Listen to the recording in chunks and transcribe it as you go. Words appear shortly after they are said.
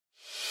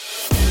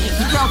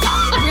Real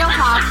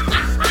talk.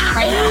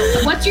 Right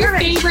now. What's your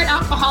favorite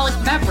alcoholic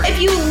beverage?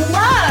 If you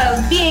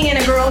love being in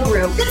a girl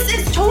group, this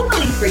is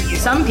totally for you.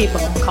 Some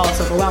people call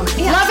us overwhelming.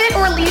 Yeah. Love it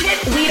or leave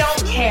it, we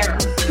don't care.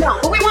 No,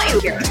 but we want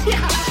you here.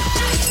 Yeah.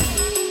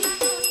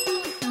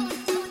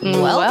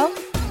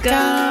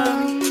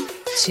 Welcome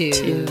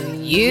to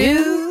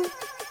You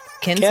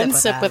Can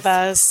Sip With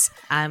Us.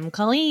 I'm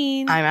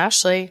Colleen. I'm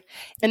Ashley.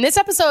 In this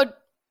episode,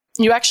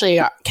 you actually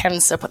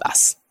can sip with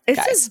us. This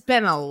guys. has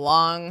been a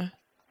long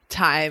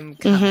time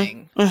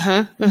coming.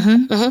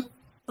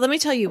 Let me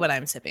tell you what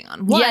I'm sipping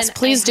on. One, Yes,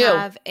 please do.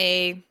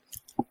 I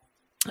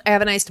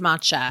have an iced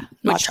matcha,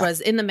 which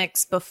was in the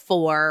mix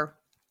before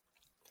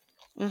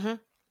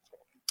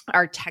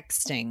our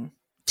texting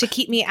to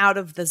keep me out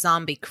of the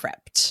zombie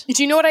crypt.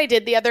 Do you know what I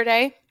did the other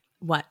day?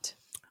 What?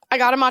 I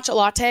got a matcha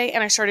latte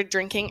and I started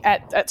drinking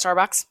at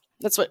Starbucks.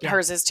 That's what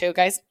hers is too,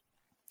 guys.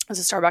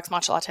 It's a Starbucks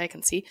matcha latte, I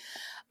can see.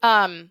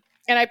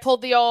 And I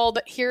pulled the old,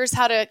 here's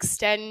how to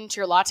extend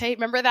your latte.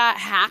 Remember that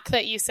hack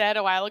that you said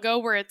a while ago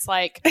where it's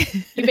like,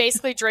 you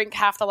basically drink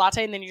half the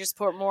latte and then you just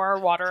put more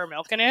water or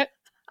milk in it?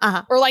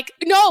 Or like,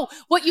 no,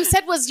 what you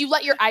said was you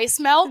let your ice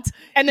melt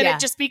and then it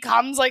just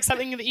becomes like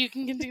something that you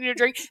can continue to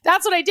drink.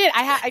 That's what I did.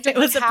 I drank It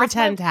was like a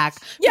pretend hack.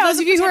 Yeah, For those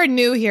of you who are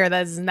new here,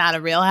 that is not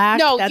a real hack.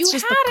 No, that's you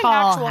just had the an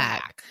call actual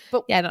hack.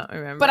 But Yeah, I don't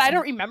remember. But I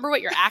don't remember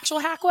what your actual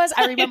hack was.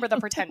 I remember the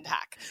pretend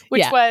hack,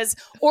 which was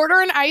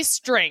order an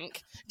iced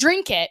drink,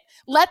 drink it,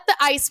 let the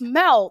ice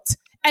melt,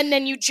 and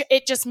then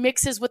it just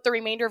mixes with the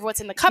remainder of what's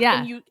in the cup,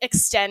 and you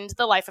extend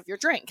the life of your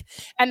drink.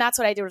 And that's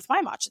what I did with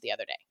my matcha the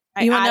other day.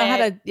 I You want to know how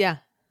added to,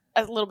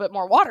 a little bit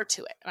more water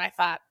to it, and I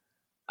thought,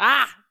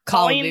 Colleen's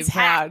Colleen's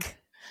hack.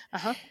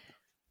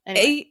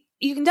 Anyway.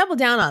 You can double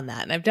down on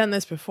that. And I've done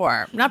this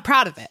before. I'm not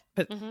proud of it,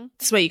 but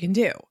this is what you can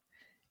do.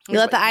 You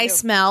let the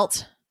ice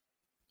melt.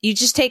 You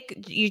just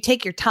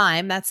take your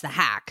time. That's the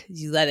hack.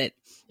 You let it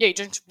You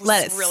just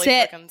let it really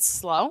sit fucking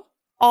slow.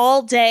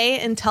 all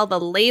day until the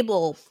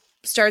label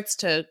starts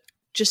to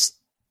just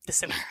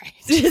Disintegrate.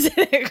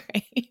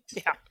 disintegrate.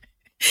 Yeah.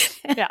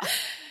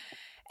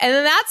 And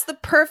then that's the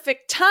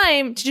perfect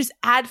time to just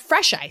add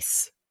fresh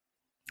ice.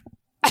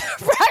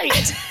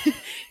 Right.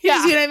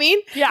 You see what I mean?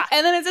 Yeah.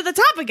 And then it's at the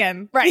top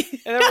again. Right.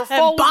 And then we're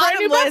full with brand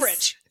new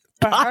beverage.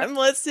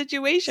 Bottomless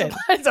situation.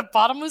 It's a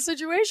bottomless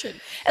situation.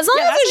 As long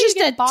as that's how you there's get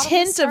just a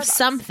bottomless tint of Starbucks.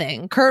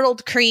 something,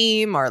 curdled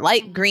cream or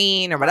light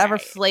green or whatever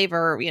Right.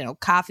 flavor,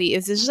 coffee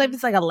is. It's just like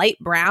it's like a light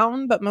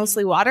brown, but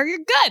mostly water. You're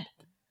good.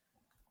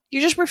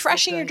 You're just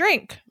refreshing your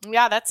drink.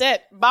 Yeah, that's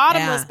it.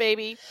 Bottomless, Yeah.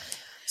 baby.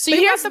 So But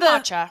you here's got the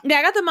matcha. Yeah,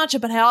 I got the matcha,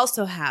 but I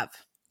also have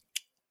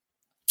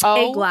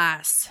a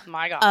glass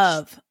my gosh.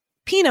 of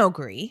Pinot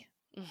Gris,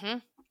 Mm-hmm.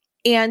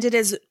 and it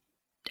is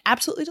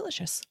absolutely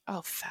delicious.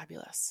 Oh,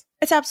 fabulous.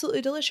 It's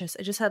absolutely delicious.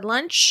 I just had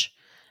lunch,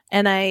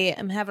 and I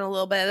am having a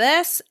little bit of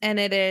this, and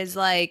it is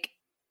like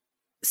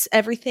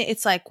everything.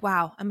 It's like,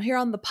 wow, I'm here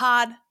on the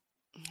pod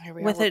Here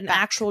we are, with we're an back.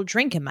 actual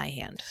drink in my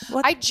hand.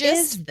 What I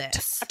just is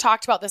this? I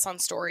talked about this on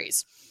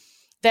stories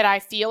that I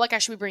feel like I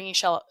should be bringing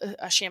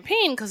a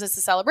champagne because it's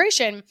a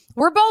celebration.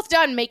 We're both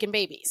done making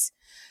babies.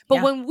 But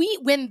Yeah.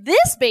 when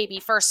this baby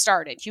first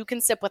started, You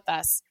Can Sip With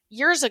Us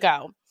years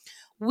ago,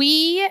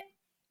 we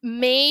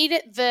made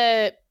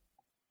the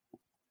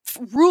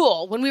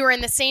rule when we were in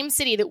the same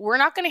city that we're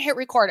not going to hit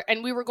record,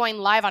 and we were going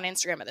live on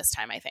Instagram at this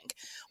time, I think.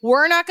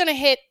 We're not going to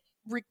hit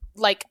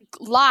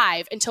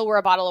live until we're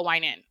a bottle of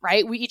wine in,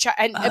 right? We each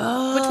and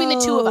between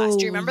the two of us.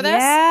 Do you remember this?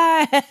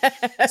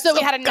 Yeah. So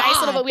we had a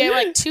nice little, we had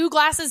like 2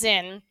 glasses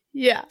in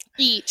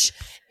each.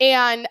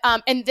 And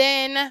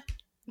then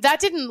that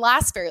didn't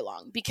last very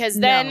long because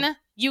then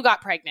you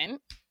got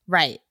pregnant.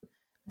 Right.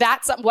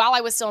 While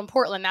I was still in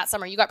Portland that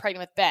summer, you got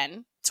pregnant with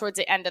Ben towards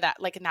the end of that,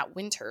 like in that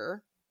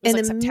winter. It was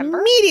And like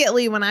September.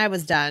 immediately when I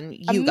was done,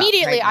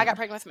 I got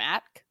pregnant with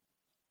Matt.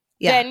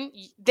 Yeah.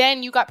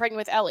 Then you got pregnant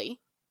with Ellie.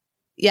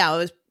 Yeah, it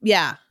was.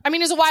 Yeah. I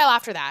mean, it was a while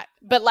after that,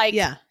 but like,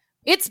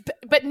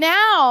 but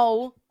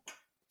now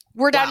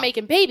we're done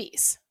making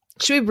babies.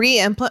 Should we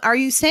re-implement? Are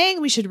you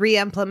saying we should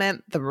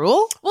re-implement the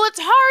rule? Well, it's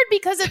hard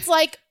because it's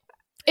like,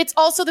 it's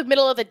also the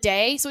middle of the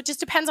day. So it just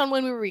depends on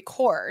when we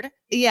record.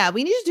 Yeah,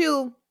 we need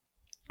to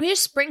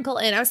sprinkle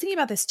in. I was thinking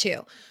about this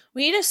too.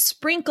 We need to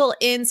sprinkle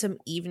in some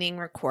evening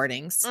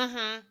recordings.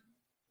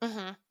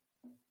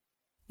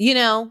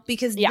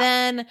 Because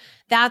then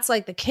that's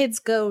like the kids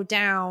go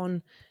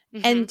down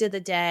end of the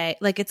day.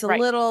 Like it's a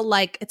little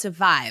like it's a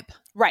vibe.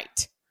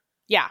 Right.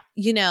 Yeah.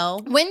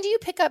 When do you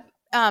pick up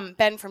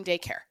Ben from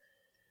daycare?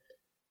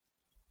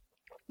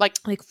 Like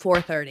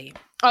 4:30.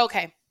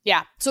 Okay.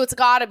 Yeah. So it's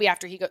got to be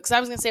after he goes. Because I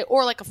was going to say,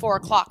 or like a 4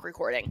 o'clock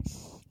recording.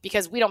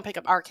 Because we don't pick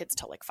up our kids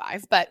till like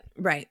 5. But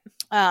right.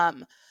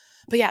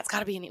 But yeah, it's got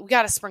to be. We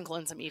got to sprinkle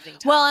in some evening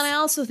times. Well, and I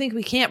also think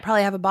we can't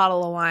probably have a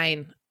bottle of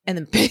wine and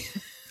then.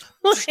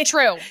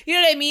 True. You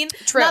know what I mean?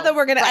 True. Not that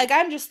we're gonna. Like,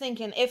 I'm just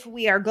thinking if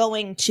we are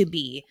going to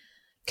be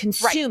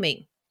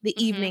consuming, the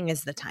evening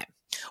is the time.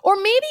 Or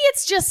maybe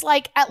it's just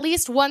like at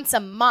least once a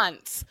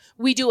month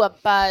we do a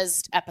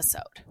buzzed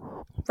episode.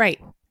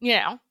 Right.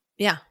 Yeah.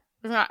 Yeah.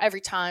 Not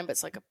every time, but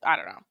it's like I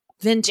don't know.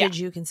 Vintage,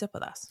 You Can Sip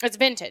With Us. It's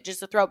vintage.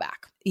 It's a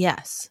throwback.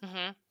 Yes.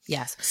 Mm-hmm.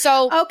 Yes.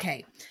 So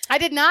okay. I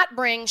did not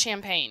bring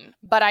champagne,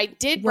 but I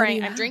did What do bring,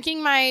 you I'm have?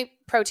 drinking my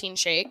protein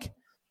shake,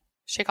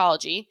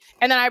 Shakeology.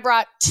 And then I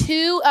brought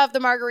 2 of the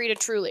margarita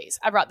Trulies.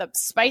 I brought the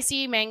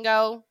spicy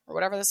mango or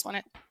whatever this one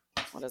is.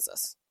 What is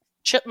this?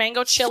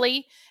 Mango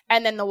chili.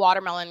 And then the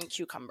watermelon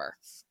cucumber.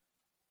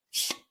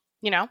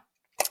 You know?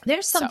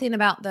 There's something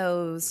about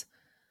those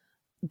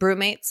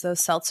Brewmates,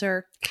 those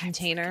seltzer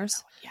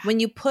containers. Yeah. When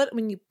you put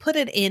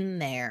it in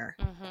there,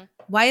 Mm-hmm.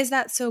 why is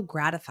that so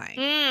gratifying?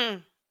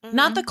 Mm-hmm.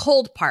 Not the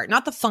cold part,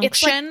 not the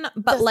function,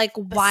 but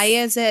why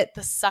is it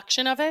the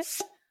suction of it?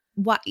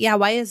 why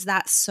is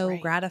that so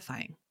Right.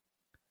 gratifying?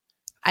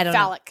 I don't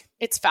Phallic.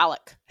 It's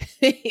phallic.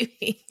 know.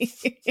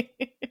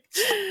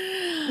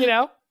 You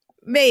know?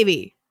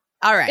 Maybe.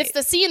 All right. It's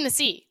the C and the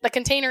C, the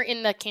container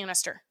in the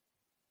canister.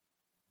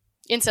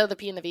 Instead of the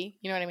P and the V.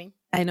 You know what I mean?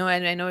 I know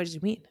what you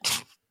mean.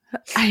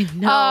 I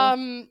know.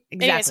 Anyway,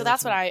 exactly so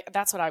what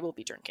that's what I will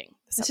be drinking.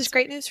 This is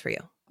great news for you.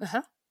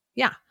 Uh-huh.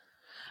 Yeah.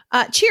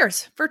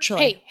 Cheers,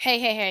 virtually.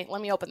 Hey.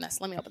 Let me open this.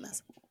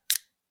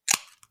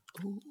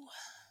 Ooh.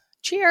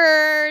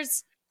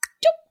 Cheers.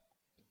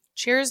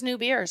 Cheers, new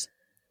beers.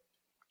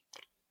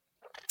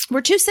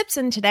 We're 2 sips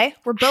in today.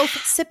 We're both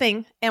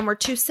sipping, and we're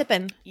 2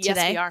 sipping Yes,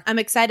 today. we are. I'm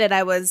excited.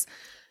 I was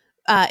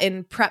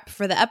in prep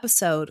for the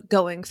episode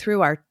going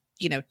through our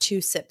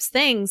 2 sips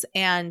things.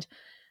 And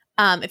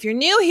if you're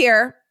new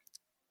here,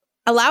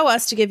 allow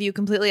us to give you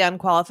completely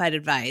unqualified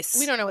advice.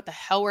 We don't know what the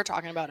hell we're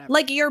talking about ever.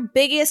 Like your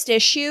biggest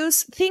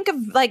issues. Think of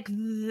like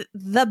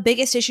the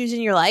biggest issues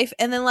in your life,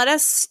 and then let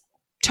us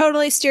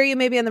totally steer you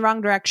maybe in the wrong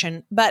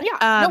direction. But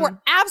yeah, no, we're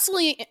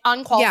absolutely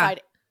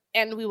unqualified,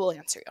 and we will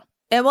answer you.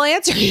 And we'll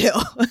answer you.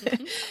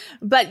 Mm-hmm.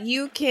 But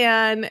you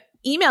can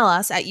email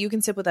us at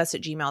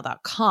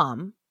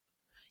youcansipwithus@gmail.com.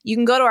 You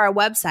can go to our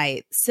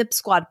website,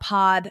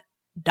 sipsquadpod.com.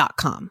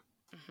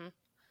 Mm-hmm.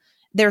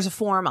 There's a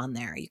form on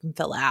there you can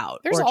fill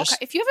out. There's or all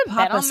just if you haven't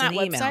pop been on us that an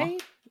email.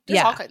 website, there's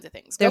Yeah. all kinds of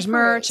things. Go There's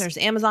merch, peruse.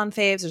 there's Amazon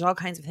faves, there's all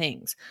kinds of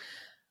things.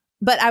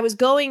 But I was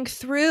going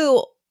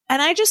through,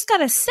 and I just got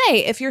to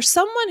say, if you're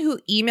someone who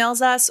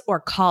emails us or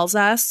calls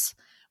us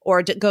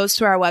or goes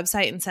to our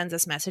website and sends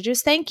us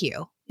messages, thank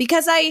you.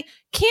 Because I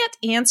can't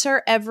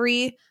answer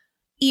every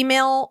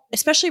email,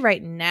 especially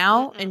right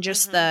now, and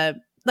just I'm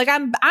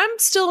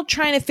still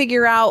trying to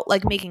figure out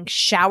like making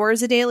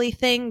showers a daily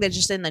thing. That's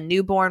just in the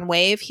newborn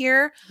wave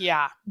here.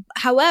 Yeah.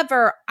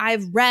 However,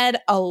 I've read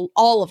all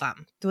of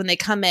them when they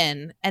come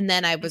in, and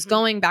then I was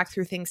going back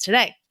through things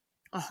today.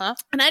 Uh-huh.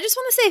 And I just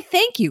want to say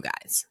thank you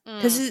guys,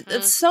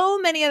 because so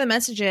many of the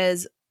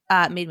messages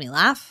made me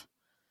laugh.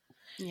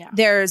 Yeah.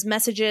 There's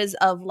messages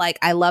of like,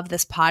 I love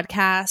this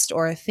podcast,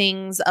 or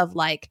things of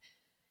like,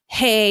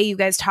 hey, you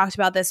guys talked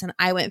about this and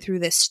I went through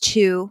this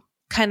too,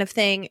 kind of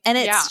thing. And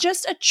it's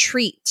just a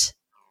treat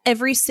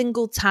every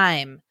single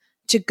time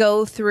to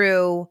go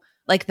through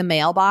like the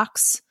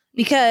mailbox,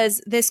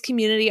 because this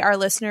community, our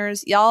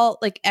listeners, y'all,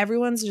 like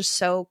everyone's just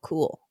so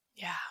cool.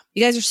 Yeah.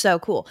 You guys are so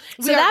cool.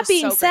 We So are that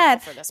being so said,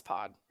 grateful for this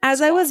pod.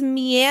 as I was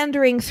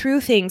meandering through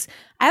things,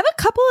 I have a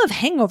couple of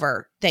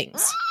hangover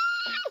things.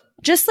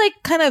 Just like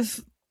kind of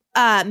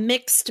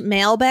mixed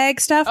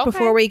mailbag stuff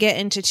before we get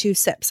into 2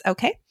 sips.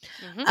 Okay.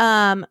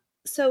 Mm-hmm.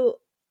 So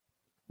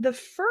the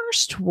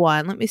first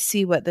one, let me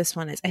see what this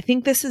one is. I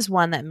think this is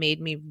one that made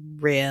me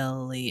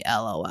really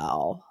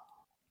LOL.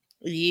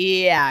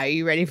 Yeah. Are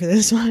you ready for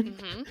this one?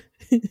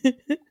 Mm-hmm.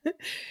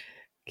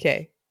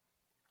 Okay.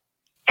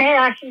 Hey,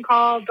 Action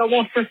Call,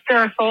 Double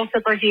Sister, Soul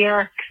Sipper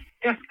here.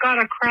 Just got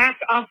a crack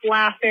up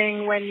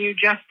laughing when you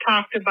just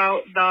talked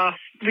about the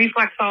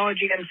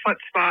reflexology and foot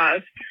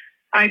spas.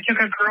 I took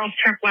a girls'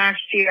 trip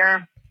last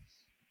year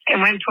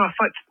and went to a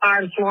foot spa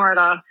in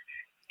Florida,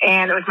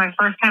 and it was my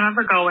first time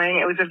ever going.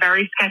 It was a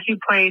very sketchy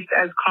place,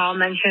 as Carl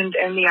mentioned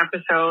in the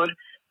episode,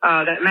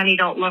 that many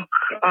don't look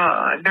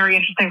very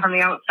interesting from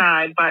the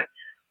outside. But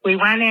we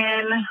went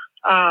in,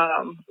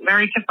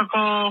 very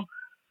typical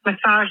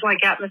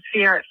massage-like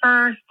atmosphere at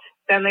first.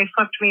 Then they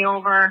flipped me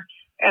over,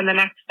 and the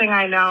next thing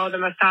I know, the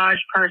massage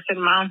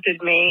person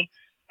mounted me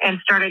and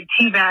started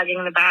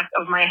teabagging the back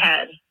of my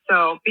head.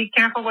 So be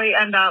careful where you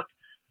end up.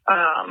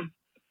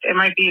 It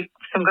might be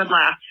some good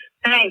laughs.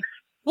 Thanks.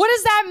 What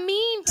does that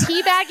mean?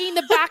 Teabagging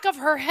the back of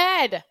her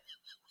head.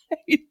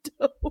 I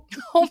don't.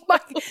 Oh my!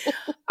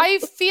 I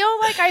feel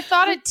like I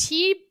thought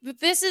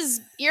this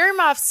is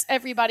earmuffs,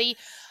 everybody.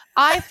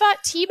 I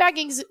thought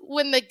teabagging's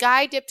when the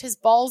guy dipped his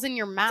balls in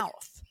your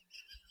mouth.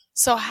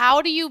 So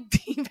how do you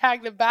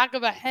teabag the back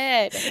of a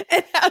head?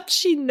 And how'd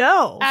she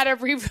know?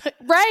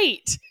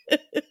 Right.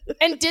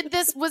 And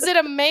was it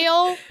a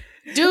male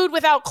dude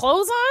without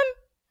clothes on?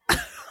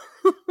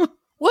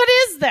 What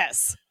is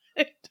this?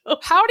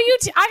 How do you,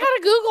 I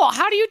gotta Google,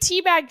 how do you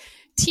teabag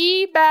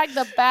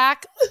the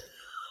back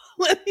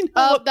Let me know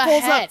of what the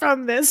pulls head up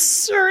from this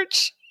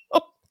search.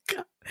 Oh,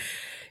 God.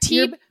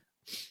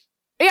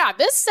 Yeah,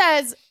 this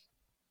says,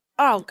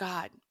 oh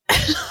God.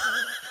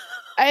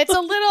 It's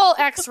a little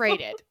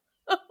X-rated.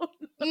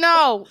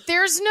 No,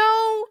 there's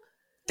no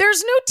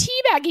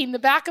teabagging the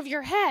back of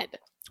your head.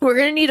 We're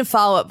going to need a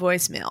follow-up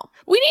voicemail.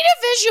 We need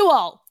a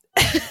visual.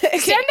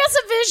 Send us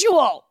a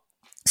visual.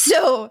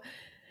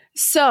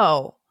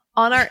 So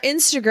on our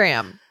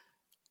Instagram,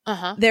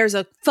 there's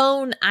a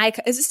phone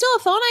icon. Is it still a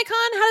phone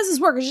icon? How does this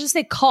work? Or does it just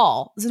say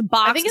call? Is it a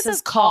box? I think it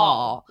says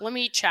call. Let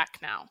me check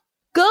now.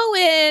 Go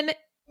in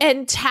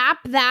and tap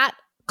that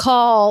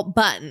call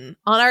button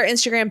on our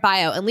Instagram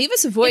bio and leave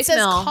us a voicemail. It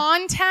says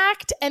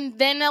contact, and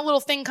then a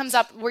little thing comes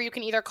up where you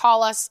can either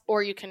call us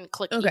or you can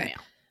click email.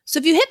 So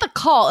if you hit the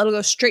call, it'll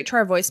go straight to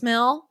our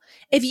voicemail.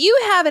 If you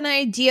have an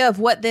idea of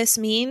what this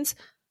means,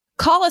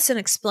 call us and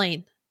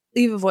explain.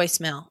 Leave a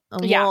voicemail.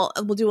 And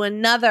we'll do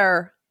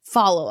another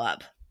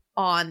follow-up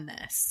on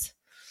this.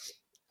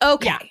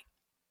 Okay.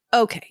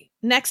 Yeah. Okay.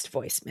 Next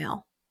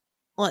voicemail.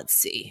 Let's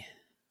see.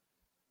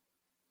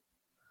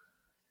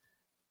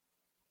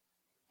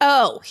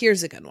 Oh,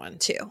 here's a good one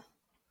too.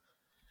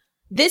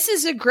 This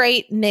is a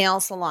great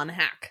nail salon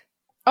hack.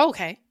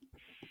 Okay.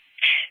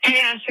 Hey,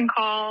 Ashton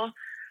Call.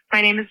 My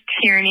name is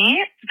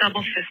Tierney,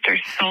 Double Sister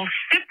Soul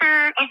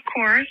Sipper, of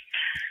course.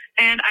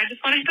 And I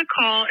just wanted to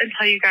call and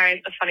tell you guys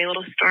a funny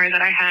little story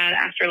that I had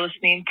after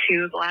listening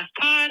to the last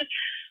pod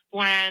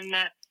when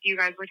you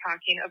guys were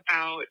talking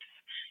about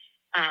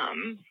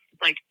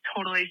like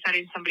totally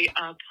setting somebody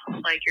up,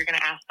 like you're going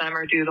to ask them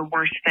or do the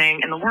worst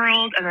thing in the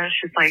world. And then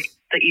it's just like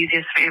the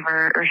easiest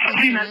favor or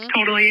something that's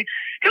totally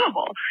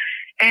doable.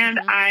 And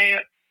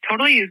I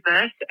totally used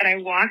this, and I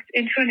walked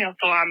into a nail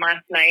salon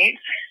last night.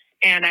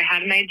 And I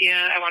had an idea.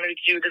 I wanted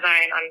to do a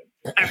design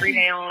on every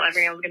nail.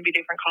 Every nail was going to be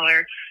a different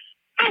color.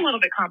 A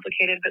little bit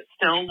complicated, but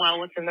still well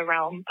within the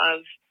realm of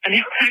a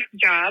nail tech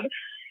job.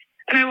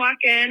 And I walk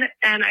in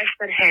and I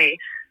said, hey,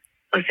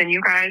 listen, you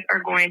guys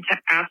are going to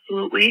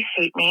absolutely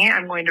hate me.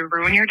 I'm going to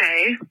ruin your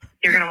day.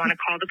 You're going to want to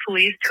call the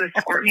police to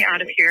escort me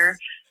out of here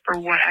for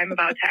what I'm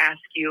about to ask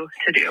you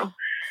to do.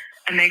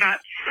 And they got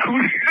so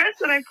nervous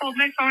that I pulled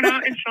my phone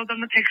out and showed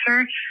them the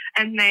picture,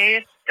 and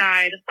they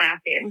died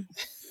laughing.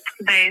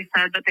 They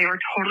said that they were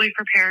totally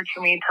prepared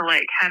for me to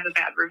like have a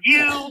bad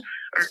review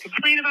or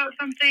complain about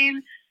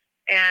something.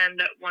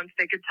 And once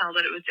they could tell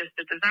that it was just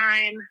a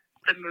design,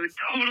 the mood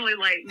totally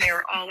lightened. They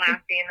were all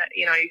laughing.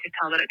 You know, you could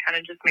tell that it kind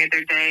of just made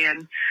their day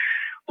and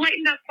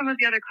lightened up some of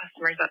the other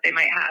customers that they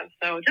might have.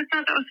 So just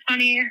thought that was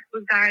funny.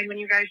 Was dying when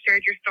you guys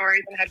shared your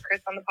stories and had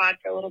Chris on the pod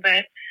for a little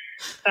bit.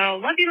 So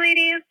love you,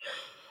 ladies.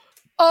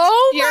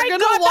 Oh my God,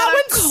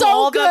 that one's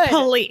so good.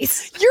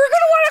 Police. You're going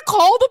to want to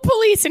call the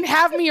police and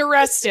have me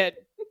arrested.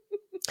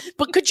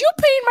 But could you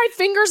paint my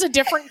fingers a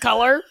different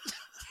color?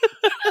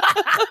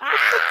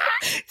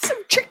 Some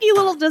tricky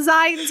little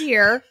designs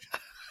here.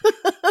 You're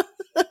going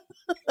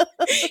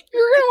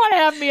to want to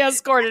have me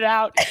escorted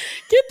out.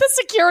 Get the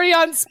security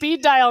on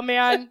speed dial,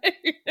 man.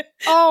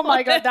 Oh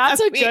my God, that's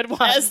a good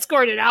one.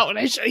 Escorted out when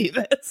I show you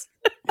this.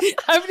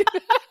 I'm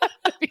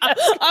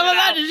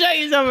about to show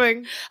you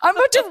something. I'm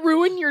about to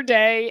ruin your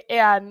day.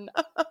 And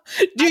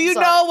do you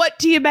know what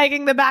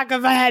teabagging the back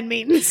of a head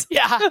means?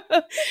 Yeah.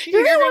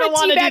 You're going to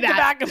want to teabag the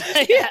back of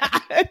my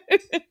head.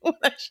 When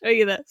I show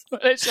you this.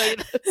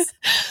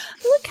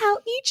 Look how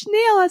each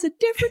nail has a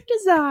different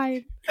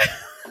design.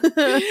 I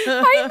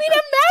mean,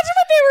 imagine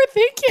what they were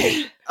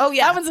thinking. Oh,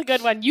 yeah. That one's a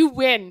good one. You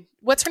win.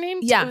 What's her name?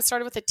 Yeah. It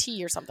started with a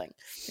T or something.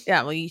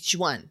 Yeah, well, she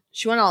won.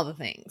 She won all the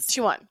things. She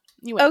won.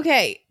 You win.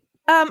 Okay.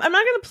 I'm not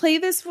going to play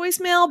this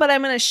voicemail, but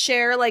I'm going to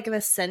share like the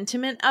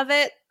sentiment of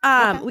it.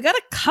 Okay. We got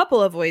a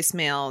couple of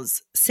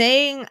voicemails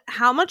saying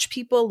how much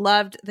people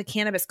loved the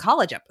Cannabis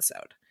College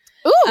episode.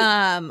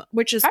 Ooh.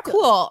 Which is Fabulous.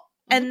 cool.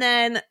 And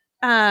then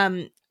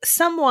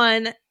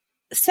someone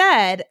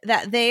said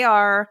that they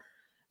are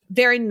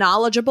very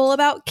knowledgeable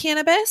about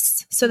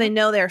cannabis, so they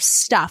know their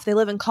stuff. They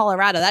live in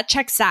Colorado. That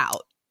checks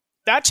out.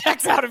 That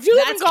checks out. If you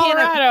live in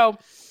Colorado,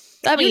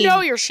 you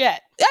know your shit.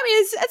 I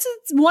mean,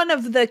 it's one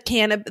of the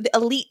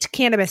elite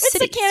cannabis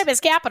cities. It's the cannabis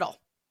capital.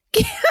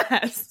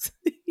 Yes.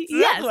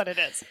 That's what it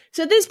is.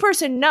 So this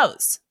person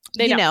knows.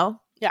 They know.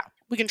 Yeah,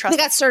 we can trust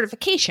They got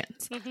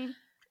certifications. Mm-hmm.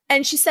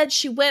 And she said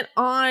she went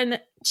on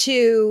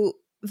to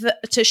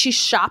she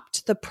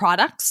shopped the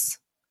products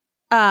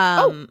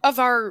of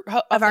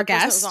our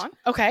guest. On.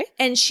 Okay.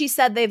 And she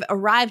said they've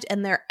arrived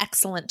and they're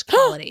excellent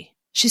quality.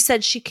 She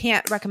said she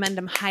can't recommend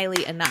them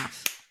highly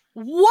enough.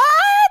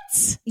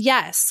 What?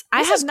 Yes.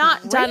 I have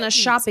not done a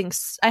shopping.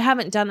 I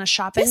haven't done a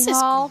shopping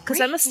haul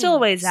because I'm still a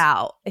ways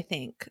out, I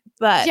think.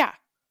 But yeah.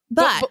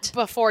 But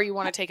before you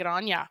want to take it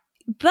on, yeah.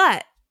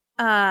 But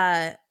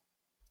I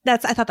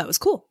thought that was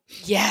cool.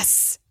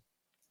 Yes.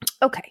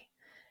 Okay.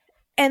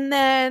 And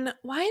then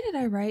why did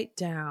I write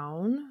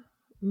down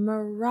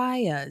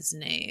Mariah's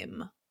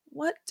name?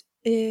 What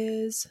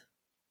is...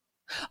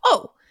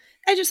 Oh,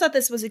 I just thought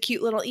this was a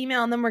cute little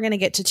email, and then we're going to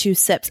get to 2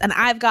 sips. And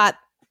I've got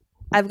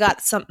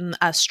something,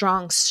 a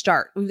strong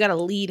start. We've got a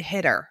lead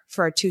hitter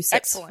for a 2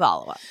 sips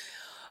follow-up.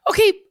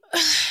 Okay.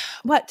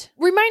 What?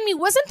 Remind me,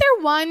 wasn't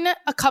there one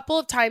a couple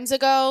of times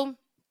ago,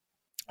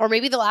 or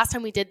maybe the last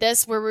time we did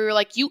this, where we were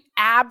like, you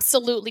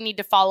absolutely need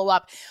to follow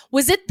up?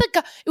 Was it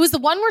it was the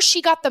one where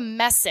she got the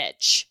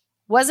message,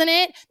 wasn't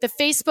it? The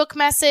Facebook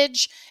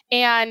message,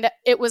 and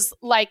it was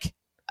like,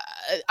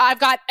 I've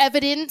got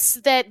evidence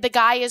that the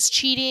guy is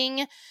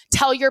cheating.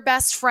 Tell your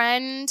best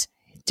friend.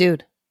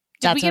 Dude,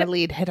 that's we get our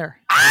lead hitter.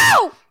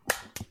 Ow!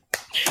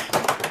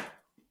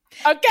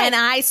 Okay. And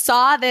I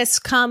saw this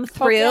come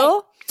through.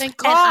 Okay. Thank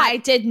God. And I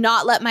did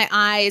not let my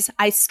eyes.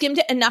 I skimmed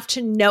it enough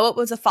to know it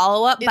was a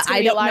follow-up, but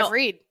I don't know.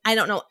 Read. I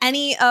don't know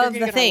any You're of the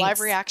get things. A live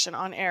reaction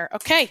on air.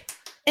 Okay.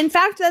 In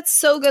fact, that's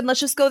so good. Let's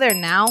just go there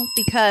now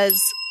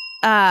because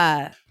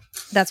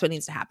that's what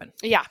needs to happen.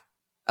 Yeah.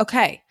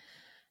 Okay.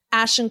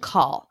 Ashton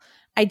Call.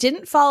 I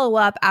didn't follow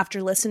up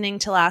after listening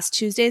to last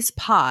Tuesday's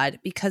pod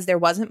because there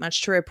wasn't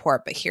much to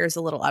report, but here's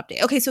a little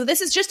update. Okay, so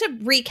this is just a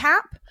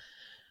recap.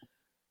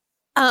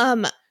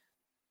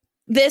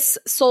 This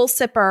Soul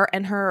Sipper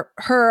and her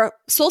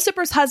Soul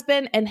Sipper's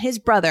husband and his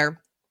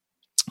brother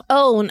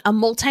own a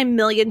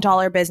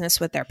multi-million-dollar business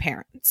with their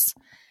parents.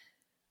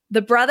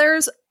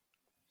 Her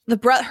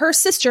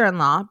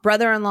sister-in-law,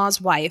 brother-in-law's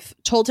wife,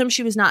 told him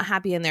she was not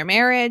happy in their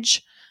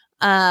marriage.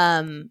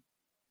 Our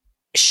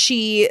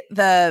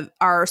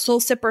Soul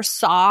Sipper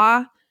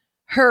saw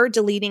her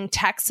deleting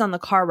texts on the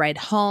car ride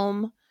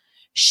home.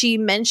 She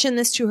mentioned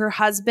this to her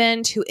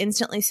husband, who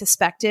instantly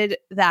suspected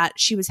that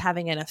she was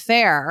having an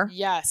affair.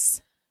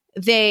 Yes.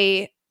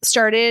 Her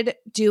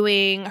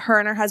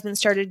and her husband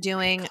started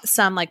doing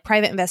some like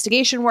private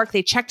investigation work.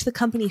 They checked the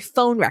company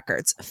phone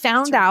records,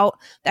 found out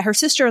that her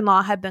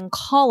sister-in-law had been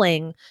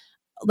calling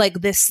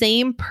like the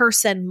same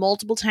person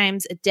multiple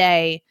times a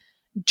day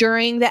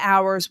during the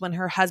hours when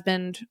her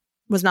husband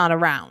was not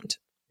around.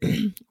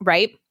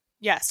 Right?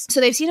 Yes. So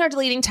they've seen her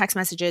deleting text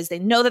messages. They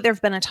know that there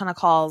have been a ton of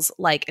calls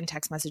like and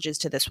text messages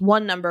to this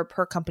one number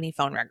per company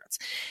phone records.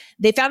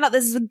 They found out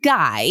this is a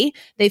guy.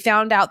 They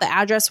found out the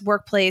address,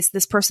 workplace.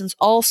 This person's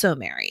also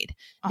married.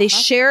 They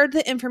shared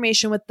the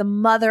information with the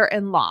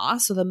mother-in-law.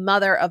 So the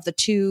mother of the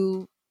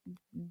two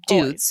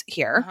dudes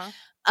here.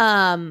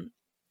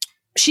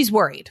 She's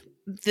worried.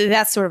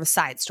 That's sort of a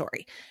side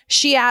story.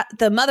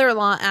 The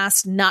mother-in-law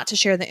asked not to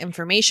share the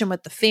information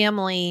with the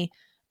family.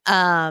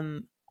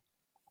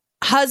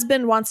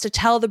 Husband wants to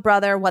tell the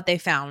brother what they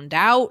found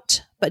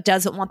out, but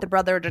doesn't want the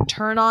brother to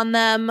turn on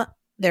them.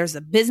 There's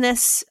a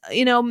business,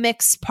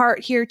 mix part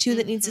here too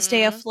that needs to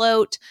stay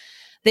afloat.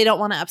 They don't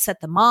want to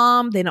upset the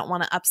mom. They don't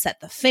want to upset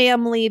the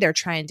family. They're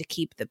trying to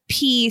keep the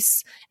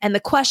peace. And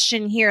the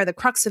question here, the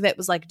crux of it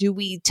was like, do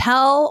we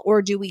tell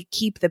or do we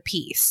keep the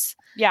peace?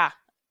 Yeah.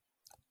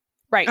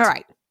 Right. All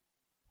right.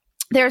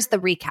 There's the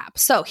recap.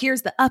 So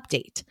here's the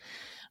update.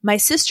 My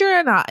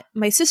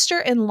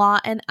sister-in-law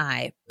and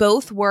I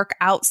both work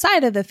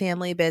outside of the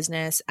family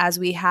business as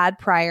we had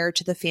prior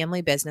to the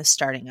family business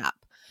starting up.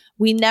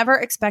 We never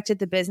expected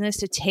the business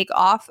to take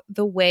off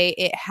the way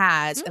it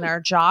has, and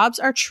our jobs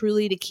are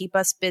truly to keep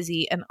us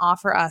busy and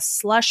offer us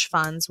slush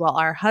funds while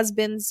our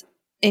husband's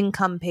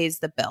income pays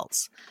the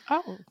bills.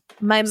 Oh,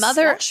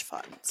 slush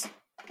funds.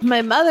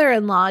 My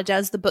mother-in-law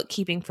does the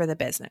bookkeeping for the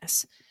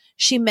business.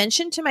 She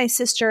mentioned to my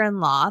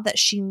sister-in-law that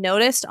she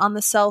noticed on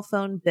the cell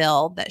phone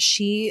bill that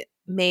she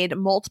made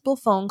multiple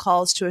phone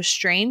calls to a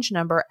strange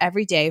number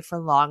every day for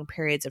long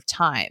periods of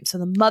time. So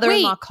the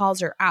mother-in-law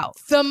calls her out.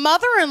 The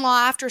mother-in-law,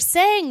 after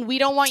saying, we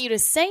don't want you to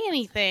say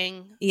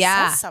anything,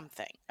 says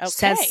something. Okay.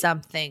 Says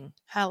something.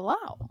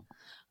 Hello.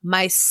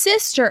 My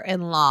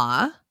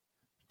sister-in-law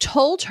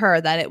told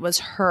her that it was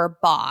her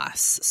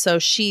boss. So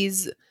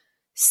she's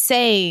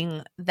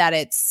saying that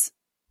it's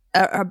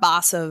a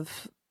boss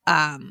of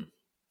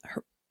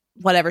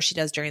whatever she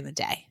does during the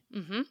day.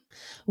 Mm-hmm.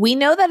 We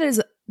know that is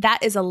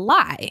a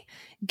lie,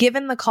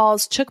 given the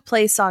calls took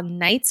place on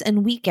nights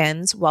and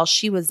weekends while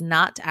she was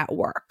not at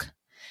work.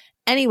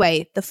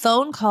 Anyway, the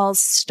phone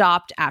calls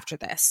stopped after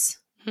this.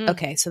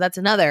 Okay, so that's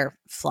another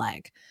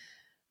flag.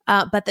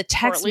 But the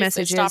text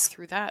messages stopped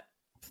through that.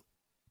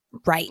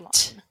 Right.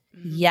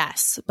 Mm-hmm.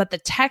 Yes, but the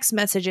text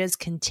messages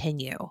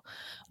continue.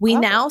 We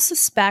now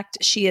suspect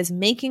she is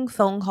making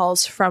phone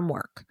calls from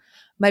work.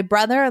 My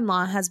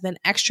brother-in-law has been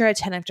extra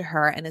attentive to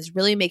her and is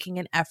really making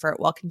an effort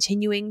while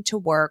continuing to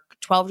work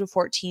 12 to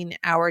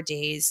 14-hour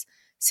days,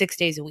 6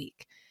 days a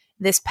week.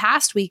 This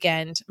past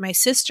weekend, my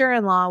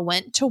sister-in-law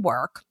went to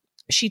work.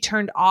 She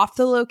turned off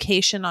the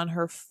location on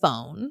her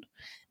phone.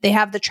 They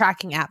have the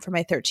tracking app for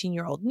my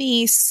 13-year-old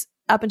niece.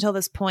 Up until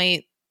this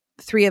point,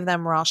 3 of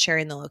them were all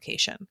sharing the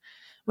location.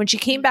 When she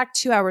came back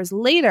 2 hours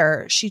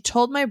later, she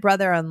told my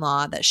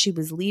brother-in-law that she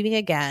was leaving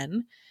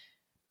again.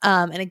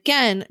 And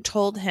again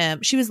told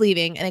him she was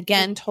leaving, and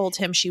again told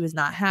him she was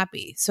not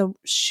happy. So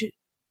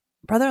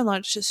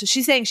brother-in-law, so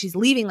she's saying she's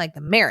leaving like the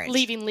marriage.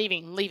 Leaving.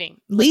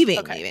 Leaving.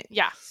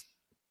 Yeah.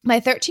 My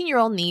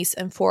 13-year-old niece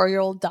and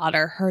 4-year-old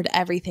daughter heard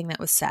everything that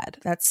was said.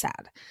 That's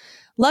sad.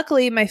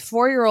 Luckily, my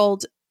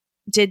 4-year-old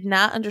did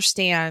not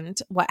understand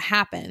what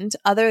happened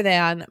other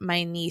than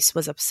my niece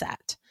was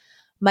upset.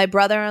 My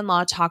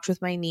brother-in-law talked with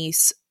my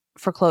niece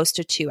for close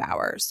to 2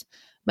 hours.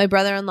 My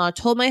brother-in-law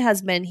told my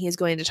husband he is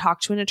going to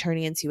talk to an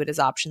attorney and see what his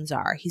options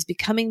are. He's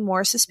becoming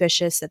more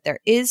suspicious that there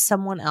is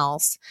someone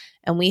else,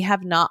 and we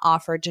have not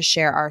offered to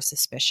share our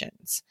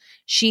suspicions.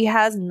 She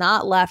has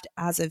not left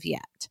as of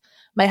yet.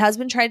 My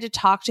husband tried to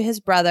talk to his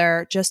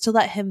brother just to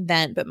let him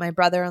vent, but my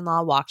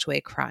brother-in-law walked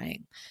away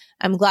crying.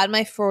 I'm glad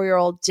my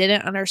 4-year-old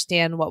didn't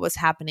understand what was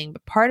happening,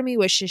 but part of me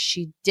wishes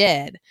she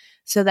did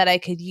so that I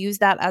could use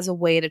that as a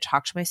way to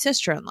talk to my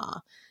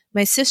sister-in-law.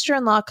 My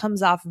sister-in-law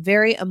comes off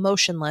very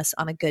emotionless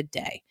on a good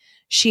day.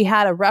 She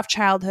had a rough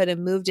childhood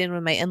and moved in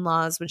with my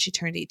in-laws when she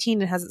turned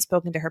 18 and hasn't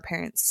spoken to her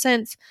parents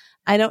since.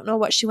 I don't know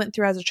what she went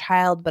through as a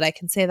child, but I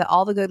can say that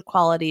all the good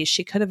qualities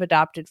she could have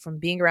adopted from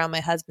being around my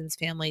husband's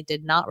family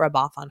did not rub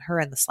off on her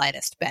in the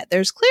slightest bit.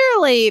 There's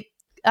clearly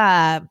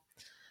not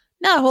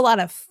a whole lot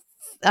of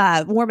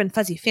warm and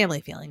fuzzy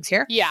family feelings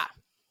here. Yeah.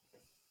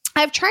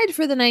 I've tried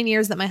for the 9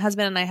 years that my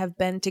husband and I have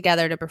been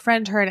together to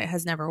befriend her, and it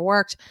has never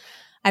worked.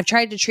 I've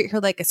tried to treat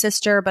her like a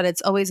sister, but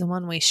it's always a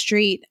one-way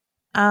street.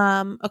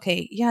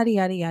 Okay, yada,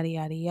 yada, yada,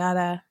 yada,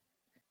 yada.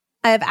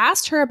 I have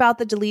asked her about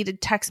the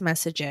deleted text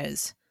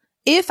messages.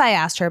 If I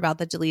asked her about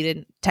the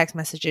deleted text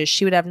messages,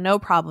 she would have no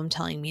problem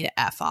telling me to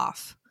F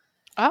off.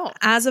 Oh.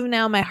 As of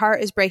now, my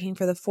heart is breaking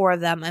for the 4 of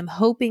them. I'm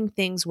hoping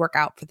things work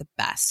out for the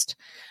best.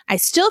 I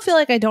still feel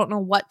like I don't know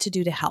what to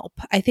do to help.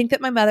 I think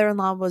that my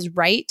mother-in-law was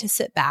right to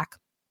sit back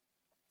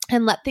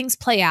and let things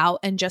play out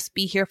and just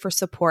be here for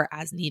support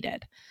as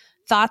needed.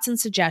 Thoughts and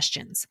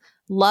suggestions.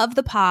 Love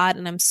the pod,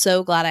 and I'm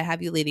so glad I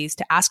have you ladies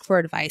to ask for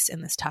advice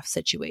in this tough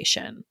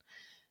situation.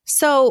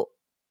 So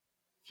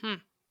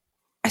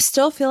I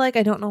still feel like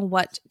I don't know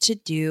what to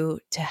do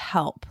to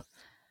help.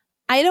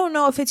 I don't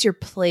know if it's your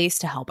place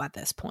to help at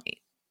this point.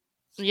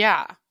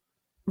 Yeah.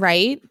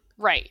 Right?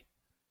 Right.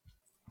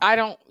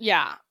 And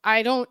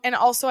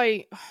also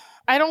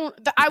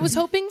I was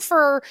hoping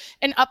for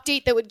an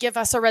update that would give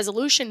us a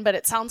resolution, but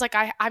it sounds like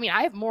I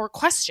have more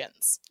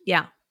questions.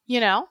 Yeah. You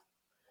know?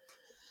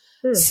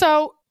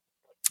 So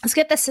let's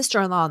get the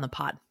sister-in-law on the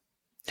pod.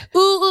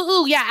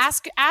 Ooh. Yeah.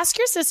 Ask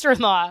your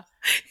sister-in-law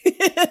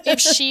if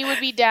she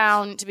would be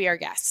down to be our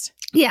guest.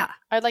 Yeah.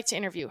 I'd like to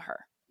interview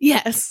her.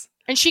 Yes.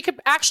 And she could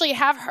actually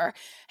have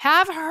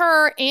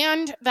her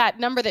and that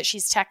number that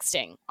she's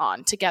texting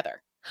on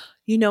together.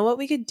 You know what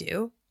we could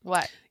do?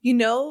 What? You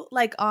know,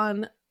 like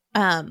on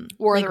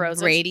War of like the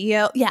Roses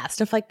radio. Yeah,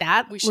 stuff like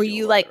that. We should where do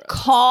you War of the like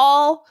Roses.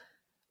 call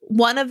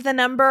one of the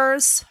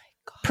numbers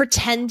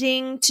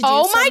pretending to do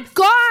my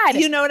God.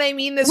 You know what I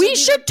mean? We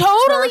should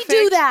totally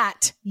do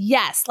that.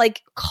 Yes.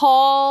 Like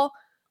call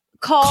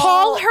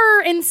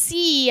her and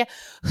see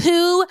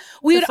who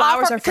we would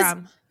flowers offer are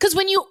from. Because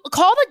when you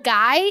call the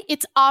guy,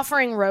 it's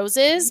offering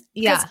roses.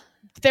 Yeah.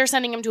 They're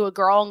sending them to a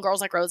girl and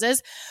girls like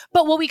roses.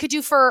 But what we could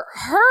do for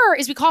her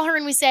is we call her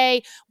and we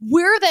say,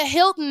 we're the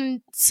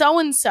Hilton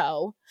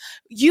so-and-so.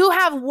 You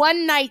have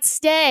one night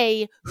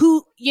stay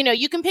who,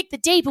 you can pick the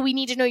date, but we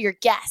need to know your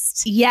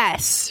guest.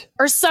 Yes.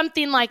 Or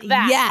something like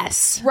that.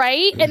 Yes.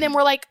 Right? And then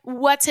we're like,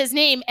 what's his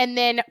name? And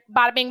then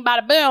bada bing,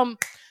 bada boom,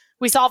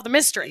 we solve the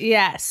mystery.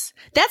 Yes.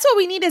 That's what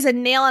we need is a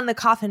nail in the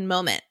coffin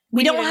moment.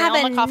 We don't have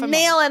a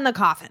nail in the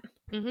coffin.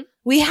 Mm-hmm.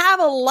 We have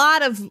a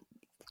lot of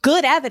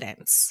good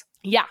evidence.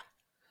 Yeah.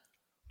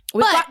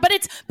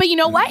 But you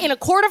know what? In a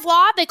court of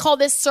law, they call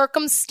this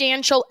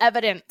circumstantial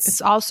evidence. It's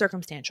all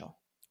circumstantial.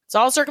 It's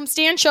all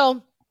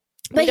circumstantial.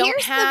 But we don't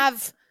here's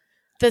have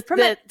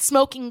the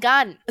smoking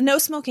gun. No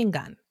smoking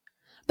gun.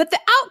 But the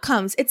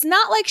outcomes, it's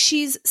not like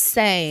she's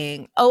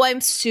saying, oh,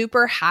 I'm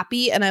super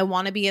happy and I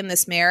want to be in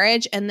this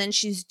marriage. And then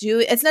she's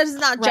doing, it does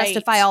not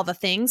justify all the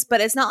things,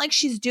 but it's not like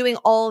she's doing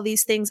all of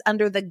these things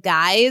under the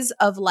guise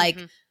of like,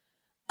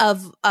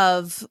 of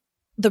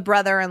the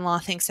brother-in-law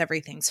thinks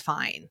everything's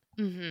fine.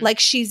 Mm-hmm. Like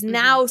she's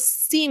now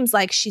seems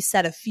like she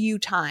said a few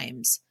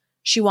times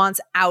she wants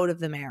out of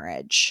the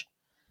marriage.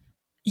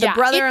 The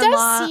brother-in-law, it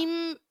does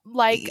seem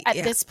like at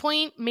this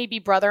point, maybe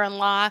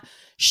brother-in-law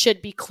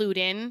should be clued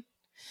in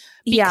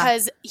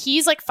because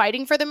he's like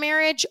fighting for the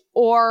marriage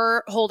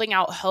or holding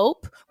out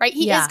hope, right?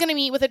 He is going to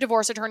meet with a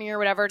divorce attorney or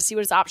whatever to see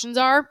what his options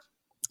are,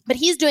 but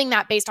he's doing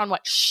that based on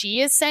what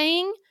she is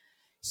saying.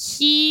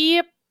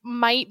 He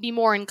might be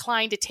more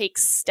inclined to take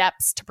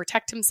steps to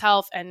protect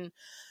himself and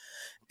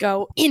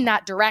go in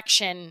that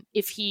direction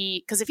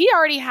because if he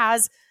already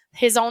has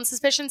his own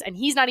suspicions and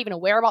he's not even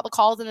aware about the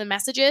calls and the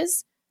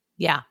messages.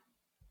 Yeah.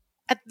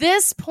 At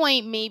this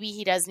point, maybe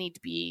he does need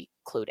to be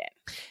clued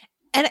in.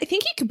 And I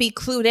think he could be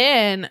clued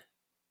in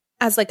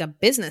as like a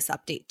business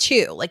update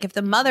too. Like if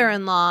the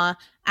mother-in-law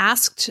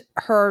asked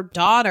her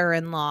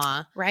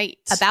daughter-in-law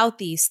about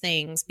these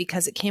things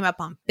because it came up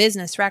on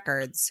business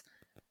records,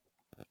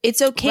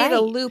 it's okay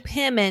to loop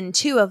him in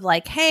too of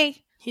like,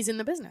 hey, he's in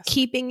the business.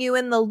 Keeping you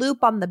in the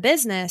loop on the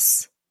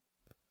business.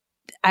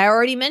 I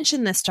already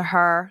mentioned this to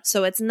her,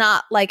 so it's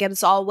not like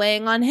it's all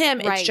weighing on him.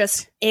 Right. It's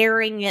just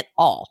airing it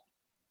all.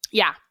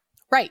 Yeah.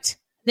 Right.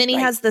 Then he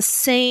has the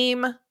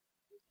same,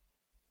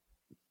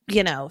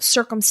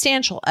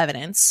 circumstantial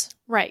evidence.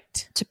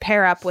 Right. To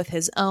pair up with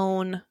his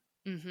own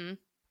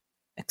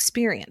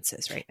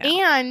experiences right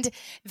now. And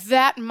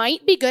that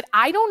might be good.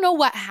 I don't know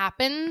what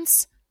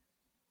happens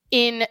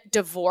in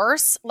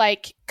divorce,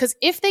 like, because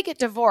if they get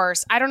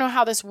divorced, I don't know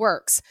how this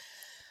works,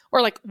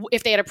 or like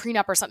if they had a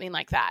prenup or something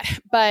like that.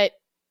 But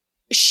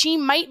she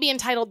might be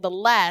entitled the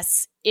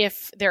less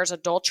if there's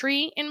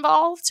adultery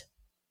involved,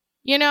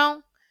 you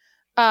know?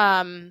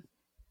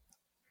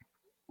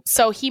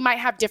 So he might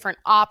have different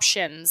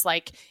options.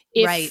 Like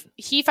if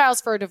he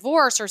files for a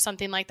divorce or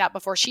something like that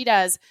before she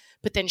does,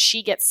 but then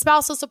she gets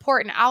spousal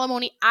support and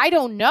alimony. I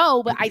don't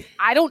know, but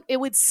I don't, it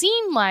would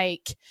seem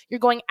like you're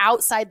going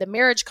outside the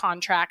marriage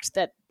contract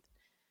that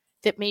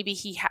maybe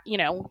he,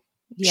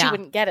 she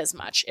wouldn't get as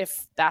much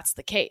if that's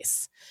the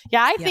case.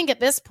 Yeah. I think at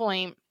this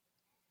point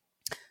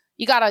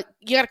you gotta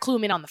clue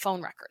him in on the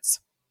phone records.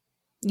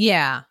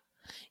 Yeah.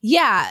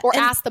 Yeah. Or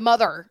ask the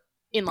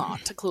mother-in-law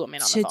to clue him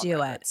in on the phone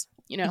records.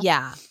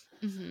 Yeah.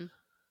 Mm-hmm.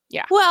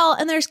 Yeah. Well,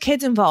 and there's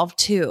kids involved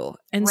too.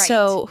 And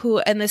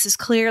so and this is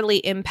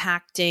clearly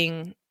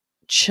impacting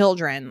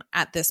children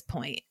at this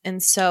point.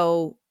 And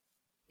so,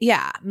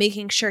 yeah,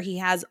 making sure he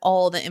has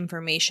all the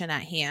information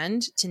at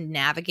hand to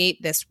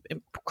navigate this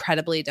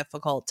incredibly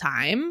difficult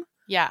time.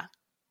 Yeah.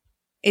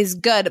 Is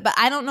good. But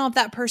I don't know if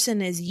that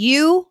person is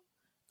you.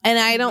 And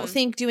I don't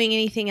think doing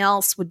anything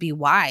else would be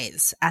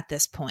wise at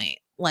this point.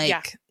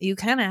 Like, you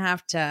kind of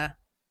have to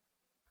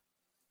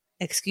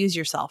excuse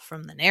yourself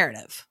from the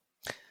narrative.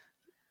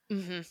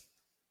 Mm-hmm.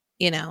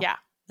 Yeah.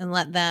 And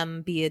let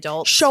them be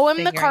adults. Show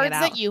them the cards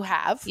that you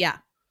have. Yeah.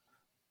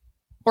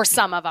 Or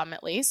some of them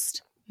at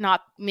least.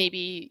 Not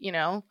maybe,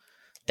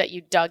 that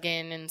you dug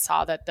in and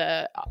saw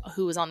that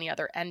who was on the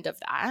other end of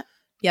that.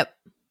 Yep.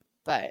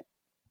 But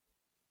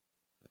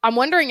I'm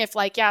wondering if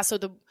so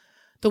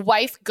the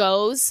wife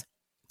goes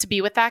to be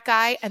with that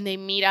guy and they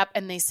meet up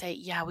and they say,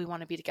 yeah, we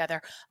want to be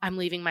together. I'm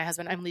leaving my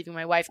husband. I'm leaving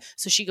my wife.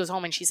 So she goes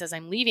home and she says,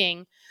 I'm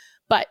leaving.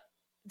 But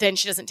then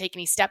she doesn't take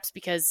any steps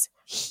because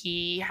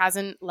he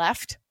hasn't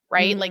left,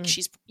 right? Like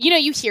she's,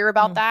 you hear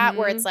about that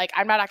where it's like,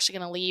 I'm not actually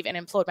going to leave and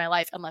implode my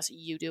life unless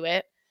you do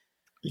it.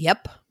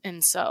 Yep.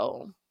 And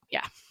so,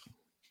 yeah.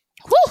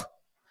 Whew.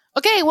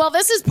 Okay, well,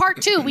 this is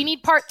part 2. We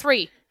need part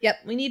 3. Yep,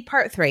 we need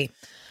part 3.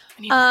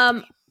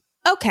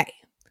 Okay.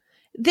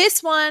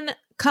 This one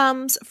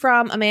comes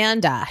from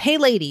Amanda. Hey,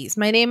 ladies,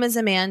 my name is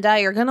Amanda.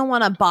 You're going to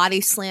want to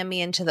body slam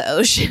me into the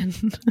ocean.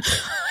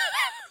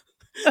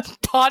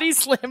 Body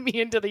slam me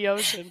into the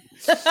ocean.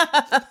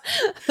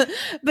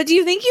 But do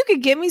you think you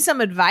could give me some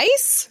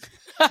advice?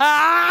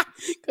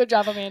 Good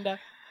job, Amanda.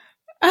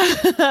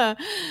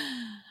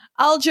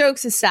 All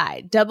jokes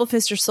aside, double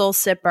fist or soul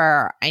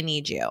sipper, I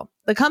need you.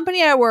 The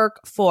company I work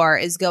for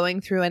is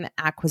going through an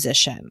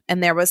acquisition,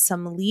 and there was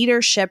some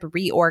leadership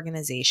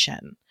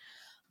reorganization.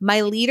 My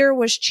leader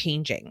was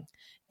changing,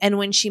 and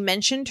when she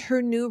mentioned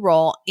her new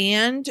role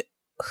and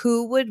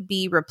who would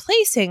be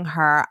replacing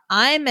her,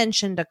 I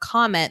mentioned a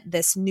comment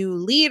this new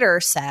leader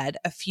said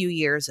a few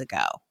years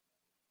ago.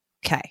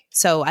 Okay,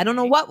 so I don't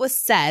know what was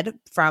said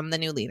from the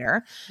new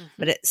leader,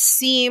 but it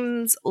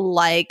seems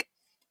like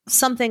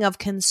something of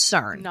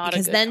concern.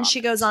 Because then comment.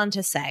 She goes on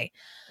to say,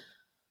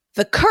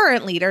 the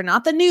current leader,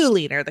 not the new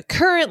leader, the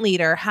current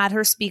leader had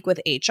her speak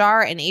with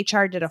HR, and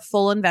HR did a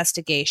full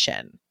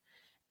investigation.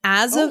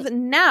 As of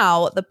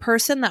now, the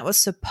person that was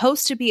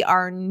supposed to be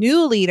our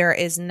new leader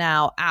is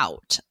now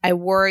out. I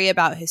worry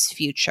about his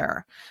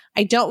future.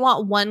 I don't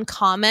want one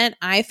comment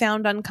I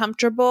found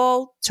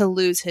uncomfortable to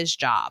lose his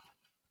job.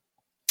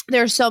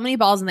 There are so many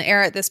balls in the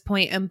air at this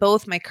point, and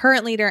both my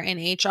current leader and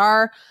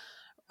HR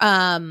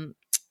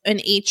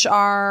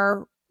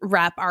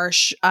rep are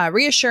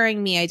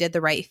reassuring me I did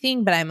the right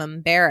thing, but I'm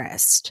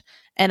embarrassed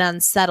and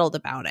unsettled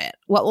about it.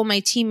 What will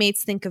my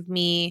teammates think of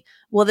me?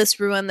 Will this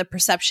ruin the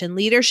perception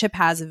leadership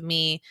has of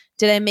me?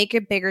 Did I make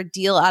a bigger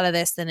deal out of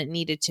this than it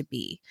needed to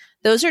be?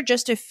 Those are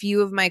just a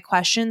few of my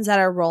questions that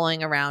are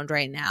rolling around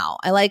right now.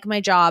 I like my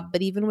job,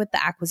 but even with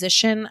the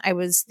acquisition, I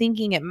was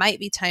thinking it might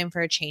be time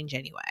for a change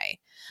anyway.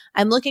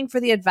 I'm looking for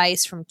the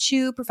advice from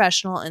 2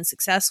 professional and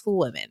successful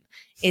women.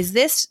 Is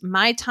this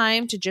my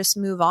time to just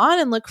move on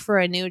and look for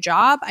a new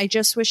job? I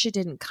just wish it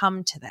didn't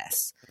come to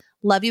this.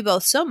 Love you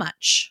both so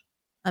much.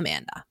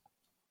 Amanda.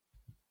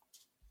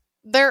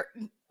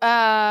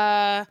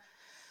 My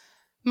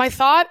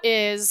thought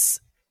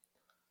is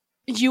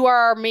you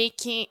are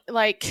making,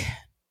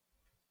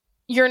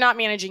 you're not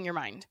managing your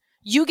mind.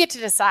 You get to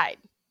decide.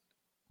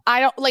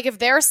 If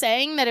they're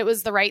saying that it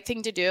was the right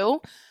thing to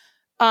do,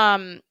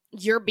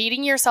 you're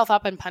beating yourself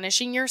up and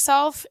punishing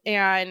yourself.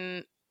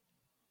 And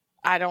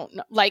I don't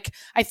know.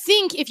 I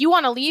think if you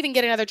want to leave and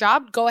get another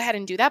job, go ahead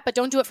and do that. But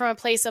don't do it from a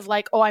place of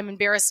I'm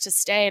embarrassed to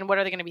stay. And what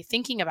are they going to be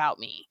thinking about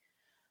me?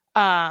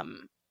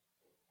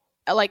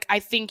 I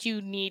think you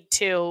need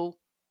to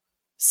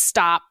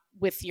stop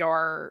with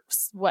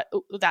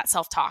that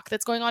self-talk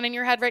that's going on in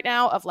your head right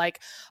now of I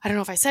don't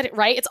know if I said it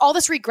right. It's all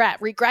this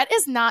regret. Regret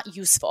is not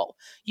useful.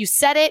 You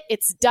said it,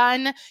 it's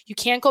done. You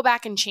can't go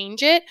back and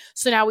change it.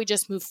 So now we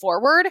just move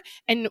forward.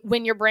 And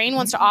when your brain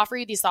wants to offer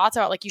you these thoughts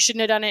about you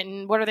shouldn't have done it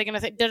and what are they going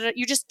to think?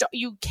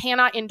 You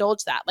cannot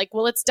indulge that.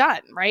 It's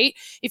done, right?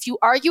 If you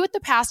argue with the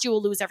past, you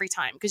will lose every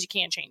time because you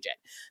can't change it.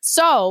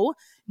 So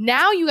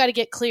now you got to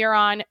get clear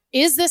on,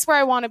 is this where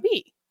I want to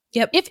be?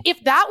 Yep.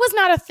 If that was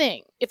not a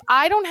thing, if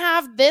I don't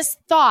have this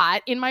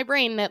thought in my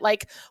brain that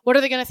like, what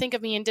are they going to think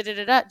of me and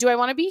da-da-da-da, do I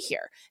want to be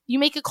here? You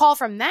make a call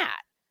from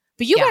that.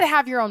 But you got to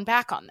have your own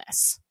back on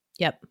this.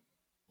 Yep.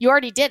 You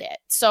already did it.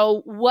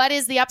 So what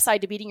is the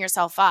upside to beating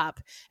yourself up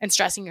and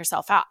stressing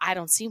yourself out? I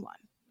don't see one.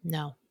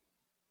 No.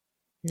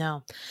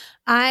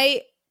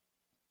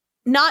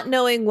 Not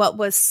knowing what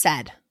was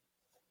said.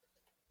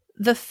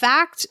 The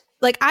fact,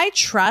 like, I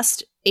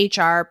trust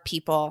HR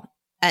people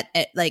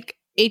like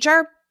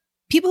HR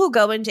people who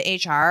go into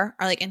HR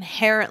are like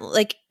inherent,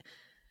 like,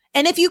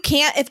 and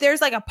if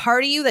there's like a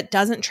part of you that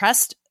doesn't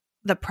trust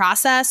the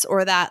process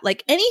or that,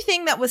 like,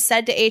 anything that was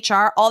said to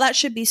HR, all that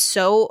should be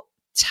so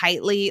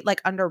tightly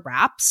like under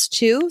wraps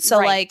too. So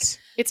like,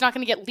 it's not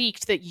going to get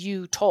leaked that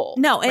you told.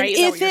 No. And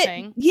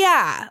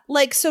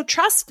right? So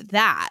trust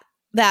that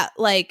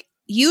like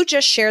you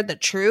just shared the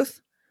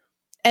truth,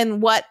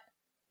 and what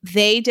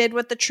they did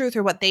with the truth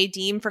or what they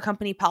deem for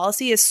company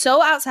policy is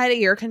so outside of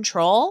your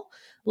control.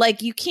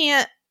 Like, you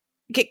can't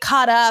get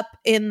caught up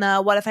in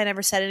the, what if I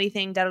never said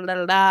anything, da da da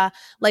da da.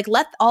 Like,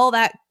 let all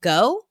that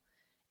go.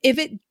 If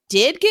it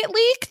did get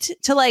leaked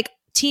to like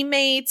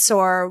teammates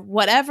or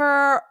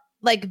whatever,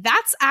 like,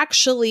 that's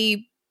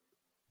actually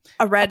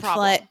a red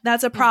flag.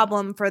 That's a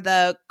problem for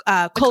the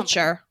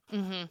culture.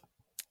 Mm-hmm.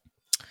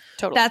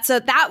 Totally.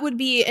 That would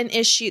be an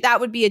issue. That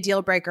would be a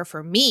deal breaker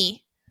for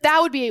me. That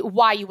would be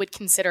why you would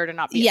consider to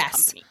not be in the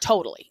company.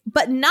 Totally.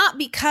 But not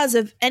because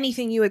of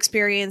anything you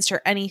experienced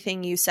or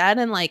anything you said.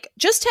 And like,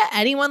 just to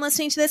anyone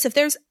listening to this, if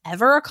there's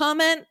ever a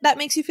comment that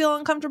makes you feel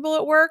uncomfortable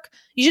at work,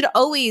 you should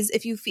always,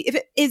 if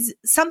it is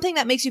something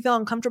that makes you feel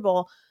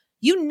uncomfortable,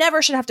 you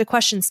never should have to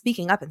question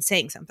speaking up and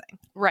saying something.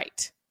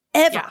 Right.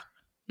 Ever. Yeah.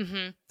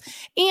 Mm-hmm.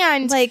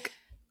 And like,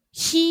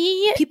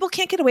 people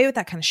can't get away with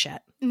that kind of shit.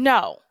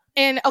 No.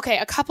 And okay,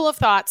 a couple of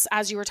thoughts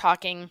as you were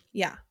talking.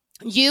 Yeah.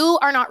 You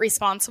are not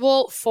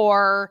responsible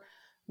for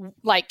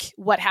like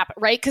what happened,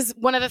 right? Because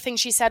one of the things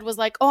she said was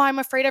like, oh, I'm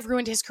afraid I've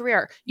ruined his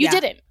career. You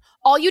didn't.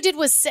 All you did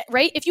was say,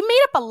 right? If you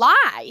made up a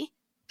lie,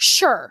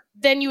 sure,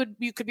 then you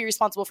could be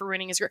responsible for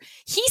ruining his career.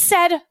 He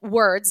said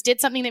words, did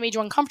something that made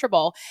you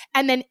uncomfortable,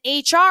 and then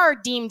HR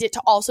deemed it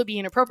to also be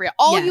inappropriate.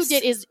 All you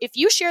did is, if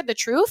you shared the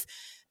truth,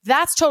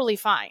 that's totally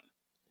fine,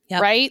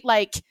 right?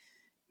 Like,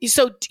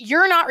 so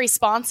you're not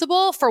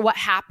responsible for what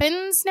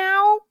happens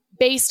now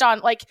based on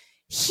like,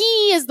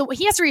 he has to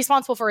be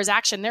responsible for his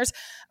action. There's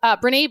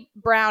Brene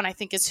Brown, I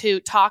think, is who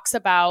talks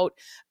about,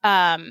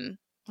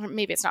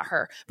 maybe it's not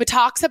her, but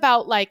talks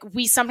about like,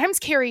 we sometimes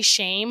carry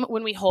shame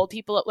when we hold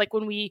people, like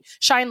when we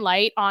shine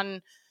light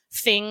on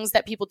things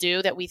that people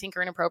do that we think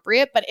are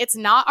inappropriate, but it's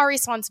not our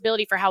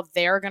responsibility for how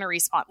they're going to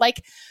respond.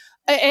 Like,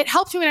 it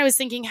helped me when I was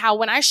thinking how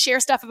when I share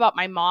stuff about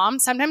my mom,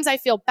 sometimes I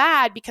feel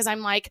bad because I'm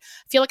like,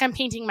 feel like I'm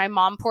painting my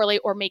mom poorly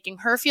or making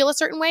her feel a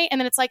certain way.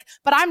 And then it's like,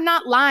 but I'm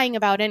not lying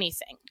about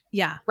anything.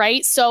 Yeah.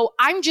 Right. So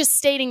I'm just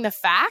stating the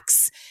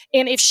facts.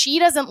 And if she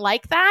doesn't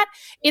like that,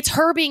 it's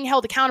her being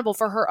held accountable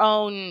for her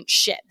own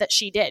shit that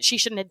she did. She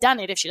shouldn't have done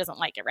it if she doesn't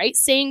like it. Right.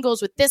 Same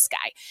goes with this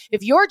guy.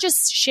 If you're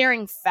just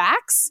sharing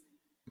facts,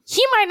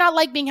 he might not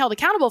like being held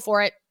accountable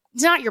for it.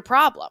 It's not your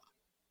problem.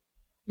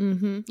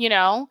 Mm-hmm. You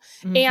know?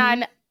 Mm-hmm.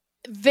 And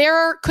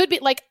there could be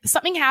like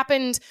something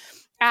happened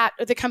at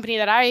the company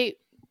that I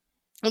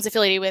was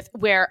affiliated with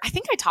where I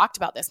think I talked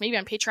about this maybe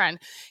on Patreon.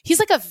 He's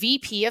like a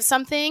VP of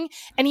something.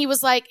 And he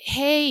was like,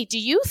 hey, do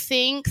you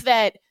think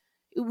that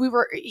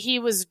he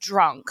was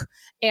drunk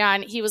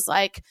and he was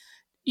like,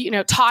 you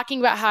know, talking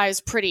about how I was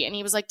pretty. And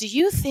he was like, do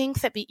you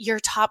think that you're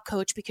top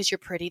coach because you're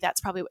pretty?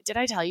 That's probably what, did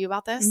I tell you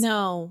about this?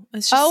 No.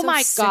 It's just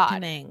my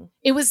sickening. God.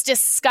 It was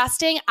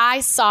disgusting.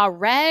 I saw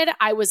red.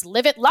 I was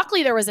livid.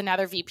 Luckily, there was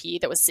another VP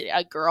that was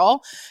a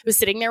girl who was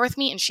sitting there with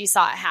me and she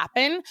saw it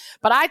happen.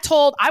 But I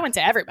went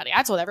to everybody.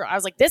 I told everyone, I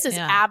was like, this is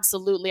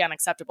absolutely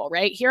unacceptable,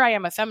 right? Here I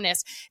am, a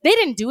feminist. They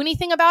didn't do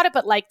anything about it,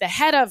 but like the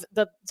head of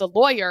the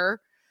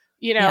lawyer,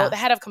 you know, the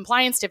head of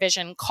compliance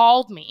division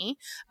called me.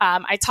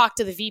 I talked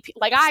to the VP.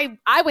 Like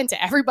I went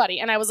to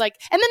everybody and I was like,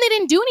 and then they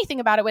didn't do anything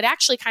about it. It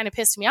actually kind of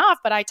pissed me off,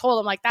 but I told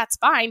them like, that's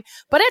fine.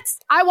 But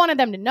I wanted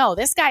them to know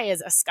this guy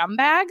is a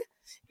scumbag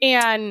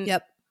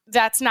and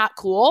that's not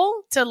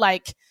cool to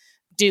like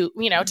do,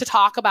 you know, to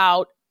talk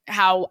about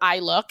how I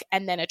look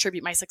and then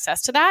attribute my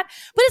success to that.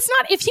 But it's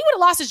not, if he would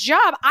have lost his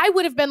job, I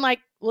would have been like,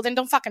 well, then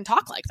don't fucking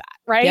talk like that.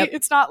 Right. Yep.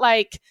 It's not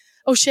like,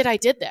 oh shit, I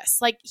did this.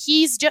 Like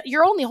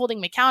you're only holding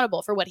him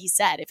accountable for what he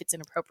said if it's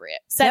inappropriate,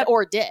 said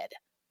or did.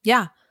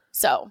 Yeah.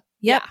 So,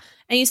 yeah.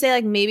 And you say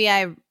like, maybe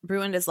I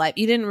ruined his life.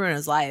 You didn't ruin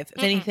his life.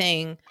 If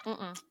anything,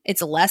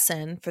 it's a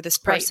lesson for this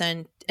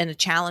person and a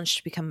challenge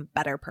to become a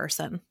better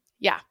person.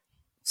 Yeah.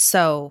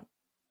 So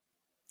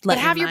but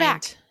have your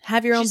back.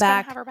 Have your own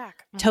back. Have our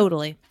back. Mm-hmm.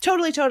 Totally.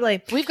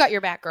 Totally. We've got your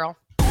back, girl.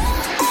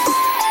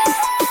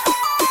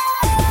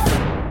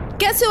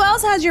 Guess who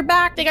else has your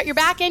back? They got your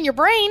back and your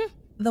brain.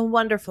 The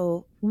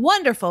wonderful,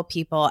 wonderful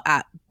people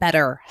at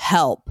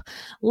BetterHelp.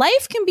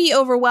 Life can be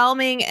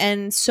overwhelming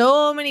and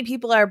so many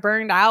people are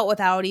burned out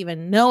without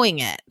even knowing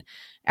it.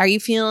 Are you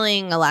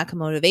feeling a lack of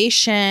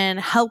motivation,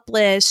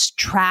 helpless,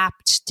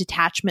 trapped,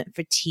 detachment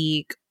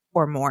fatigue,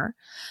 or more.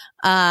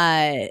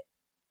 BetterHelp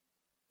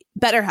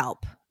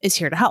is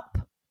here to help.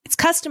 It's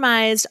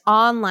customized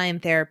online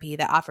therapy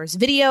that offers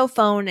video,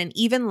 phone, and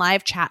even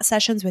live chat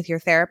sessions with your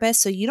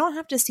therapist, so you don't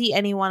have to see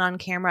anyone on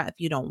camera if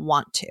you don't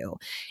want to.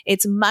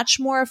 It's much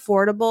more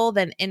affordable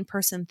than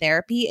in-person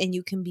therapy, and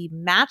you can be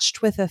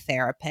matched with a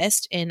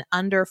therapist in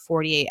under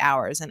 48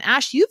 hours. And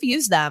Ash, you've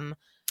used them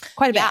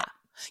quite a bit.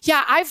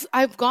 Yeah,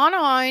 I've gone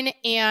on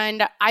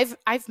and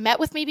I've met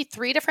with maybe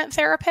 3 different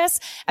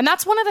therapists, and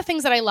that's one of the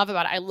things that I love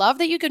about it. I love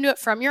that you can do it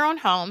from your own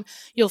home.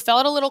 You'll fill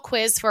out a little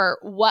quiz for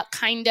what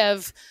kind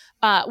of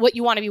what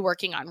you want to be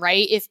working on,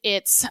 right? If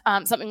it's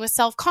something with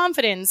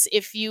self-confidence,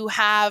 if you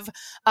have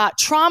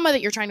trauma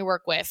that you're trying to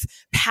work with,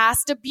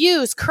 past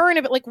abuse,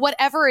 current, like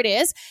whatever it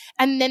is.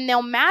 And then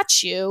they'll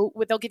match you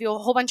with, they'll give you a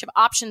whole bunch of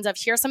options of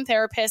here's some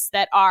therapists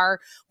that are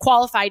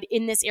qualified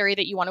in this area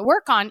that you want to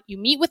work on. You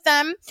meet with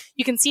them,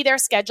 you can see their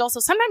schedule. So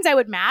sometimes I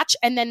would match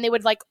and then they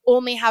would like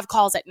only have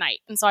calls at night.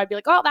 And so I'd be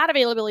like, oh, that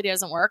availability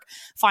doesn't work.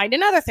 Find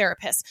another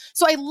therapist.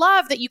 So I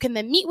love that you can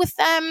then meet with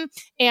them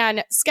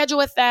and schedule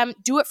with them,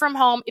 do it from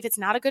home. If it's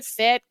not a good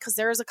fit, because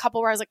there's a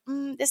couple where I was like,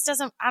 I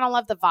don't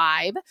love the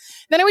vibe.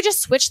 Then I would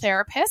just switch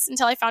therapists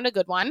until I found a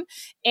good one.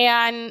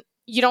 And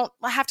you don't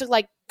have to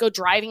like go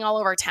driving all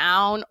over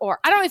town, or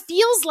I don't know, it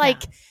feels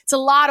like it's a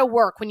lot of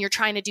work when you're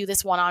trying to do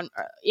this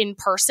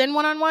in-person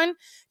one-on-one.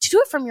 To do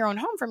it from your own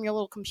home, from your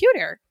little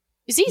computer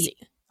is easy.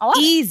 I love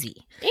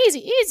Easy.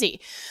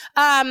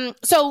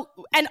 So,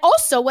 and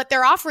also what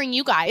they're offering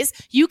you guys,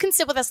 you can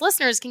sit with us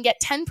listeners can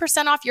get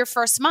 10% off your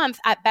first month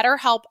at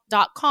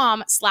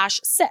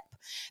betterhelp.com/sip.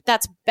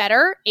 That's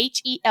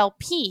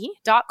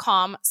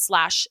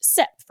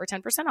betterhelp.com/sip for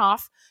 10%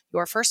 off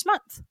your first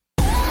month.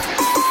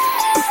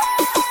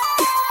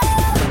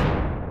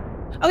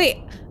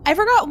 Okay, I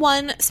forgot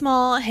one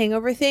small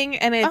hangover thing,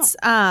 and it's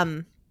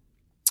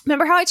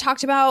remember how I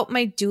talked about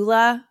my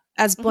doula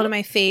as one of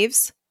my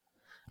faves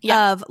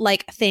of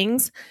like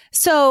things?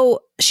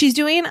 So she's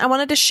doing, I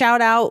wanted to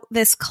shout out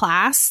this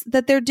class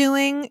that they're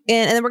doing,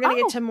 and then we're going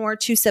to get to more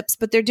 2 sips,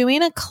 but they're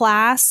doing a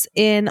class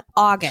in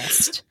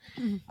August.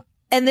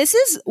 And this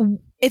is,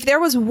 if there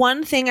was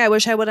one thing I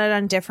wish I would have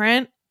done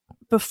different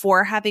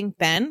before having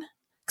been,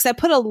 because I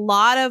put a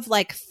lot of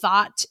like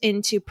thought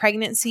into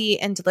pregnancy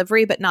and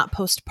delivery, but not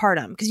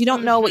postpartum, because you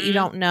don't know what you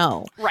don't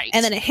know. Right.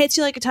 And then it hits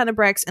you like a ton of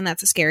bricks, and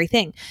that's a scary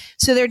thing.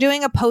 So they're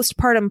doing a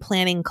postpartum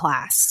planning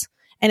class,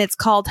 and it's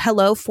called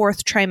Hello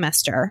Fourth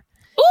Trimester.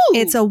 Ooh.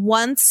 It's a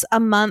once a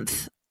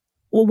month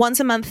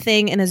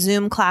thing in a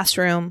Zoom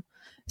classroom,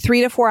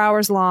 3 to 4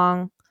 hours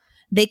long.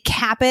 They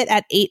cap it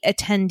at 8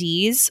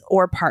 attendees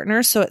or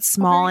partners, so it's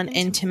small and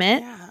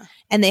intimate,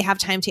 and they have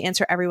time to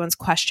answer everyone's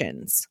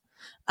questions.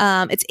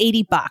 It's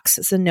 $80.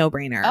 It's a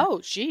no-brainer.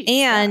 Oh, geez.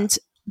 And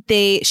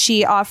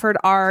she offered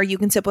our You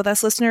Can Sip With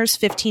Us listeners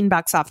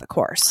 $15 off the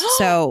course,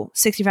 so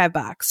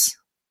 $65.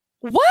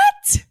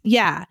 What?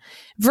 Yeah.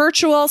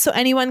 Virtual, so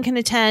anyone can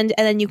attend,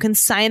 and then you can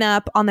sign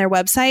up on their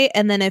website.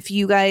 And then if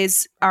you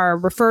guys are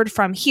referred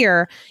from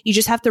here, you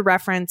just have to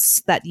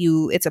reference that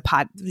it's a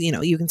pod,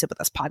 You Can Sip With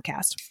Us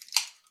podcast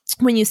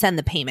when you send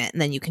the payment,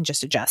 and then you can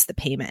just adjust the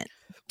payment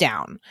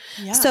down.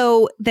 Yeah.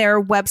 So their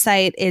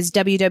website is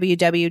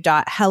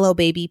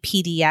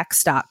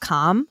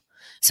www.hellobabypdx.com.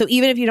 So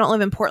even if you don't live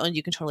in Portland,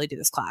 you can totally do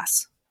this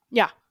class.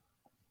 Yeah.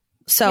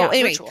 So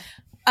anyway,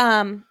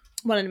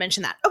 wanted to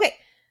mention that. Okay.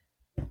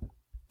 I'm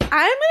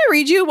going to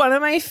read you one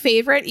of my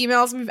favorite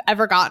emails we've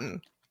ever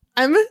gotten.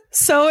 I'm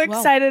so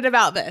excited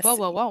about this.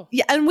 Whoa.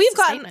 Yeah, and we've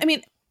gotten,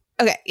 it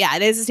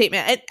is a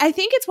statement. I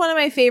think it's one of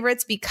my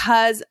favorites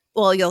because,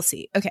 well, you'll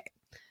see. Okay.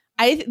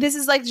 This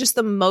is like just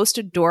the most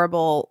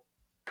adorable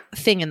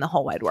thing in the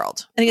whole wide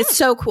world. I think it's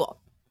so cool.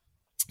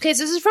 Okay,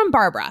 so this is from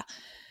Barbara.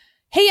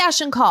 Hey,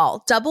 Ash and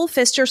Call, Double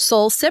Fister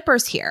Soul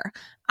Sippers here.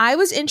 I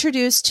was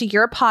introduced to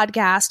your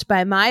podcast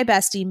by my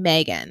bestie,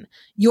 Megan.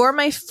 You're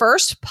my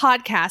first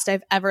podcast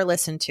I've ever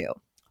listened to.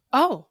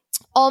 Oh.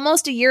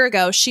 Almost a year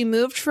ago, she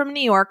moved from New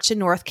York to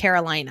North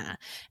Carolina,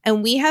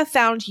 and we have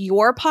found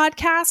your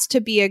podcast to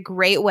be a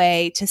great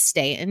way to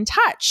stay in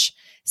touch.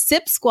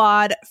 Sip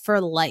Squad for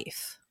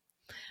life.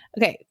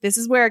 Okay, this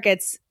is where it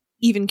gets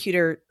even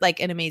cuter, like,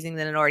 and amazing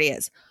than it already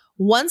is.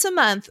 Once a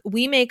month,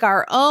 we make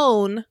our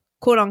own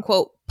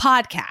quote-unquote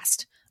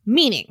podcast,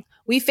 meaning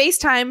we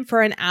FaceTime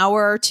for an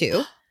hour or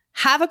 2,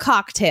 have a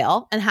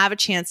cocktail, and have a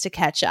chance to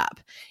catch up.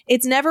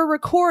 It's never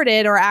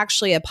recorded or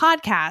actually a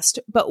podcast,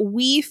 but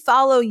we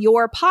follow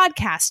your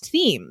podcast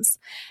themes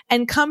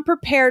and come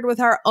prepared with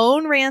our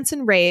own rants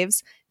and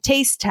raves,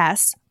 taste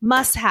tests,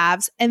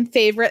 must-haves, and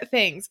favorite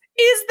things.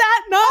 Is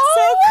that not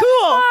so cool?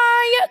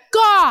 Oh my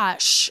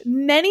gosh.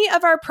 Many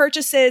of our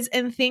purchases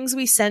and things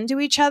we send to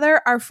each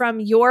other are from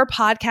your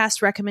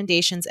podcast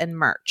recommendations and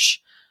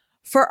merch.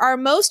 For our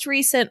most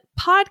recent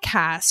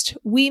podcast,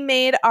 we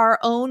made our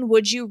own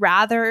Would You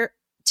Rather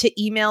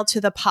to email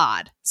to the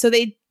pod. So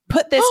they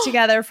put this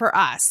together for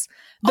us.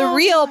 The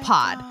real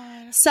pod.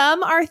 God.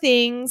 Some are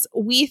things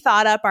we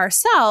thought up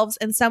ourselves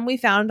and some we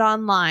found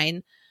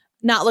online.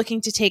 not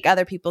looking to take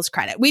other people's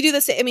credit. We do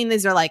this. I mean,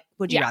 these are like,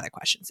 would you rather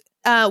questions.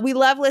 We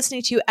love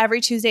listening to you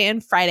every Tuesday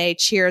and Friday.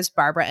 Cheers,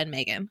 Barbara and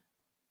Megan.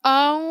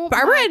 Oh,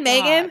 Barbara and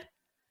Megan.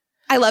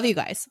 I love you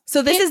guys.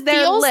 So this is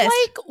their list. It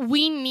feels like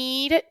we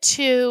need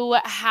to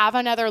have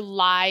another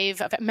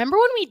live event. Remember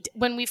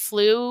when we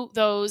flew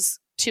those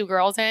 2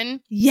 girls in?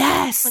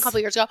 Yes. A couple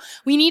of years ago.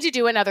 We need to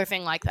do another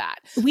thing like that.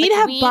 We need to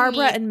have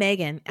Barbara and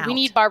Megan out. We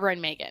need Barbara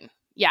and Megan.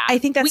 Yeah. I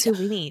think that's who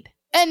we need.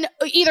 And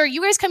either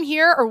you guys come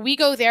here or we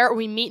go there or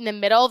we meet in the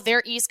middle.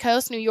 They're East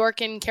Coast, New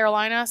York and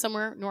Carolina,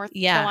 somewhere North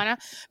Carolina.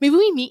 Maybe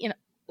we meet in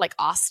like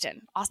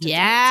Austin.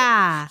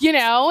 Yeah. You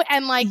know,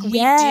 and like we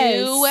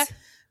do,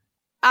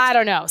 I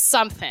don't know,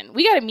 something.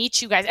 We got to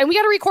meet you guys and we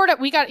got to record it.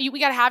 We got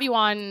to have you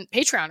on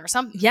Patreon or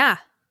something. Yeah.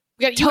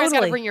 You guys got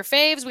to bring your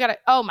faves. We got to,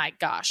 oh my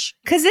gosh.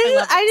 Because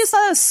I just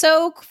thought it was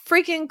so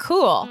freaking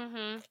cool.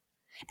 Mm-hmm.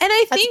 And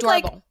I think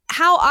like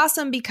how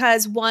awesome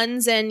because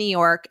one's in New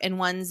York and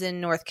one's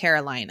in North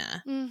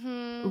Carolina.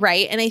 Mm-hmm.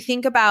 Right. And I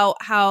think about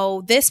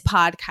how this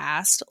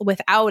podcast,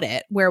 without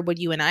it, where would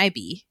you and I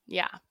be?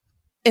 Yeah.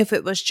 If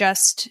it was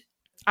just.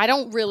 I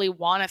don't really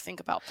want to think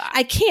about that.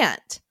 I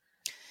can't.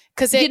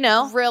 Because it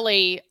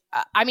really,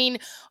 I mean,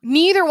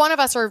 neither one of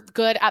us are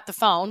good at the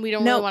phone. We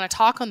don't really want to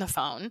talk on the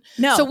phone.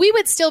 No. So we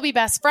would still be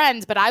best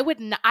friends, but I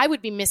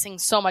would be missing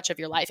so much of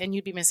your life and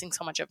you'd be missing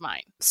so much of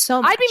mine.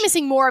 So much. I'd be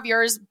missing more of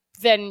yours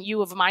than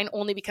you of mine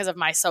only because of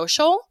my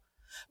social.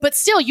 But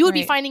still, you would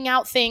be finding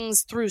out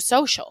things through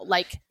social.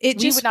 Like, it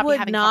just would not be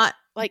having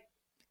like,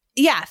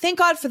 yeah, thank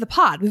God for the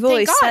pod. We've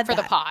always said for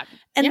the pod.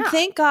 And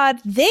thank God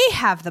they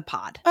have the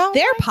pod. Oh,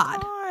 their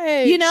pod.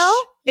 Gosh. You know?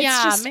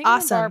 It's just Megan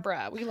awesome. And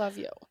Barbara, we love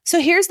you.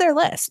 So here's their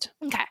list.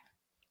 Okay.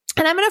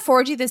 And I'm going to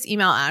forward you this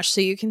email, Ash, so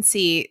you can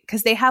see,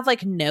 because they have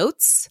like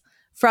notes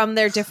from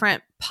their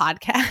different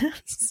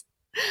podcasts.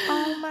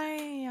 Oh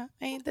my,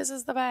 this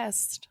is the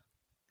best.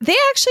 They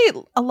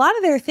actually, a lot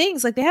of their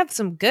things, like they have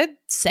some good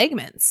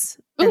segments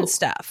and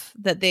stuff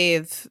that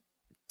they've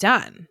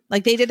done.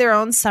 Like they did their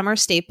own summer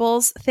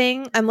staples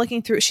thing. I'm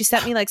looking through, she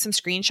sent me like some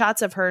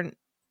screenshots of her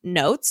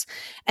notes.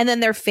 And then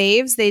their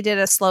faves, they did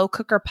a slow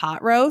cooker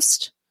pot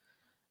roast.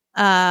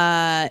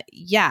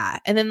 Yeah.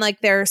 And then like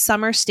their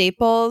summer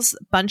staples,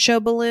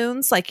 buncho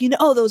balloons, like, you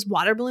know, those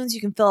water balloons you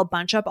can fill a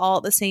bunch up all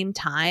at the same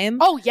time.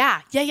 Oh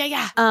yeah.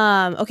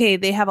 Yeah. Okay,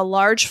 they have a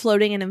large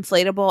floating and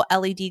inflatable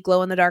LED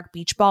glow in the dark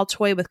beach ball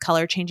toy with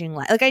color changing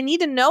light. Like I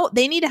need to know,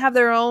 they need to have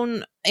their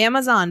own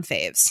Amazon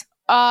faves.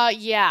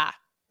 Yeah.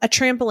 A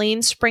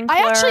trampoline sprinkler.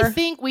 I actually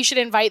think we should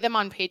invite them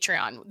on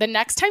Patreon. The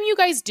next time you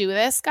guys do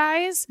this,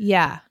 guys,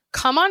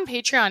 come on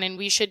Patreon and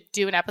we should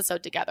do an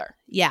episode together.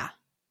 Yeah.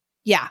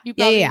 You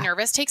probably be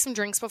nervous. Take some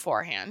drinks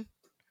beforehand.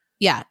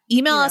 Yeah.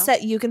 Email us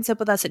at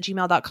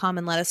youcansipwithus@gmail.com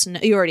and let us know.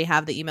 You already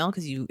have the email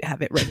because you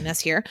have it written us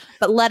here.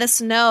 But let us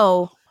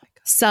know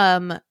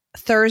some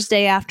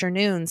Thursday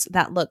afternoons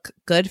that look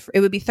good.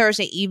 It would be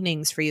Thursday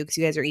evenings for you because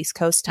you guys are East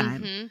Coast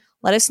time. Mm-hmm.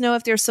 Let us know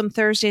if there's some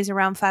Thursdays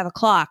around 5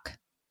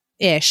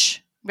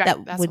 o'clock-ish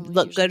that would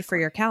look good for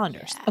your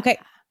calendars. Yeah. Okay.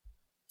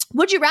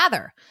 Would you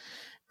rather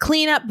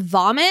clean up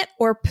vomit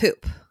or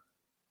poop?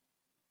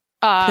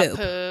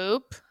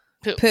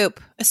 Poop.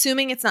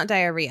 Assuming it's not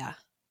diarrhea.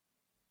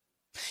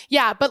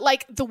 Yeah, but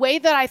like the way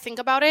that I think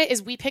about it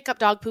is we pick up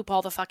dog poop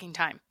all the fucking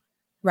time.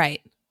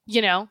 Right.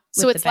 You know?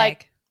 So it's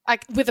like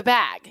with a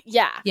bag.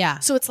 Yeah. Yeah.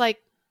 So it's like,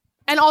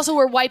 and also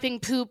we're wiping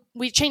poop.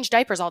 We change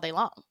diapers all day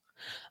long.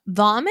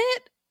 Vomit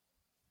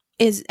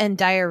and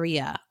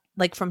diarrhea,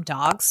 like from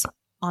dogs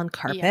on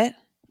carpet,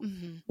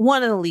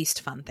 one of the least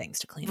fun things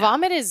to clean up.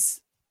 Vomit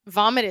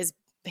is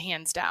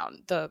hands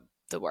down the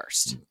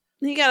worst.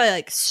 You gotta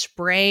like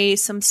spray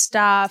some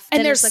stuff,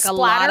 and there's like splatter. A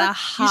lot of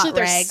hot Usually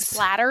there's rags.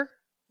 Splatter,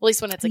 at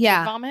least when it's like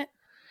kid vomit.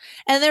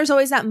 And there's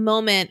always that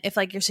moment if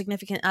like your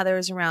significant other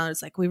is around,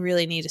 it's like we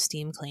really need to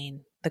steam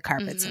clean the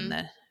carpets and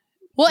the.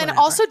 Well, whatever. And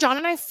also John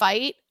and I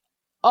fight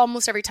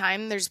almost every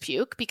time there's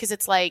puke because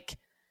it's like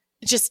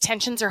just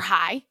tensions are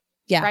high.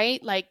 Yeah.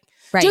 Right. Like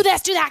do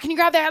this, do that. Can you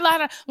grab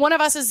that? One of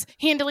us is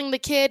handling the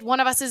kid. One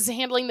of us is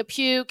handling the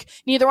puke.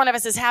 Neither one of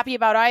us is happy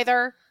about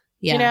either.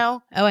 Yeah. You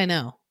know. Oh, I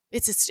know.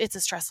 It's a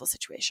stressful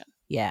situation.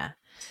 Yeah.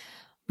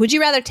 Would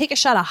you rather take a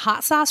shot of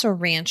hot sauce or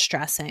ranch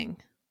dressing?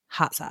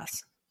 Hot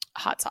sauce.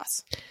 Hot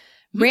sauce.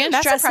 Ranch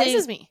that dressing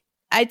surprises me.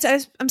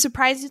 I'm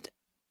surprised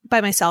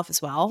by myself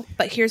as well,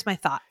 but here's my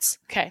thoughts.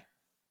 Okay.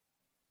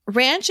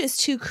 Ranch is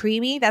too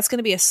creamy. That's going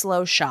to be a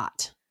slow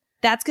shot.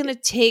 That's going to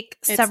take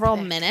several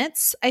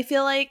minutes. I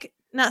feel like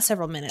not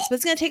several minutes, but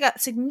it's going to take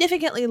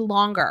significantly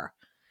longer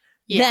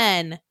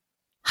than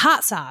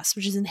hot sauce,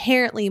 which is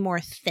inherently more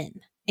thin.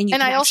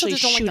 And I also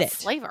just don't like the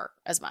flavor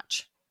as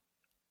much.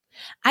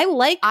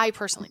 I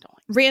personally don't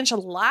like ranch a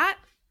lot.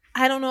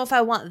 I don't know if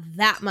I want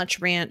that much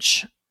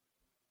ranch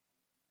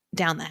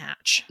down the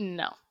hatch.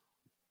 No.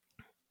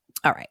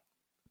 All right.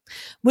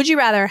 Would you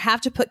rather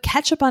have to put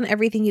ketchup on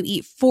everything you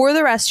eat for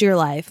the rest of your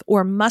life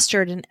or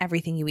mustard in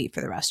everything you eat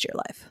for the rest of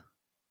your life?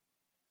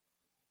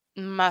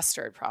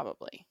 Mustard,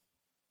 probably.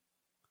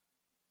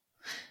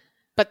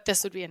 But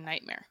this would be a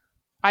nightmare.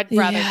 I'd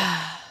rather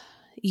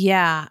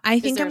Yeah, I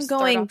think there I'm a third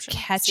going option?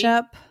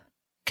 ketchup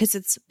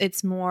because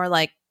it's more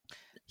like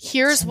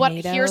Here's why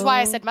I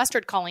Tomato. said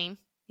mustard, Colleen.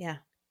 yeah.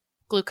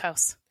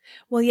 Glucose.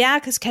 Well, yeah,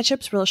 because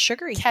ketchup's real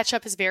sugary.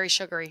 Ketchup is very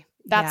sugary.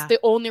 That's Yeah. the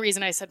only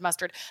reason I said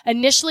mustard.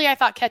 Initially, I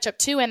thought ketchup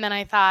too, and then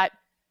I thought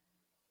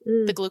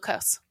the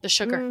glucose, the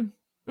sugar.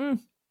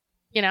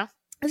 You know?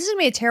 This is gonna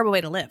be a terrible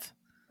way to live.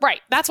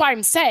 Right. That's why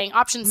I'm saying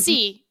option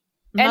C.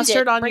 end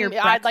Mustard it. on Bring your me-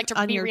 I'd like to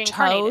on be your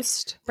reincarnated.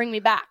 toast, Bring me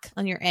back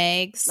on your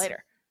eggs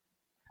later.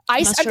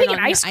 I'm Mustard thinking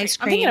on your ice cream. ice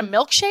I'm thinking a cream.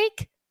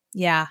 milkshake.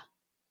 Yeah,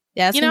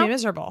 that's You gonna know? be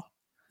miserable.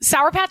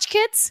 Sour Patch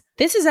Kids.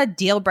 This is a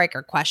deal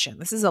breaker question.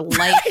 This is a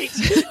life. This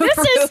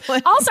is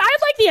also. I'd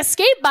like the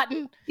escape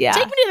button. yeah,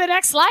 Take me to the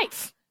next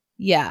life.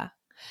 yeah.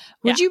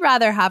 Would you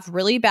rather have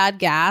really bad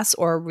gas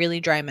or a really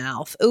dry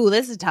mouth? Ooh,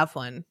 this is a tough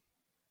one.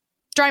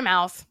 Dry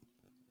mouth.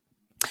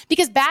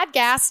 Because bad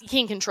gas, you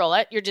can't control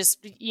it. You're just,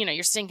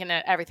 you're stinking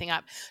everything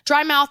up.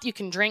 Dry mouth, you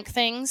can drink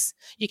things.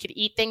 You could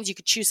eat things. You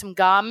could chew some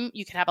gum.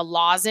 You could have a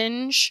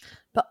lozenge.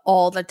 But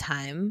all the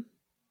time.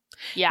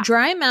 Yeah.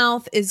 Dry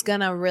mouth is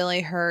gonna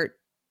really hurt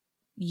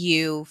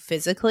you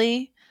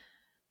physically.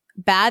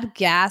 Bad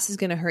gas is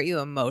gonna hurt you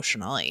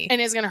emotionally.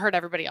 And it's going to hurt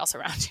everybody else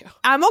around you.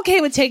 I'm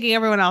okay with taking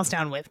everyone else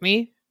down with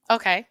me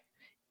Okay.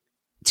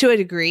 to a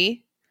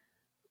degree.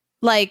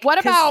 Like, What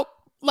 'cause- about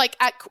like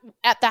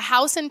at the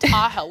house in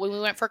Tahoe when we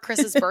went for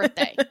Chris's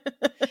birthday?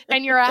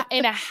 And you're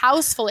in a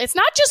house full. It's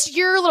not just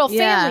your little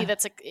family Yeah.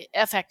 that's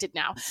affected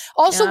now.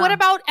 Also, Yeah. what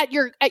about at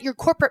your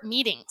corporate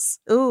meetings?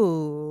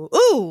 Ooh,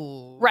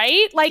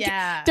 Right? Like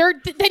Yeah.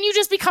 then you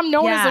just become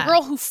known as Yeah. the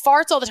girl who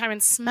farts all the time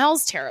and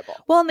smells terrible.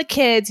 Well, and the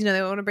kids,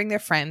 they want to bring their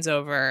friends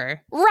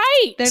over.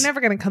 Right. They're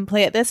never going to come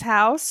play at this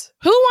house.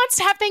 Who wants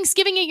to have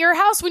Thanksgiving at your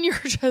house when you're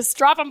just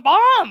dropping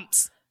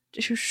bombs?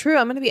 True.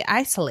 I'm going to be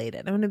isolated.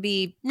 I'm going to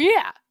be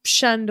Yeah.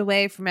 shunned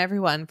away from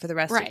everyone for the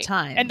rest Right. of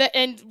time.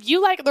 And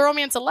you like the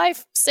romance of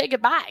life, say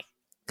goodbye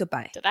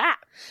goodbye. to that.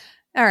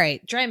 All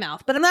right, dry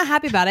mouth, but I'm not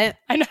happy about it.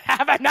 I'm not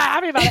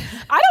happy about it.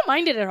 I don't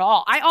mind it at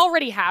all. I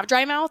already have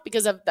dry mouth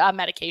because of the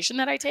medication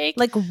that I take.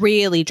 Like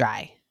really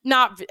dry,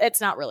 It's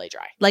not really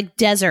dry. like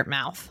desert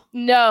mouth.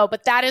 No,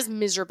 but that is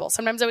miserable.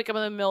 Sometimes I wake up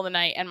in the middle of the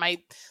night and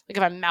if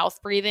I'm mouth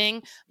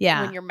breathing,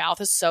 Yeah, when your mouth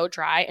is so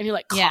dry and you're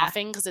like Yeah.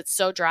 coughing because it's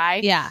so dry,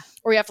 yeah,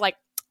 or you have to like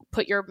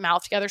put your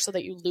mouth together so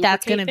that you lubricate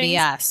that's going to be things.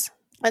 us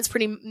That's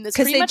pretty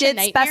because they much a did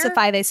nightmare.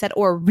 specify. They said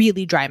or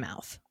really dry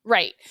mouth.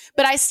 Right.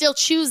 But I still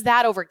choose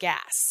that over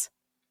gas.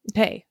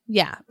 Okay,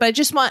 yeah, but I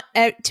just want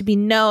it to be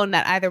known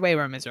that either way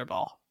we're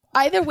miserable.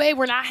 Either way,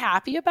 we're not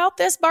happy about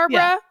this, Barbara.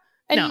 Yeah.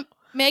 And No.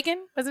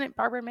 Megan. Wasn't it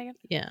Barbara and Megan?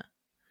 Yeah.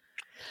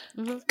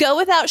 Mhm. Go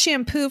without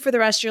shampoo for the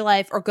rest of your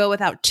life, or go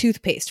without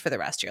toothpaste for the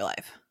rest of your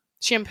life.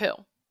 Shampoo.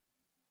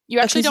 You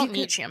actually 'cause you don't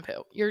need could-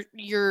 shampoo.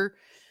 Your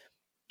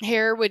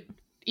hair would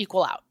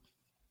equal out.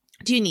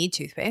 Do you need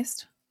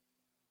toothpaste?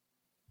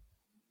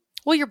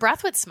 Well, your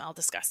breath would smell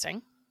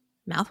disgusting.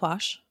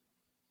 Mouthwash,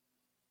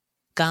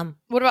 gum,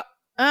 What about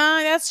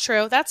that's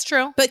true. That's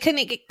true. but can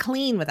it get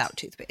clean without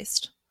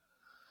toothpaste?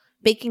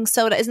 Baking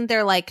soda, isn't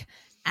there like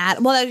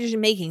that's usually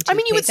making toothpaste. I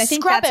mean, you would I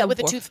think scrub that's it with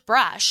a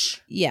toothbrush.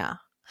 Yeah.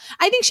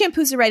 I think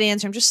shampoo's the right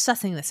answer. I'm just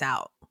sussing this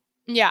out.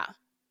 Yeah.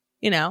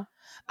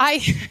 I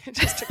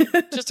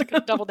just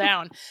to double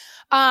down.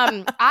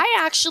 I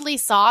actually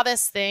saw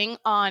this thing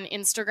on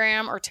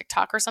Instagram or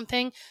TikTok or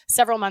something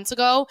several months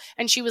ago,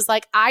 and she was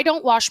like, "I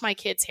don't wash my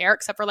kids' hair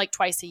except for like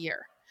twice a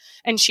year."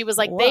 And she was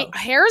like, Whoa.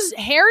 hair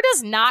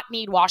does not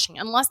need washing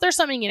unless there's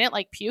something in it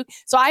like puke.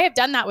 So I have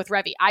done that with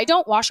Revy. I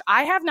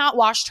have not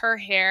washed her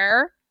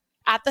hair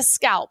at the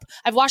scalp.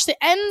 I've washed the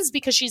ends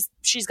because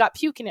she's got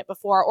puke in it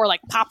before, or like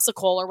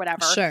popsicle or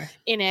whatever Sure.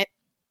 in it.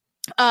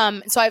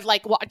 So I've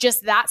like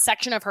just that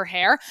section of her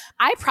hair.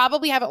 I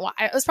probably haven't.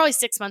 It was probably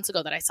 6 months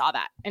ago that I saw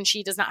that, and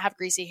she does not have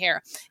greasy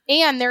hair.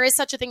 And there is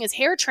such a thing as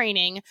hair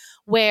training,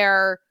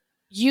 where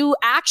you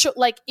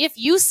actually if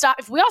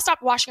we all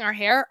stopped washing our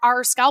hair,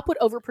 our scalp would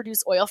overproduce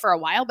oil for a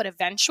while, but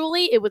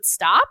eventually it would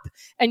stop,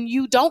 and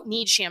you don't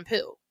need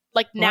shampoo.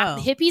 Like now,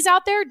 Wow. hippies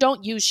out there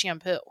don't use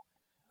shampoo.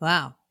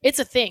 Wow. It's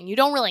a thing. You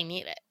don't really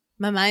need it.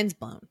 My mind's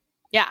blown.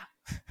 Yeah.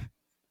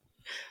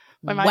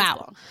 My mind's Wow.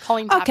 blown.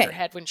 Colleen tapped Okay. her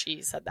head when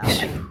she said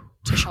that,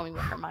 to show me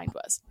what her mind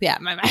was. Yeah,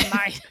 my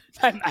mind.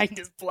 My mind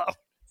is blown.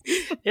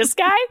 This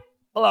guy,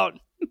 blown.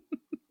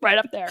 Right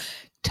up there.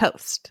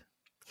 Toast.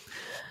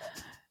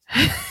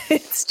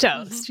 It's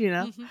toast,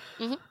 Mhm,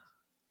 mhm.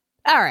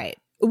 All right.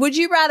 Would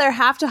you rather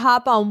have to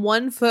hop on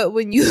one foot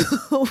when you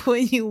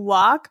when you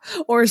walk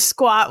or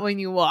squat when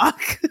you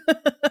walk?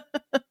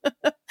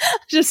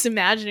 Just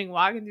imagining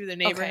walking through the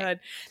neighborhood.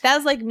 That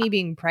was like me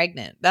being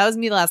pregnant. That was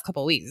me the last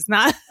couple of weeks.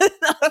 Not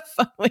a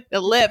fun way to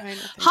live. Trying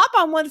to think. Hop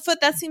on one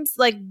foot, that seems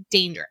like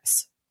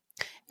dangerous.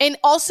 And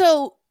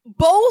also,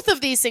 both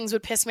of these things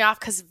would piss me off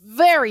because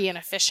very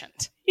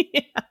inefficient.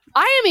 Yeah.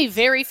 I am a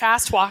very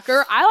fast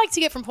walker. I like to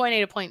get from point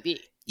A to point B.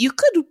 You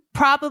could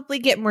probably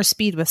get more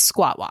speed with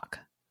squat walk.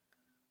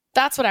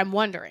 That's what I'm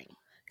wondering.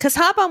 Because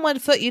hop on one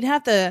foot, you'd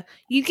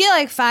get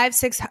like 5,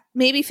 6,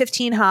 maybe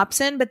 15 hops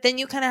in, but then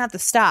you kind of have to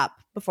stop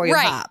before you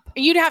Right. hop.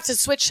 You'd have to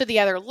switch to the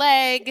other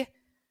leg.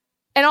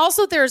 And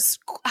also there's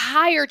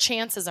higher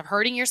chances of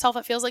hurting yourself.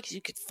 It feels like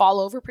you could fall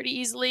over pretty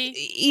easily.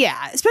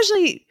 Yeah,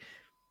 especially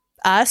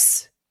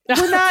us.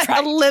 We're not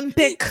Right.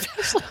 Olympic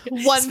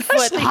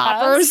 1-foot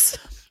hoppers.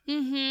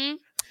 Mm-hmm.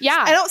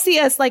 Yeah. I don't see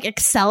us like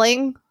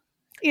excelling,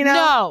 you know?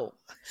 No.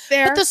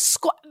 There. But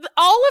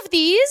all of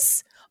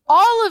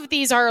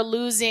these are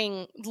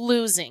losing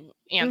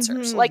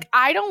answers. Mhm. Like,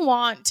 I don't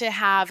want to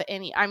have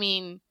any, I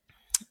mean,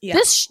 Yeah.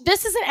 this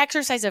is an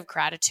exercise of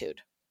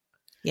gratitude.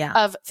 Yeah.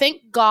 Of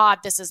thank God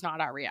this is not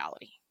our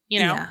reality. You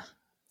know? Yeah.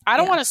 I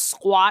don't Yeah. want to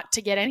squat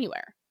to get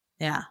anywhere.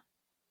 Yeah.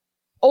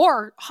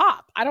 Or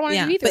hop. I don't want to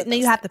Yeah. do either. But of now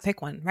you those have to things.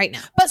 pick one right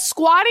now. But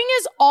squatting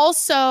is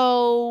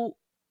also,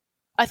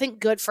 I think,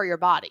 good for your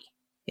body.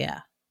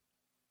 Yeah.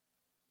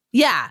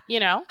 Yeah. You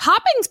know?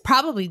 Hopping's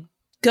probably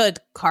good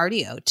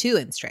cardio too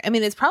in strength. I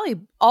mean, it's probably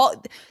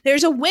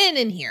there's a win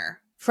in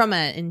here from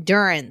an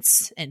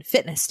endurance and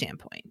fitness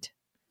standpoint.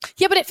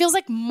 Yeah, but it feels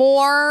like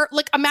more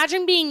like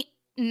imagine being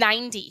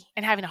 90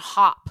 and having a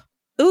hop.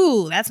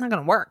 Ooh, that's not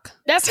going to work.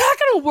 That's not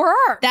going to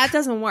work. That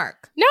doesn't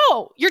work.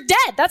 No, you're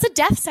dead. That's a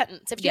death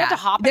sentence if you have to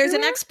hop. There's an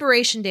everywhere.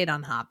 expiration date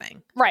on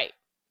hopping. Right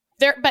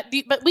there, but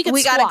we can.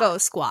 We squat. got to go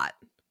squat.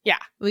 Yeah,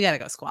 We got to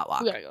go squat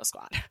walk. we gotta go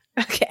squat.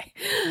 Okay.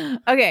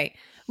 Okay.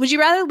 Would you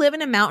rather live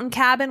in a mountain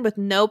cabin with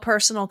no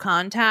personal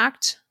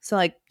contact, so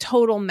like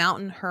total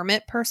mountain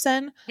hermit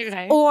person,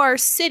 Okay. or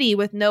city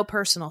with no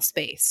personal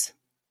space?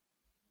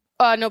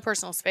 No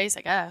personal space,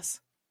 I guess.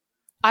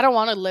 I don't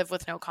want to live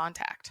with no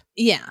contact.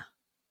 Yeah.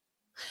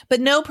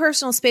 But no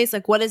personal space,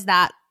 like what does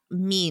that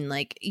mean?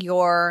 Like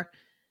your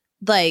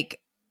like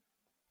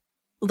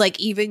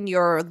even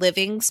your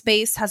living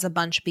space has a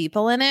bunch of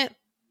people in it?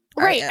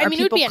 Right. Are I mean,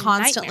 it would people be a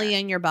constantly nightmare.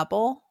 in your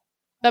bubble?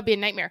 That'd be a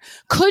nightmare.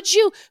 Could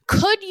you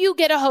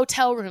get a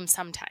hotel room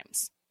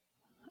sometimes?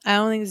 I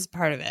don't think this is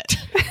part of it.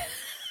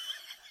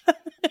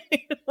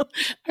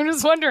 I'm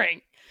just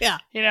wondering. Yeah.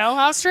 You know,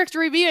 how strict are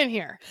we being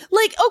here?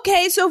 Like,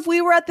 okay, so if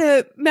we were at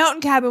the mountain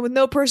cabin with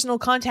no personal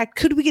contact,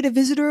 could we get a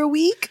visitor a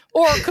week?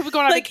 Or could we go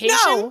on Like, vacation?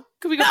 no.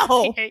 Could we go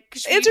No. on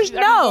vacation? Answer's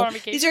no.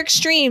 These are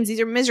extremes. These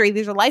are misery.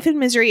 These are life and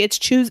misery. It's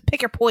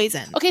pick your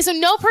poison. Okay, so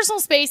no personal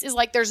space is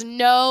like there's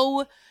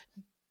no.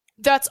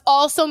 That's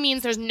also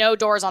means there's no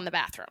doors on the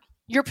bathroom.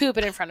 You're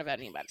pooping in front of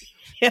anybody,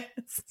 Yes.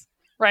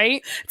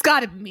 right? It's got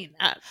to mean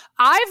that.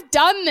 I've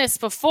done this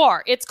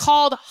before. It's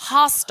called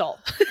hostel.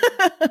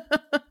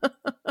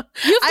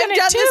 You've I've done it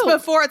done too. this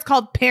before. It's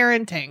called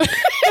parenting.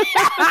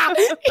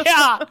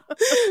 yeah,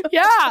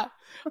 yeah.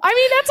 I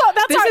mean, that's all.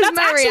 This is that's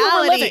my actually where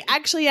we're reality. living.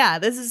 Actually, yeah.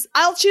 This is.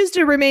 I'll choose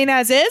to remain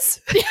as is.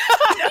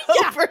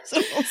 No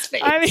personal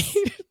space. I mean,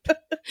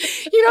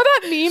 you know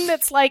that meme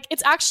that's like,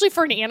 it's actually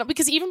for an animal,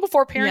 because even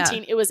before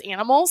parenting, it was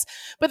animals.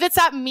 But it's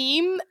that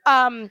meme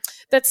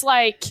that's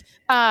like,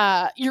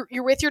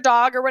 you're with your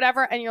dog or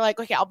whatever, and you're like,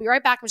 okay, I'll be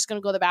right back. I'm just going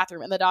to go to the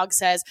bathroom. And the dog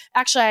says,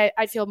 actually,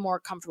 I'd feel more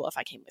comfortable if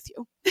I came with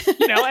you.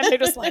 You know, and they're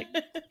just like,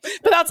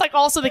 but that's like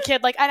also the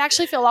kid, like, I'd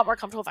actually feel a lot more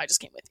comfortable if I just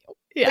came with you.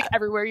 Yeah. Like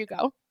everywhere you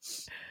go.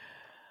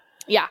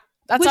 Yeah.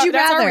 That's Would you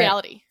that's our rather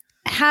reality.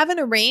 have an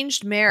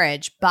arranged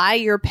marriage by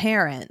your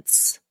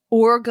parents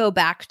or go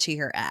back to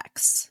your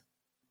ex?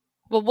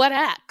 Well, what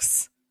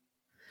ex?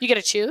 You get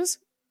to choose?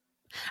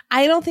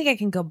 I don't think I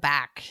can go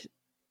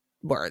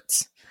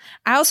backwards.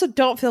 I also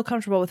don't feel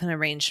comfortable with an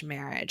arranged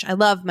marriage. I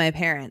love my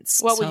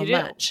parents What so would you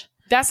do? much.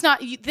 That's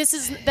not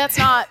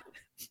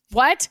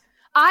what?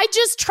 I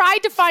just tried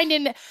to find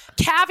a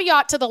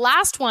caveat to the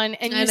last one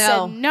and I you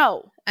know. said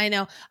no. I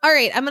know. All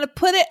right, I'm going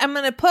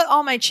to put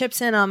all my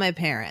chips in on my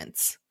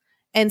parents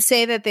and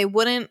say that they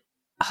wouldn't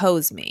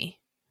hose me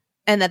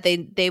and that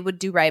they would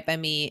do right by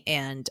me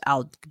and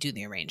I'll do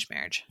the arranged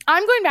marriage.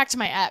 I'm going back to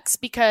my ex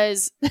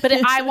but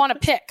I want to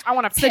pick. I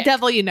want to It's the pick.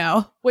 devil you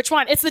know. Which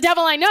one? It's the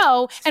devil I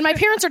know. And my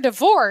parents are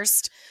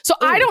divorced. So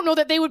I Ooh. don't know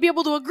that they would be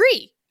able to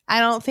agree. I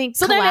don't think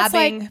So then it's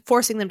collabing,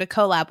 forcing them to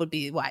collab would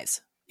be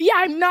wise. Yeah,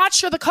 I'm not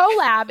sure the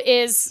collab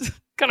is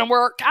going to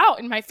work out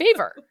in my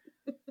favor.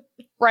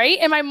 Right?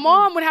 And my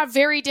mom would have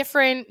very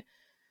different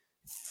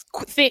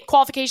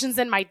qualifications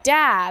than my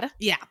dad.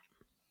 Yeah.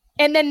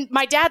 And then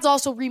my dad's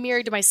also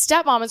remarried to my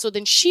stepmom. And so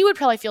then she would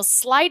probably feel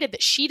slighted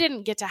that she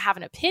didn't get to have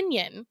an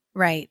opinion.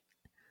 Right.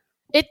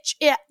 I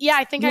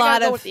think I got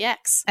to go with the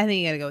ex. I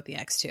think you got to go with the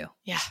ex too.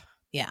 Yeah.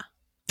 Yeah.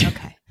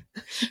 Okay.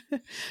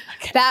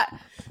 That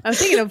I'm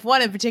thinking of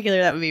one in particular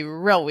that would be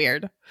real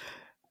weird.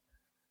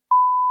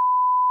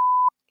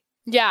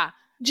 Yeah.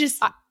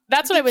 Just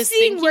That's what I was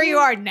seeing thinking. where you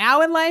are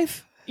now in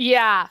life.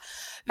 Yeah.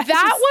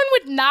 That one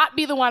would not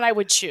be the one I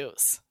would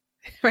choose.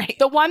 Right.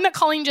 The one that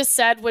Colleen just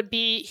said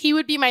he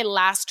would be my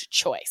last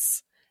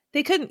choice.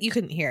 You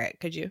couldn't hear it,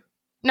 could you?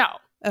 No.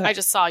 Okay. I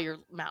just saw your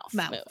mouth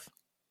move.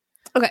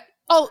 Okay.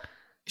 Oh,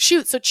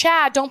 shoot. So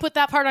Chad, don't put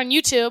that part on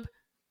YouTube.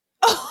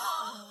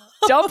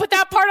 Don't put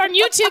that part on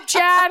YouTube,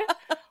 Chad.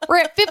 We're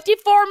at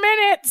 54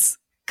 minutes.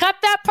 Cut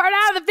that part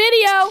out of the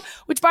video,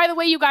 which, by the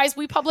way, you guys,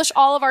 we publish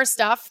all of our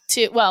stuff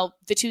the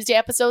Tuesday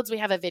episodes, we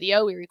have a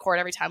video we record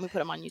every time we put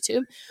them on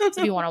YouTube. So if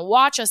you want to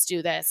watch us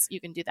do this, you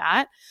can do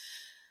that.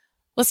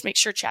 Let's make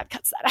sure Chad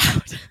cuts that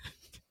out.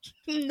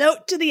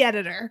 Note to the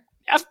editor.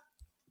 Yep.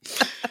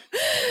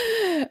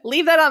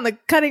 Leave that on the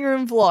cutting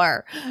room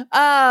floor.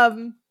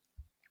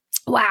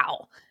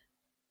 Wow.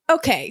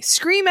 Okay,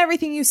 scream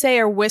everything you say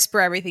or whisper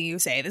everything you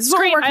say. This is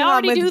what we're working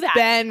on with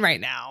Ben right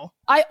now.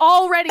 I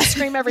already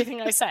scream everything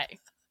I say.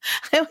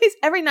 I always,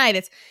 every night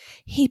it's,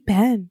 hey,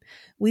 Ben,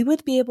 we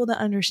would be able to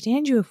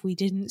understand you if we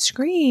didn't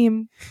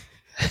scream.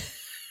 And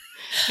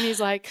he's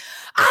like,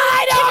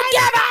 I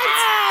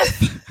don't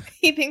give a F!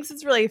 He thinks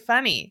it's really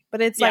funny,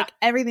 but it's like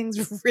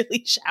everything's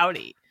really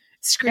shouty,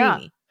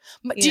 screamy.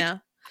 But you know?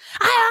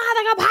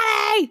 I don't have to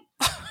go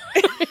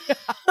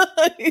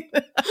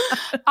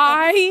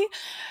potty!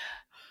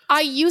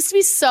 I used to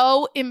be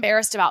so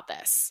embarrassed about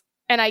this.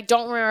 And I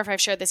don't remember if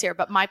I've shared this here,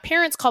 but my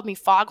parents called me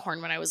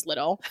Foghorn when I was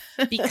little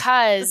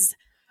because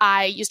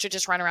I used to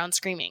just run around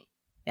screaming.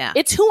 Yeah.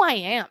 It's who I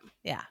am.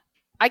 Yeah.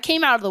 I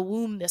came out of the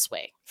womb this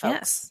way,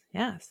 folks.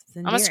 Yes.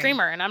 I'm a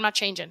screamer and I'm not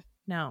changing.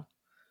 No.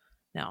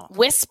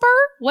 Whisper?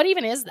 What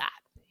even is that?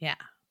 Yeah.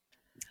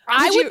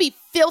 I would be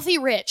filthy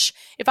rich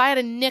if I had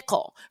a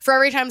nickel for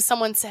every time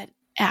someone said,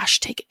 Ash,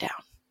 take it down.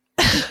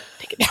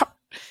 Take it down.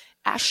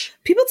 Ash.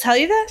 People tell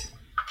you that?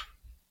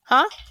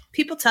 Huh?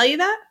 People tell you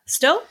that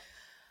still?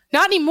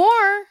 Not anymore.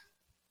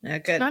 Yeah,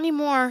 good. Not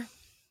anymore.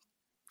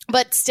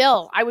 But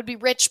still, I would be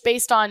rich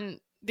based on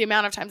the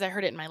amount of times I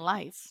heard it in my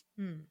life.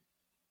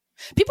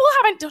 People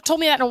haven't told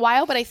me that in a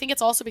while, but I think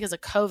it's also because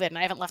of COVID and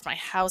I haven't left my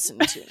house in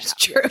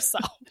 2.5 years. So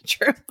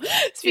True.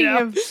 Speaking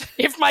of,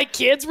 if my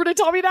kids were to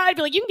tell me that, I'd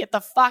be like, you can get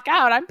the fuck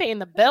out. I'm paying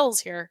the bills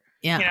here.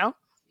 Yeah. You know?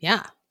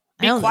 Yeah.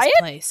 Be I own quiet. This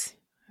place.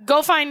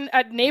 Go find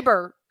a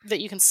neighbor that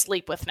you can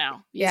sleep with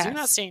now. Yes. You're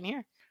not staying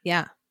here.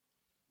 Yeah.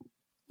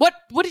 What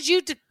did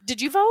you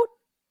vote?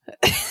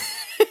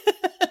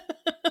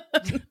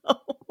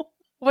 No.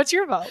 What's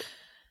your vote?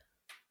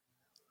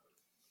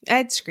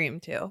 I'd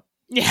scream too.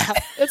 Yeah.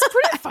 It's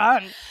pretty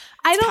fun.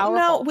 I don't know.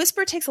 powerful.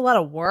 Whisper takes a lot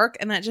of work,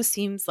 and that just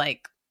seems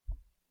like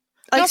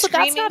No, so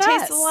that's screaming not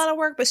takes us. a lot of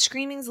work, but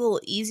screaming's a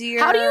little easier.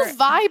 How do you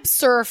vibe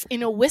surf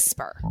in a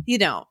whisper? You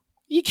don't.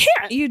 You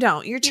can't. You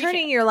don't. You're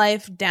turning your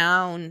life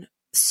down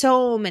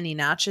so many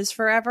notches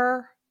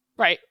forever.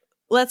 Right.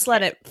 Let's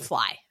let it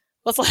fly.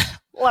 Let's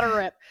let her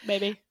rip,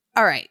 baby.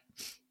 All right.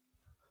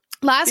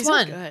 Last These are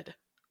one. good.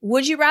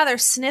 Would you rather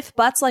sniff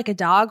butts like a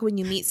dog when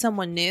you meet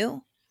someone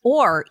new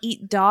or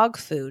eat dog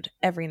food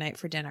every night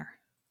for dinner?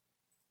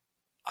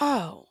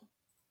 Oh.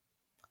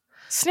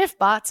 Sniff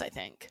butts, I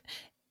think.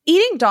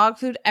 Eating dog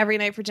food every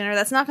night for dinner,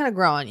 that's not going to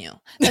grow on you.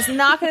 That's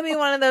not going to be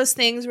one of those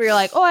things where you're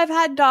like, oh, I've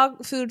had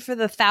dog food for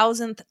the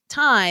 1,000th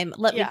time.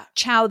 Let me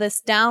chow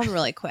this down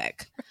really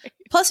quick. Right.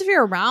 Plus, if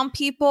you're around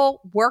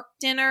people, work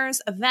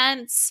dinners,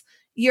 events,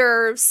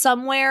 you're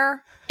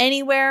somewhere,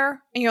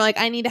 anywhere, and you're like,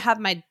 I need to have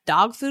my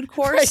dog food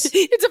course.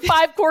 Right. It's a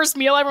 5-course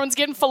meal. Everyone's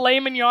getting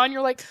filet mignon.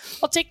 You're like,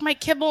 I'll take my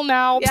kibble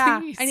now,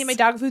 please. I need my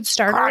dog food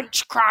starter.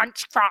 Crunch,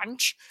 crunch,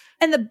 crunch.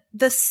 And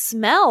the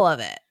smell of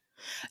it.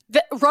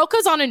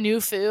 Roka's on a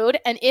new food,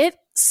 and it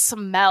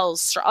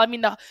smells strong. I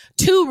mean, the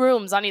 2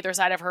 rooms on either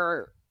side of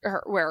her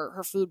where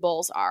her food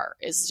bowls are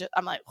is just,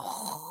 I'm like,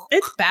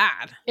 it's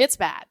bad. It's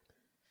bad.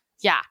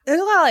 Yeah,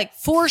 there's a lot of like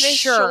for fish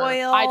sure.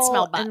 Oil I'd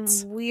smell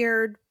butts and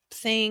weird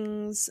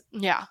things.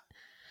 Yeah,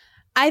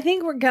 I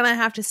think we're gonna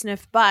have to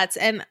sniff butts,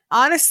 and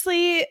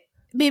honestly,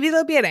 maybe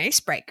there'll be an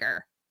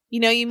icebreaker. You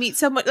know, you meet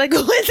someone, like,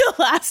 when's the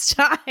last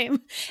time?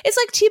 It's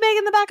like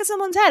teabagging the back of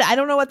someone's head. I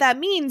don't know what that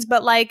means,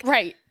 but like...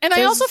 Right. And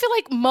I also feel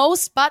like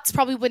most butts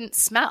probably wouldn't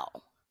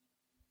smell.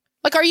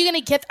 Like, are you going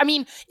to get... I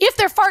mean, if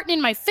they're farting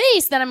in my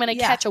face, then I'm going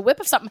to catch a whiff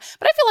of something.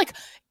 But I feel like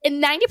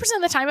in 90%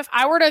 of the time, if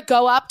I were to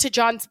go up to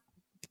John's...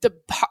 the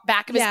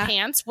back of his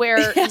pants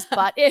where his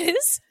butt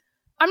is,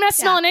 I'm not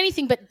smelling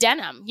anything but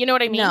denim. You know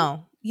what I mean?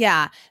 No.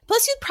 Yeah.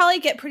 Plus, you'd probably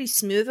get pretty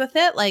smooth with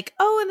it. Like,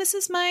 oh, and this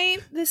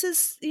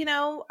is, you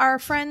know, our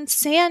friend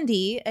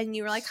Sandy. And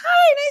you were like,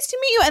 hi, nice to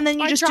meet you. And then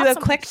you just do a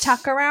quick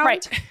tuck around.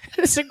 Right.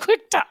 It's a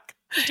quick tuck.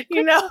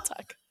 You know?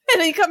 Tuck.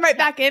 And then you come right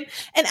back in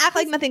and act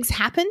like nothing's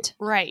happened.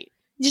 Right.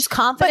 Just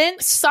confident.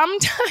 But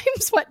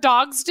sometimes what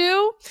dogs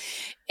do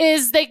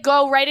is they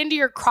go right into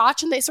your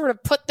crotch and they sort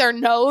of put their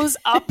nose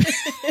up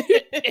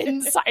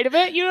inside of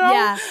it, you know?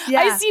 Yeah.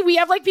 I see we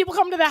have like people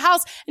come to the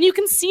house and you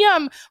can see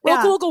them.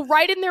 Roku will go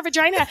right in their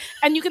vagina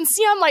and you can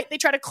see them like they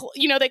try to,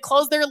 they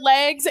close their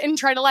legs and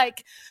try to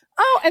like,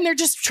 and they're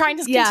just trying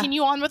to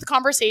continue on with the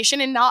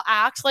conversation and not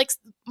act like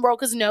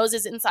Roka's nose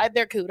is inside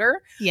their cooter.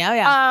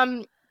 Yeah.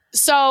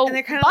 So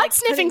butt like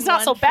sniffing's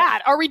not so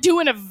bad. Are we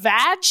doing a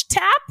vag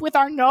tap with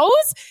our nose?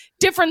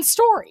 Different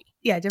story.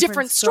 Yeah,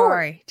 different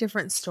story.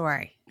 Different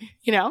story.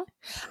 You know?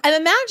 I'm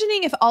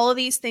imagining if all of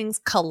these things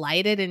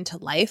collided into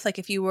life, like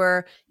if you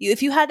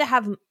had to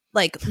have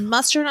like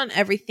mustard on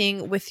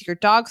everything with your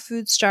dog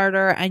food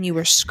starter and you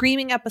were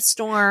screaming up a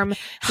storm,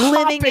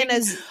 living in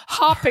a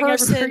hopping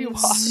everywhere you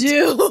walked.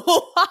 Zoo,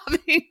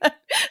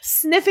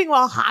 sniffing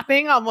while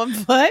hopping on one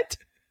foot.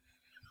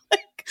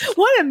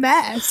 What a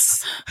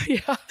mess. Yeah.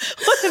 What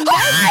a mess.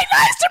 Hi,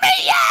 nice to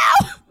meet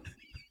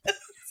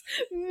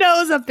you.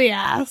 Nose up the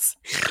ass.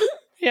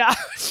 Yeah.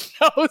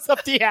 Nose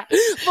up the ass.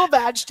 Little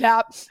badge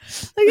tap.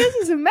 Like, this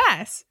is a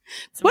mess.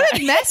 What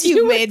a mess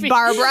you made,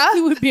 Barbara.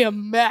 You would be a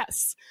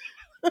mess.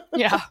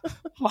 Yeah.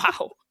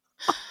 Wow.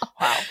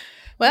 Wow.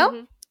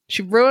 Well,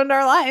 she ruined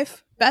our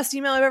life. Best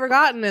email I've ever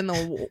gotten in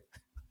the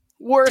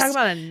worst. Talk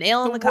about a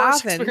nail in the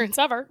worst coffin. Experience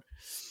ever.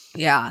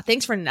 Yeah.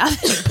 Thanks for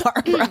nothing,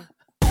 Barbara.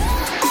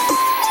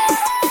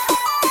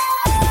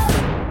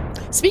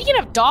 Speaking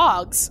of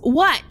dogs.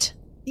 What?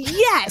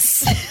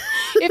 Yes.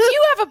 If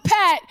you have a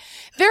pet,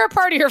 they're a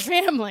part of your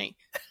family.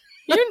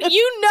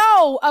 You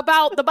know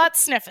about the butt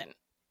sniffing.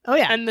 Oh,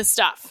 yeah. And the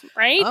stuff,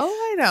 right?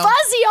 Oh, I know.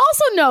 Fuzzy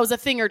also knows a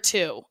thing or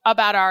two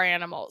about our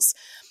animals.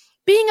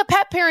 Being a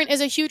pet parent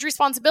is a huge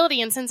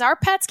responsibility, and since our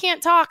pets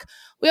can't talk,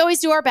 we always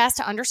do our best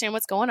to understand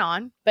what's going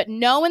on. But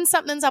knowing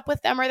something's up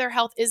with them or their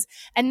health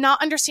and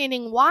not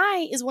understanding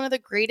why is one of the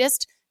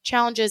greatest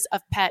challenges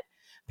of pet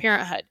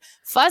parenthood.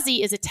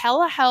 Fuzzy is a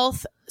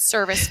telehealth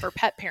service for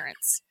pet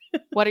parents.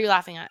 What are you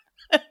laughing at?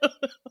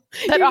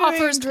 That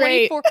offers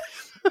 24.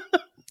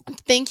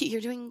 Thank you.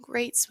 You're doing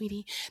great,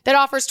 sweetie. That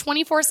offers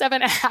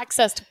 24/7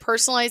 access to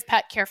personalized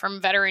pet care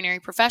from veterinary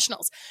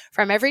professionals.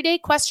 From everyday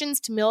questions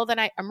to middle of the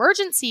night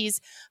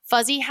emergencies,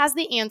 Fuzzy has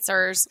the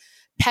answers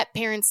pet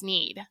parents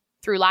need.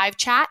 Through live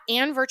chat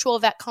and virtual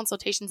vet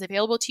consultations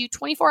available to you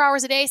 24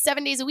 hours a day,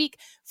 7 days a week,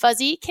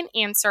 Fuzzy can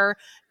answer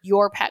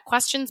your pet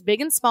questions,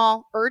 big and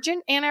small,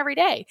 urgent and every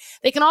day.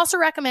 They can also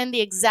recommend the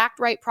exact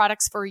right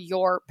products for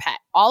your pet,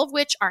 all of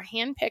which are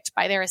handpicked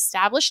by their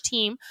established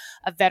team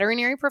of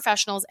veterinary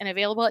professionals and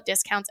available at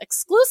discounts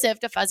exclusive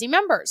to Fuzzy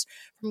members.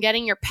 From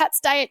getting your pet's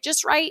diet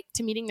just right,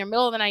 to meeting their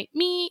middle of the night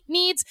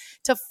needs,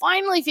 to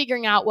finally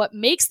figuring out what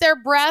makes their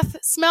breath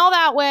smell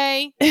that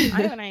way. I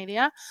have an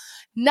idea.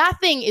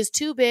 Nothing is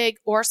too big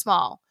or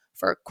small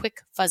for a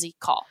quick Fuzzy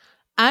call.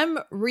 I'm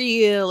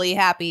really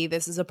happy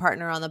this is a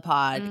partner on the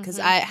pod because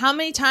how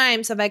many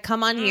times have I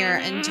come on here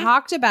and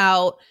talked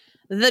about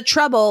the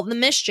trouble, the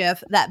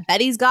mischief that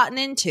Betty's gotten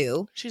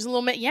into? She's a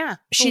little bit,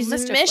 she's a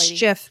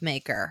mischief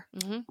maker.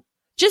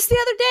 Just the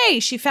other day,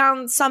 she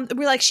found something.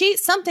 We're like, she ate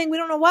something. We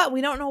don't know what,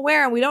 we don't know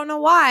where, and we don't know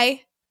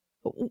why.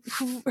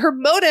 Her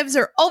motives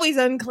are always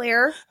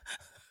unclear.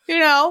 You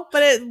know,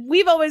 but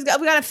we got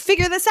to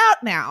figure this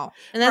out now.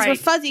 And that's where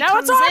Fuzzy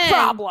comes in. Now it's our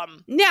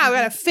problem. Yeah, we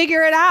got to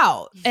figure it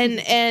out.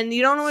 And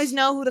you don't always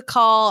know who to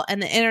call.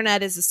 And the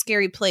internet is a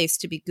scary place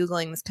to be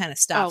Googling this kind of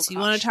stuff. So you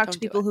want to talk to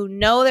people who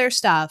know their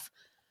stuff,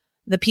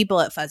 the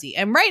people at Fuzzy.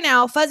 And right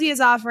now, Fuzzy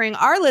is offering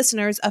our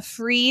listeners a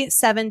free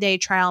 7-day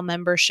trial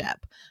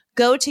membership.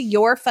 Go to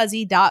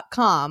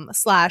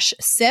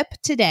yourfuzzy.com/sip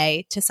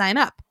today to sign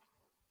up.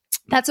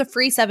 That's a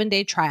free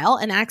 7-day trial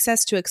and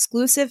access to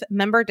exclusive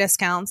member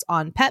discounts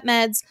on pet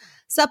meds,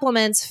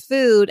 supplements,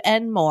 food,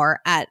 and more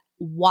at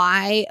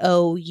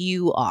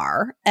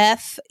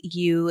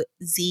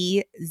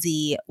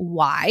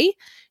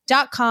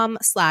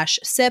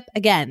yourfuzzy.com/sip.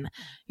 Again,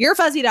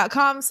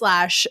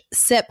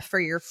 yourfuzzy.com/sip for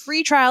your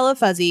free trial of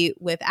Fuzzy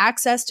with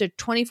access to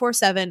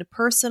 24/7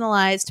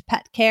 personalized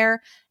pet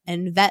care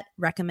and vet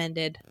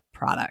recommended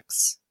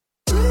products.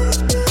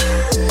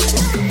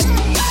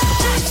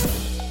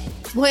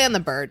 Land the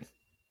bird.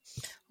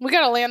 We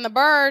gotta land the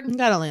bird. We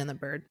gotta land the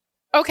bird.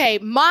 Okay,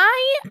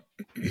 my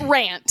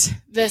rant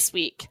this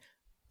week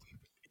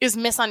is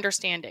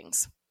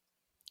misunderstandings.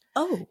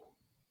 Oh.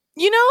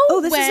 You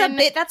know,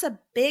 that's a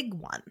big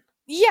one.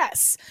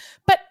 Yes.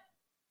 But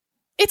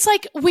it's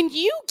like when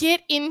you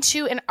get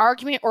into an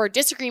argument or a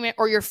disagreement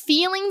or your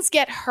feelings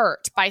get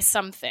hurt by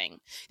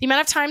something, the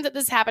amount of times that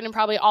this happened in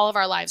probably all of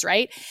our lives,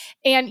 right?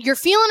 And you're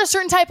feeling a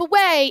certain type of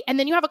way, and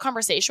then you have a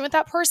conversation with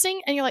that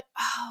person, and you're like,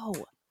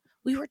 oh,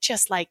 we were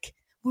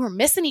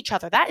missing each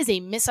other. That is a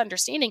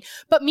misunderstanding.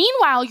 But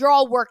meanwhile, you're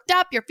all worked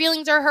up. Your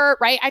feelings are hurt,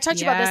 right? I talked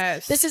to you about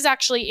this. This is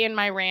actually in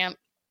my rant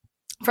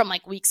from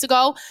like weeks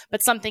ago,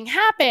 but something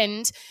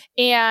happened.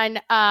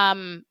 And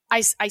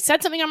I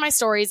said something on my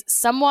stories.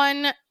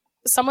 Someone's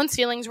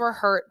feelings were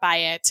hurt by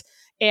it.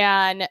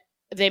 And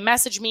they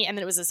messaged me, and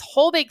then it was this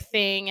whole big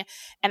thing.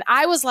 And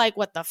I was like,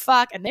 what the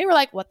fuck? And they were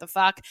like, what the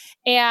fuck?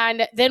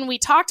 And then we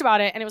talked about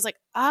it, and it was like,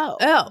 oh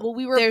well,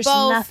 we were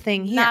both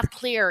nothing here. Not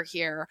clear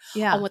here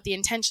on what the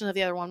intention of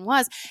the other one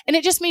was. And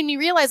it just made me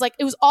realize, like,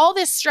 it was all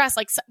this stress.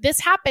 Like, this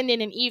happened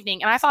in an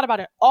evening, and I thought about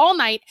it all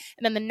night.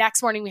 And then the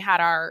next morning we had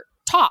our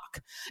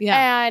talk.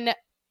 Yeah. And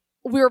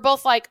we were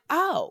both like,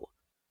 oh,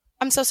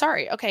 I'm so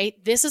sorry. Okay,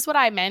 this is what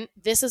I meant.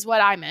 This is what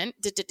I meant.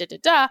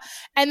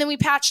 And then we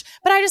patched.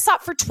 But I just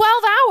thought for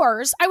 12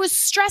 hours, I was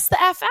stressed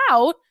the F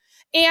out.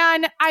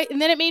 And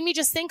then it made me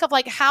just think of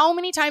like how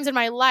many times in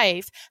my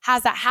life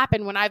has that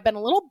happened when I've been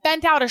a little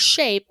bent out of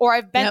shape or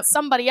I've bent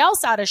somebody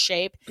else out of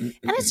shape. And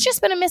it's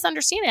just been a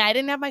misunderstanding. I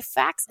didn't have my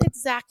facts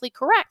exactly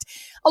correct.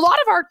 A lot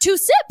of our 2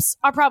 sips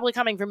are probably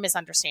coming from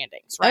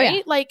misunderstandings,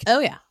 right? Oh,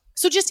 yeah.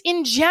 So just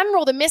in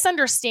general, the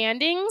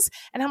misunderstandings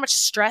and how much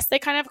stress they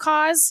kind of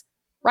cause.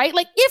 Right?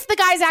 Like, if the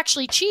guy's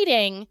actually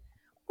cheating,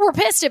 we're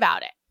pissed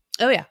about it.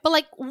 Oh, yeah. But,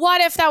 like,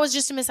 what if that was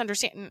just a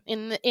misunderstanding?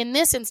 In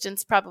this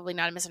instance, probably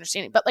not a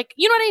misunderstanding. But, like,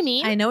 you know what I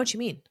mean? I know what you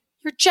mean.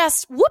 You're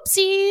just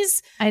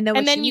whoopsies. I know what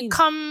you mean. And then you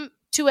come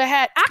to a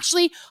head.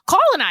 Actually,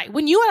 Carl and I,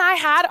 when you and I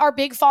had our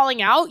big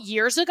falling out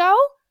years ago,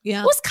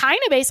 Yeah. it was kind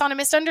of based on a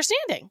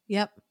misunderstanding.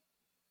 Yep.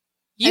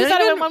 You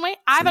thought it went one way.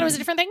 I thought it was a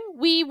different thing.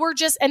 We were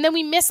just, and then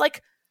we missed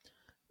like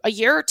a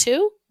year or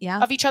two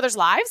of each other's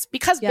lives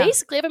because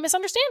basically of a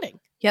misunderstanding.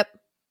 Yep.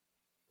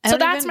 So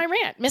that's my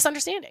rant.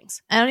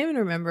 Misunderstandings. I don't even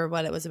remember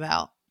what it was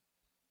about.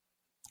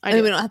 I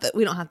mean,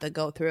 we don't have to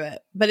go through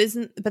it, but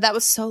that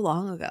was so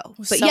long ago.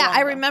 But so long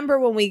I ago. remember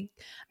when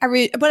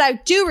what I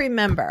do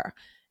remember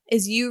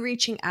is you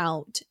reaching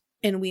out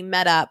and we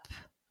met up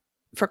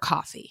for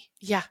coffee.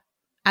 Yeah.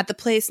 At the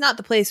place, not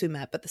the place we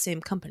met, but the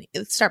same company.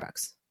 It's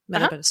Starbucks.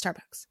 Met up at a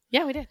Starbucks.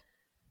 Yeah, we did.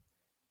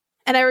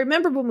 And I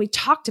remember when we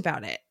talked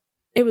about it,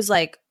 it was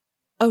like,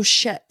 oh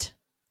shit.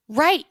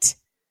 Right.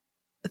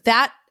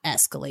 That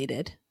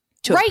escalated.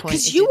 Right,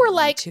 because you were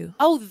like,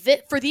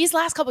 for these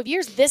last couple of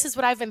years, this is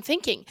what I've been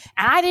thinking.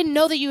 And I didn't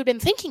know that you had been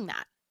thinking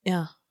that.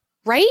 Yeah.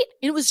 Right?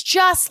 It was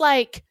just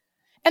like,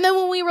 and then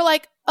when we were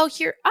like,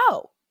 here's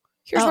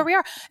where we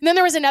are. And then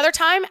there was another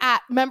time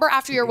remember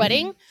after your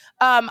wedding,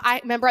 I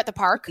remember at the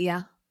park.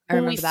 Yeah.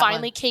 When we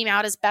finally came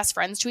out as best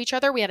friends to each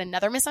other, we had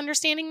another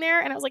misunderstanding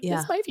there. And I was like, this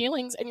is my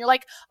feelings. And you're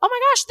like, oh my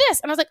gosh, this.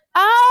 And I was like,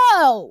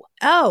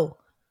 oh.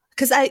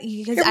 Because I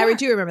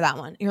do remember that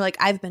one. You're like,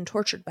 I've been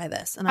tortured by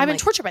this. And I've been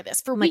tortured by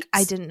this for weeks.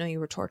 Like, I didn't know you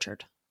were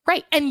tortured.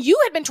 Right. And you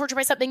had been tortured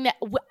by something that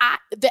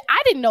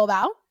I didn't know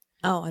about.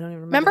 Oh, I don't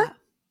even remember. That.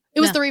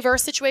 It was the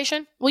reverse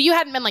situation. Well, you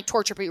hadn't been like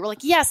tortured, but you were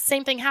like, yes,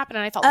 same thing happened.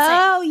 And I felt the same.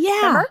 Oh,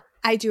 yeah. Remember?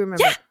 I do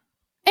remember. Yeah.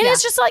 And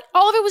it's just like,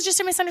 all of it was just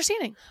a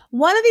misunderstanding.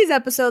 One of these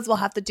episodes we'll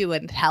have to do a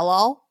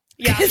tell-all.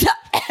 Yeah.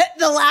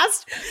 The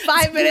last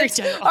 5 minutes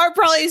are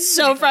probably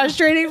so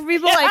frustrating for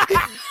people. Like,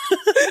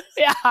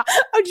 yeah.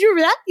 Oh, do you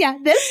remember that? Yeah.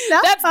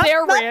 That's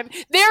their rant.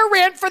 Their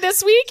rant for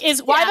this week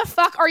is, why the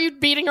fuck are you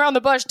beating around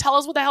the bush? Tell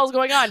us what the hell's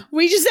going on.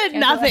 We just said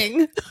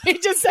nothing. We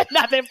just said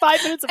nothing.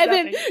 5 minutes of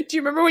nothing. Then, do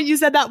you remember when you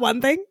said that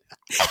one thing?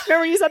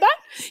 Remember when you said that?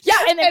 Yeah.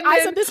 And then I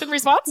said this in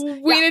response.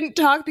 We didn't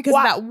talk because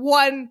of that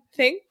one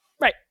thing.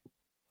 Right.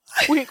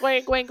 Wink,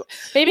 wink, wink.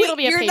 Maybe it'll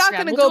be a Patreon. You're not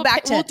going to go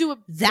back to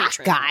that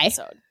guy.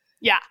 Episode.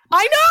 Yeah,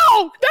 I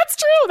know. That's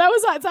true.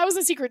 That was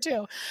a secret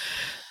too.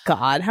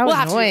 God, how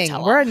annoying.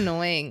 We're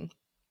annoying.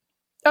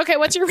 Okay,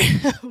 what's your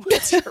rant?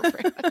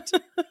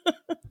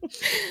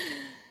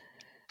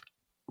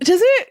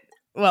 Does it?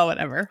 Well,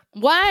 whatever.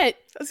 What? I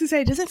was going to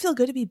say, does it feel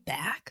good to be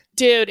back?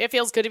 Dude, it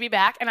feels good to be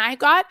back. And I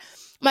got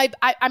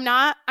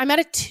I'm at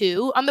a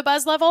 2 on the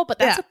buzz level, but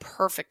that's a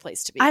perfect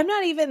place to be. I'm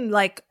not even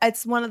like,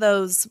 it's one of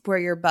those where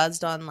you're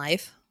buzzed on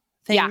life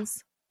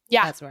things.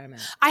 Yeah. That's where I'm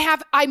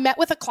at. I met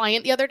with a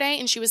client the other day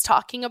and she was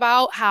talking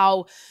about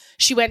how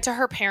she went to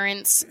her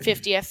parents'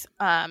 50th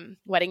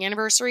wedding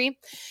anniversary.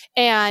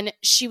 And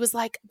she was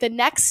like, the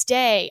next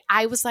day,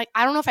 I was like,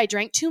 I don't know if I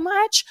drank too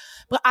much,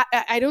 but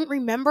I don't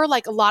remember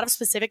like a lot of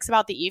specifics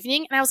about the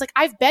evening. And I was like,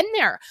 I've been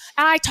there.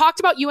 And I talked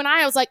about you and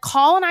I was like,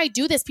 Call and I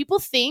do this. People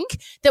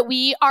think that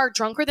we are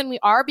drunker than we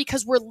are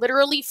because we're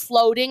literally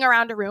floating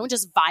around a room,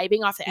 just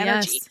vibing off the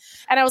energy.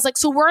 Yes. And I was like,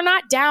 so we're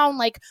not down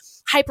like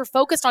hyper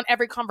focused on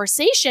every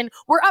conversation.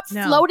 We're up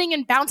floating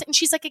and bouncing. And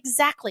she's like,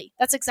 exactly.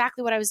 That's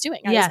exactly what I was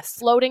doing. I was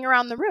floating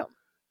around the room.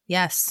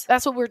 Yes.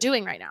 That's what we're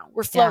doing right now.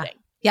 We're floating.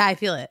 Yeah, I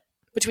feel it.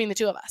 Between the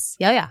two of us.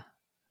 Yeah.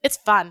 It's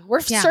fun. We're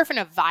surfing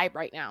a vibe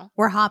right now.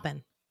 We're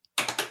hopping.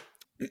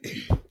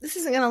 This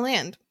isn't going to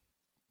land.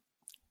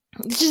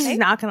 This just is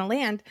not going to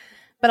land.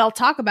 But I'll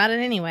talk about it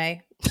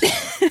anyway.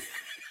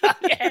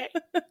 Okay.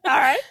 All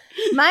right.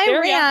 My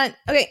rant.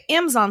 Okay,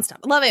 Amazon stuff.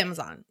 I love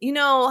Amazon. You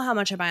know how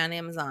much I buy on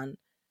Amazon.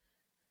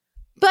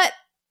 But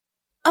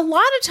a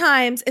lot of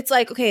times it's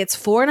like, okay, it's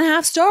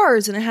 4.5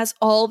 stars and it has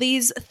all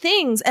these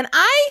things. And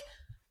I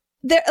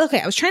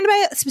was trying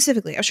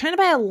to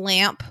buy a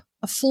lamp,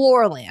 a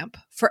floor lamp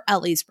for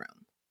Ellie's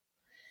room.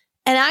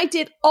 And I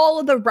did all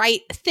of the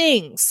right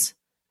things.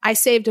 I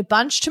saved a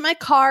bunch to my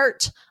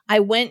cart. I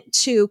went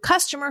to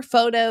customer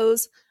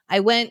photos. I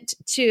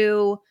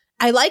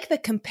like the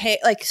compare,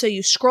 like, so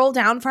you scroll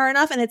down far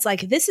enough and it's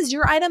like, this is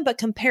your item, but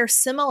compare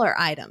similar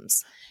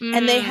items.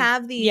 And they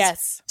have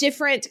these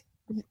different,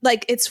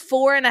 like, it's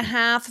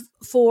 4.5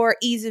 for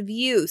ease of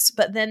use,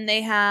 but then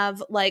they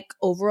have like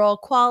overall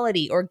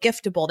quality or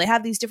giftable. They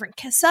have these different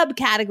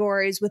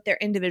subcategories with their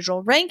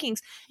individual rankings.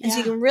 And so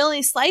you can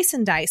really slice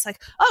and dice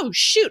like, oh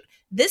shoot,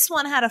 this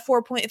one had a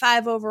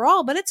 4.5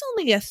 overall, but it's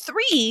only a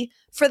 3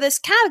 for this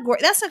category.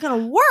 That's not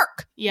going to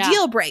work. Yeah.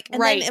 Deal break. And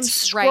then I'm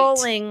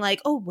scrolling like,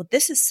 oh, well,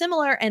 this is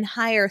similar and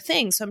higher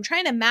things. So I'm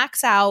trying to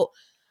max out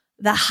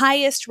the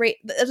highest rate.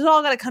 It's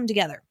all got to come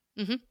together.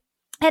 Mm-hmm.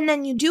 And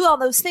then you do all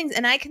those things.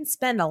 And I can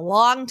spend a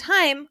long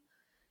time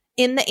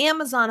in the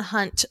Amazon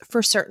hunt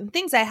for certain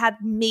things. I had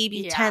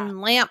maybe 10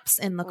 lamps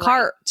in the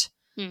cart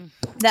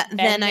that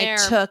then I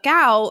took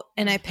out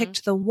and I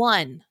picked the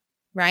one.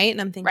 Right. And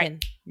I'm thinking,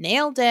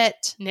 nailed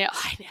it.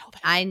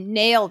 I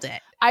nailed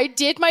it. I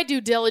did my due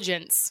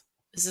diligence.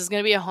 This is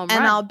going to be a home run.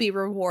 And I'll be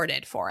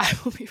rewarded for it. I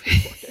will be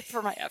rewarded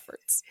for my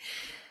efforts.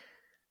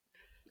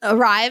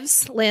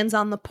 Arrives, lands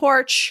on the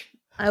porch.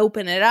 I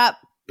open it up.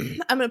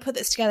 I'm going to put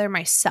this together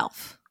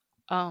myself.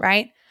 Oh.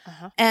 Right?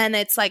 And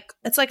it's like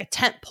a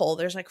tent pole.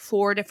 There's like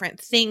 4 different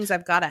things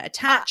I've got to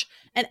attach.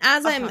 And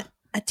as I'm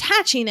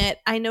attaching it,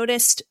 I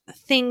noticed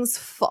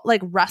things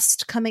like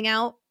rust coming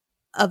out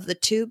of the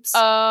tubes.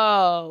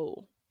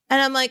 Oh.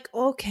 And I'm like,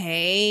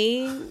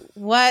 okay,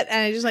 what? And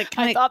I just like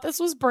I thought this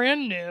was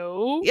brand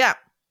new. Yeah.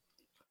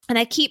 And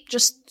I keep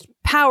just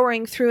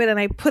powering through it, and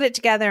I put it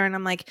together, and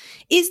I'm like,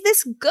 is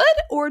this good,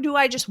 or do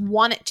I just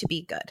want it to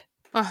be good?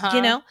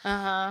 You know?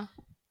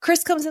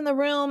 Chris comes in the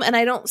room, and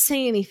I don't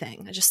say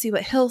anything. I just see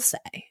what he'll say.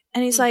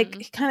 And he's like,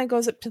 he kind of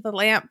goes up to the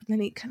lamp, and then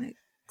he kind of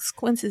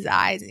squints his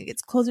eyes, and he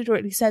gets closer to it,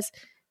 and he says,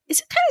 is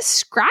it kind of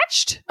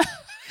scratched?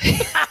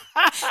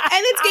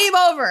 And it's game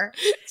over.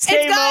 It's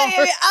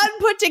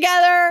unput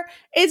together.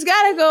 It's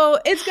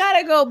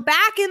gotta go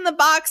back in the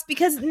box,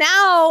 because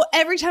now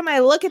every time I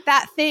look at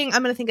that thing,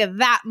 I'm gonna think of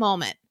that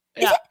moment.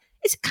 Yeah.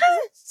 Is it kind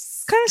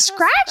of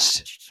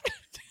scratched?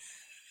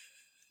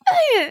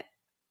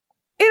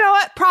 You know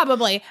what?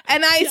 Probably.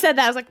 And I said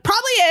that. I was like,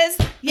 probably is.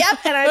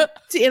 Yep. And I,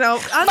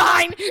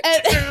 fine.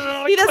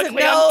 And he doesn't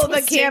know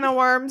the can of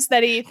worms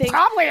that he thinks.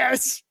 Probably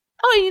is.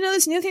 Oh, you know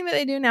this new thing that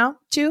they do now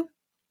too?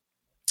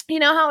 You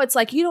know how it's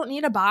like, you don't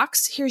need a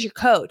box. Here's your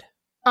code.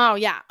 Oh,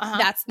 yeah.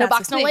 That's no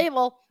box, no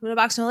label. No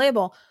box, no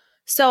label.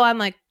 So I'm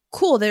like,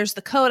 cool, there's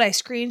the code. I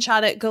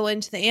screenshot it, go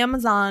into the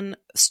Amazon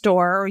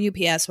store or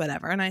UPS,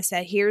 whatever. And I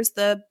say, here's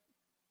the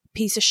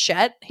piece of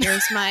shit.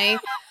 Here's my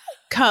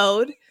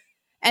code.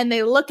 And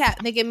they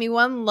give me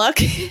one look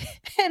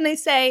and they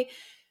say,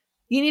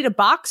 you need a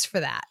box for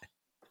that.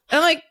 And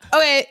I'm like,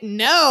 okay,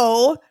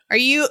 no. Are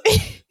you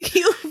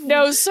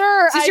No,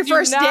 sir. Is this your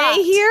first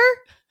day here?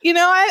 You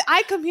know,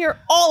 I come here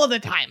all of the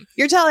time.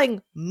 You're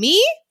telling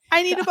me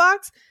I need a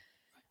box?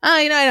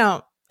 I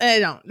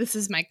don't. This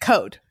is my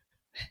code.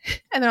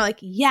 And they're like,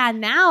 yeah,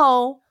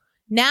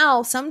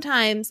 now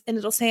sometimes, and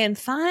it'll say in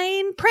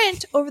fine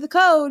print over the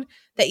code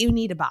that you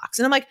need a box.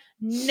 And I'm like,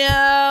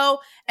 no.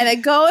 And I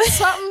go,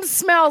 something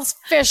smells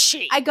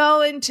fishy. I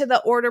go into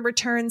the order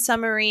return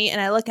summary and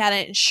I look at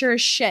it, and sure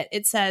as shit,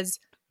 it says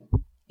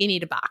you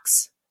need a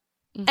box.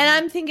 And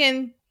I'm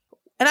thinking,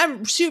 and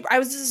I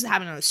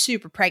was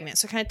super pregnant.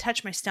 So I kind of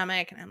touch my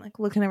stomach and I'm like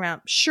looking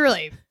around.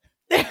 Surely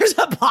there's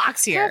a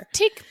box here.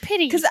 Take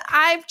pity. Because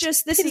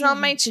this is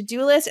on my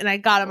to-do list and I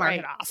got to mark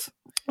it off.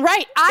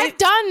 Right. I've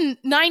done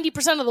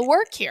 90% of the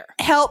work here.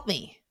 Help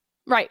me.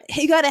 Right.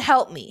 You got to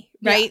help me.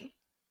 Right. Yeah.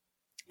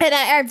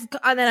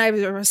 And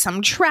there was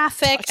some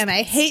traffic and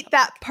I hate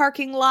that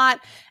parking lot.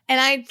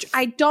 And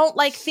I don't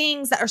like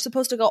things that are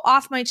supposed to go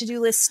off my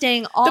to-do list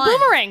staying on. The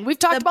boomerang. We've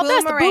talked about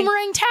this. The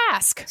boomerang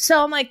task.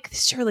 So I'm like,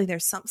 surely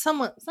there's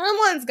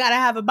someone's got to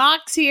have a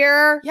box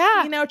here.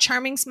 Yeah. You know,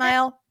 charming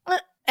smile.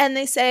 And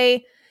they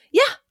say,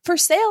 yeah, for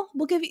sale.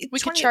 We'll give you. We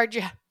could charge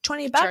you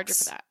 $20 charge you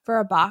for that. For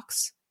a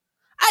box.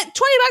 $20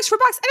 for a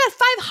box. I got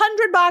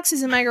 500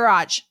 boxes in my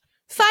garage.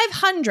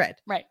 500.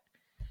 Right.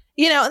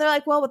 You know, and they're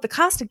like, well, with the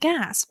cost of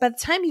gas, by the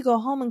time you go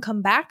home and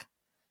come back,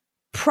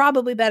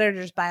 probably better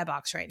to just buy a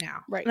box right now.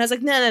 Right. And I was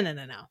like, no.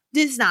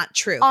 This is not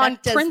true. On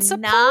that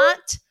principle? does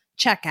not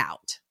check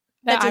out.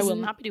 I will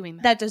not be doing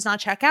that. That does not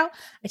check out.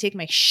 I take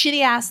my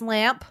shitty ass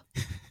lamp,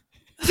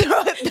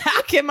 throw it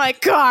back in my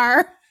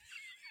car.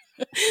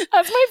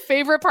 That's my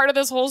favorite part of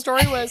this whole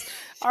story was,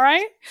 all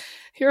right,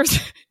 here's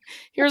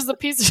the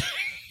piece of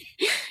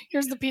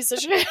here's the piece of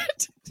shit.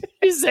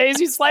 He says,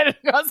 you slide it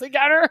across the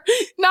counter.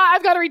 Nah,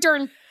 I've got to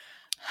return.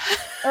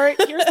 All right,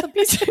 here's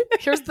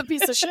the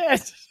piece of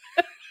shit.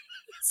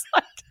 It's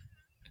like,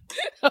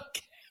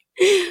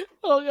 okay.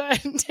 Oh, go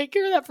ahead and take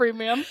care of that for you,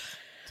 ma'am.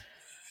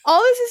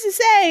 All this is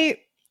to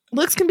say,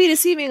 looks can be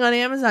deceiving on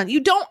Amazon. You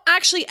don't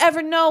actually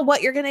ever know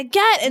what you're going to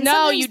get. And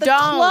no, you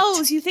don't.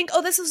 Clothes, you think,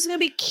 oh, this is going to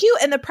be cute.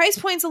 And the price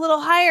point's a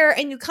little higher.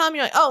 And you come,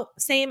 you're like, oh,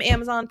 same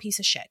Amazon piece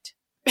of shit.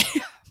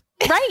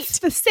 Right. It's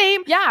the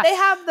same. Yeah. They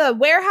have the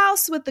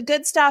warehouse with the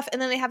good stuff.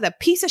 And then they have the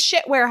piece of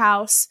shit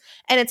warehouse.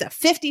 And it's a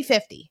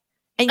 50-50.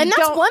 And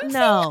that's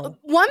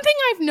one thing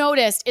I've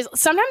noticed is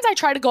sometimes I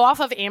try to go off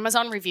of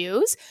Amazon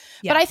reviews.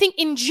 But I think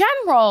in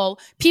general,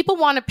 people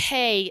want to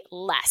pay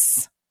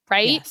less.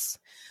 Right? Yes.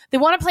 They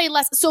want to pay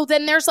less. So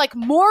then there's like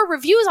more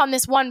reviews on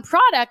this one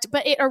product,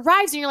 but it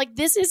arrives and you're like,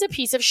 this is a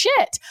piece of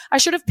shit. I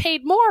should have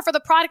paid more for the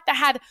product that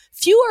had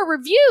fewer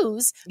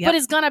reviews, but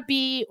is going to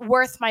be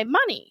worth my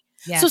money.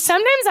 Yes. So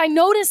sometimes I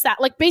notice that,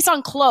 like based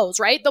on clothes,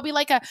 right? There'll be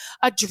like a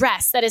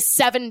dress that is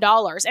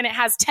 $7 and it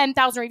has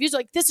 10,000 reviews. You're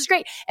like, this is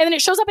great. And then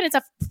it shows up and it's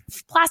a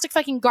plastic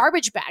fucking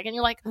garbage bag. And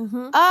you're like,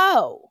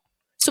 oh.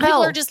 So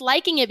people are just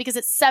liking it because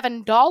it's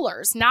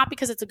 $7, not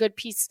because it's a good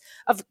piece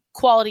of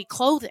quality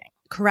clothing.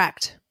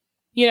 Correct.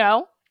 You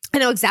know? I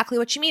know exactly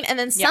what you mean. And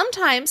then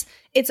sometimes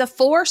it's a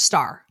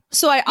 4-star.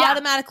 So I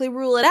automatically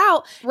rule it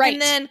out. Right.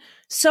 And then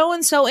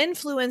so-and-so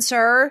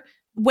influencer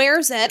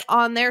wears it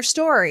on their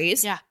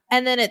stories. Yeah.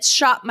 And then it's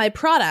shop my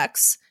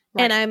products.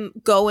 Right. And I'm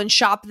go and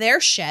shop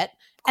their shit.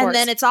 And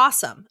then it's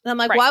awesome. And I'm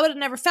like, well, I would have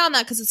never found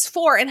that because it's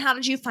 4. And how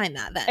did you find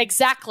that then?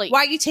 Exactly.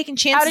 Why are you taking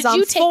chances on 4s? How did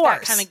you take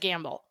that kind of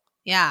gamble?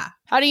 Yeah.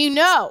 How do you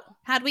know?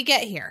 How'd we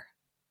get here?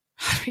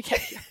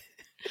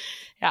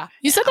 Yeah.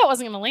 You said that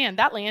wasn't going to land.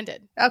 That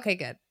landed. Okay,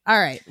 good. All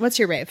right. What's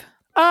your rave?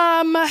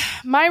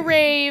 My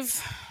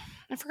rave,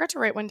 I forgot to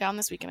write one down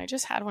this week and I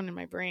just had one in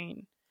my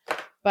brain.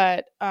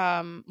 But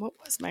what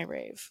was my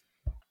rave?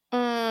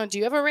 Do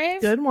you have a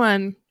rave? Good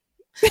one.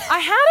 I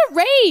had a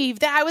rave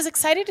that I was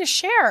excited to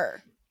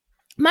share.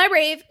 My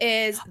rave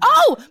is...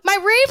 my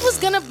rave was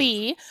going to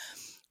be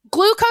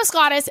Glucose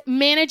Goddess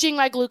managing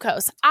my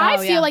glucose. I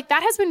feel like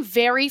that has been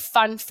very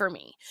fun for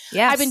me.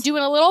 Yes. I've been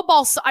doing a little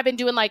I've been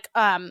doing like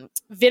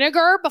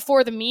vinegar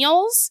before the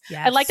meals.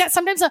 Yes. I like that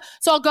sometimes.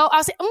 So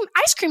I'll say,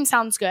 ice cream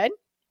sounds good.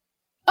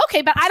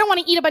 Okay, but I don't want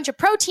to eat a bunch of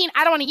protein.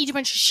 I don't want to eat a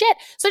bunch of shit.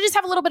 So I just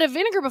have a little bit of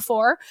vinegar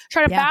before,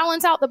 try to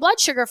balance out the blood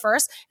sugar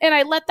first. And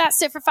I let that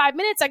sit for 5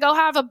 minutes. I go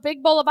have a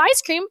big bowl of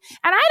ice cream.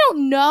 And I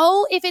don't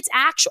know if it's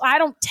actual. I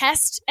don't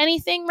test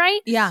anything, right?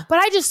 Yeah. But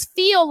I just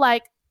feel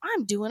like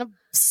I'm doing a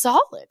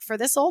solid for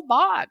this old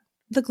bod.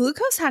 The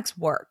glucose hacks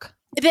work.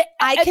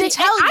 I can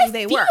tell you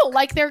they work. I feel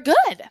like they're good.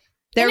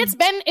 And it's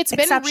been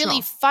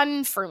really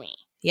fun for me.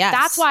 Yes.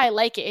 That's why I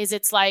like it.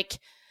 It's like,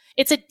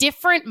 it's a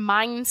different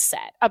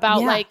mindset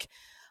about like,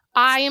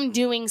 I am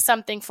doing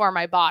something for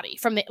my body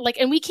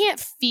and we can't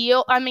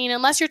feel,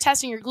 unless you're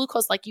testing your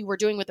glucose like you were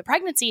doing with the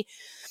pregnancy,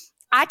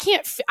 I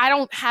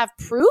don't have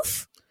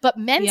proof, but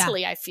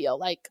mentally I feel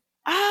like,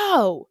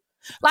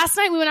 last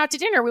night we went out to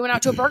dinner. We went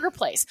out to a burger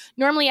place.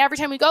 Normally every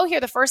time we go here,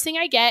 the first thing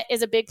I get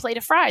is a big plate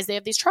of fries. They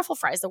have these truffle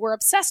fries that we're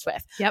obsessed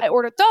with. Yep. I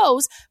ordered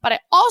those, but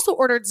I also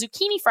ordered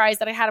zucchini fries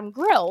that I had them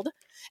grilled.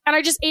 And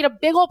I just ate a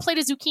big old plate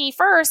of zucchini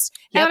first.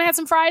 And then I had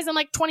some fries and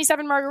like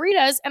 27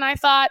 margaritas. And I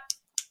thought,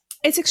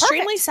 it's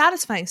extremely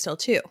satisfying still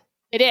too.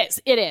 It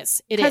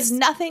is. Because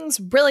nothing's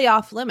really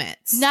off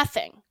limits.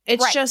 Nothing.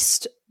 It's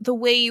just the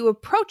way you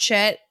approach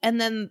it. And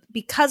then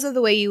because of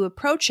the way you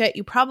approach it,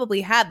 you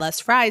probably had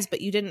less fries,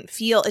 but you didn't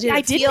feel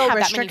restriction.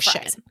 That many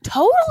fries.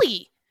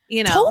 Totally.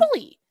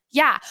 Totally.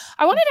 Yeah.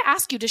 I wanted to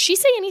ask you, does she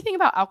say anything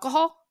about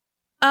alcohol?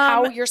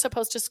 How you're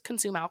supposed to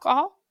consume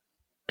alcohol?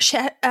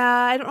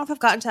 I don't know if I've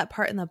gotten to that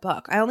part in the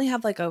book. I only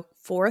have like a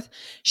fourth.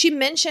 She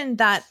mentioned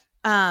that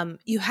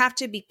you have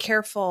to be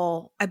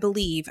careful. I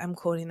believe I'm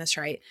quoting this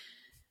right.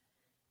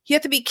 You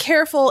have to be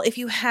careful if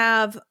you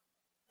have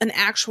an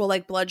actual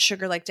like blood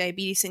sugar, like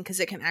diabetes thing, because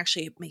it can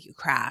actually make you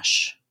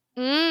crash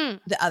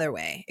the other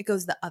way. It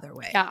goes the other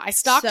way. Yeah. I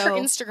stalked her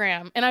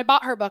Instagram and I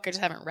bought her book. I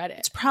just haven't read it.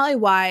 It's probably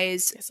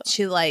wise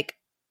to like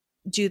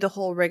do the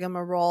whole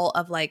rigmarole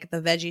of like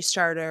the veggie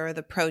starter,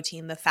 the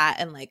protein, the fat,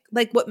 and like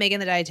what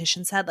Megan the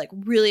dietitian said, like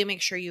really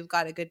make sure you've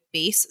got a good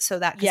base so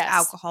that because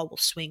alcohol will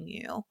swing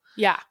you.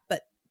 Yeah.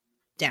 But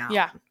down.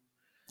 Yeah.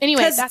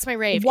 Anyway, that's my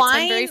rave. It's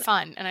been very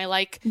fun. And I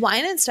like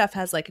wine and stuff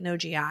has like no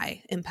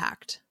GI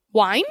impact.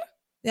 Wine?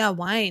 Yeah,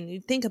 wine.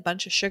 You'd think a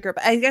bunch of sugar,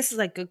 but I guess it's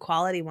like good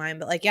quality wine.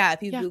 But like,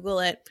 if you Google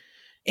it,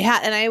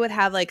 and I would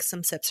have like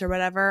some sips or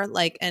whatever.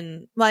 Like,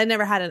 I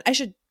never had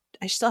it.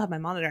 I still have my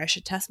monitor. I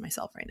should test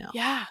myself right now.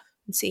 Yeah.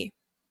 And see.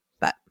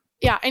 But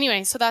yeah,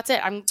 anyway, so that's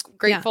it. I'm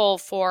grateful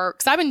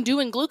because I've been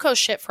doing glucose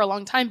shit for a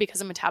long time because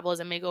of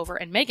Metabolism Makeover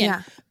and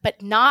Megan,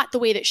 but not the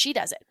way that she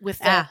does it with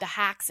the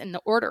hacks and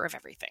the order of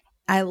everything.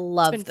 I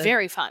love It's been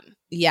very fun.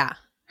 Yeah.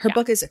 Her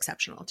book is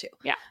exceptional too.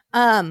 Yeah.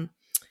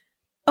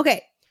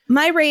 Okay.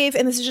 My rave,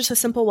 and this is just a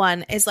simple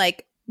one, is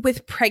like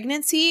with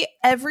pregnancy,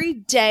 every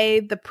day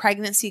the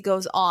pregnancy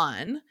goes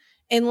on,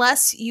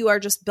 unless you are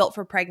just built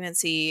for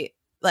pregnancy,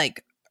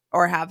 like,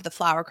 or have the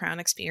flower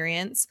crown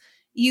experience,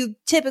 you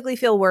typically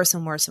feel worse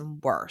and worse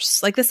and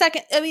worse. Like the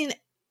second,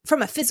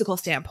 from a physical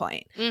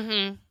standpoint,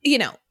 I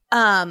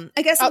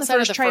guess outside in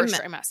the first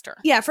trimester.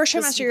 Yeah. First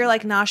trimester, you're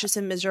like nauseous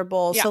and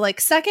miserable. Yeah. So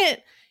like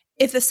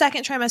if the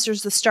second trimester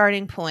is the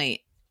starting point,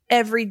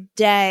 every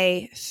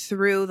day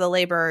through the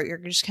labor, you're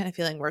just kind of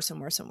feeling worse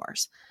and worse and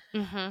worse.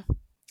 Mm-hmm.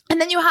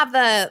 And then you have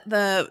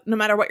the no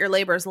matter what your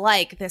labor is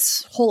like,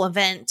 this whole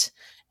event,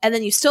 and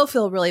then you still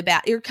feel really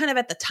bad. You're kind of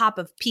at the top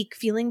of peak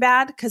feeling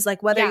bad because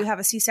like whether you have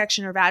a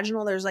C-section or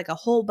vaginal, there's like a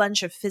whole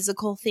bunch of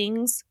physical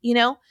things,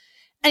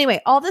 Anyway,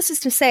 all this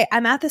is to say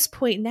I'm at this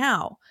point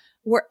now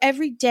where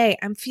every day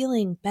I'm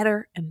feeling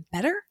better and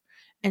better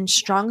and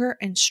stronger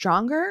and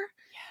stronger.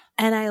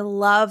 And I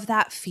love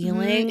that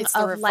feeling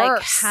of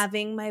like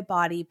having my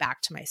body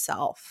back to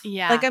myself.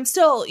 Yeah. Like I'm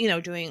still,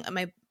 doing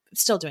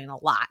a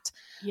lot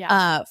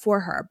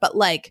for her. But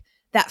like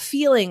that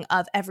feeling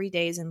of every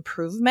day's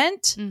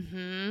improvement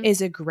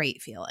is a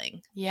great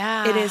feeling.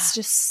 Yeah. It is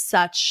just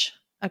such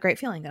a great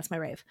feeling. That's my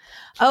rave.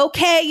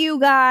 Okay, you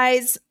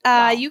guys.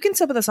 You can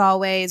sip with us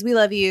always. We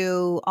love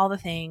you. All the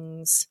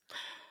things.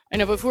 I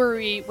know before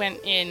we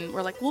went in,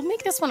 we're like, we'll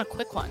make this one a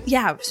quick one.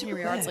 Yeah. Here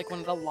we are. It's like one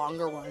of the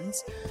longer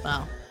ones.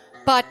 Wow.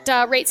 But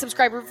rate,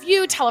 subscribe,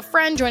 review, tell a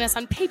friend, join us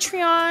on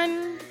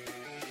Patreon.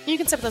 You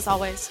can sip with us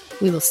always.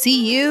 We will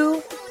see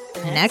you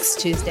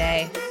next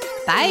Tuesday.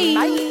 Bye.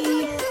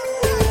 Bye.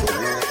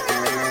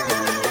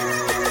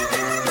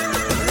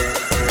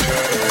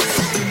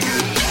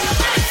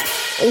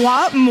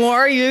 Want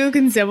more? You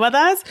can sit with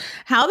us.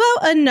 How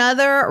about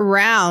another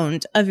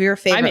round of your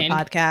favorite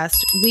podcast?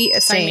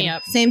 Sign me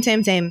up.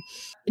 Same.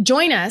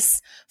 Join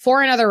us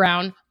for another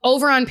round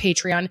over on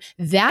Patreon.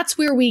 That's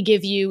where we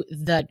give you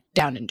the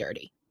down and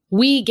dirty.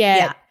 We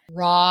get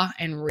raw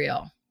and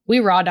real. We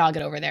raw dog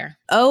it over there.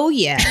 Oh,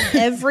 yeah.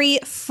 Every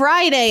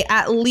Friday,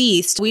 at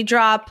least, we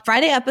drop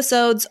Friday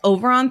episodes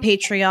over on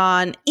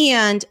Patreon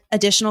and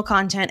additional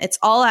content. It's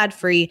all ad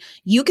free.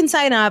 You can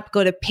sign up.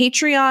 Go to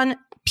Patreon,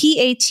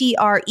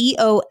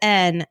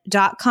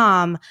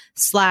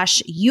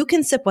 patreon.com/You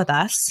Can Sip With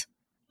Us,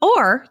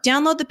 or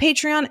download the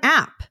Patreon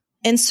app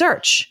and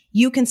search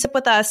You Can Sip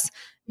With Us.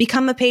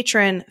 Become a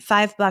patron.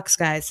 $5,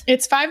 guys.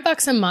 It's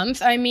 $5 a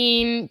month. I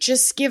mean,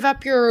 just give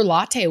up your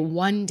latte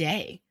one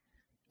day.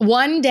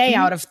 One day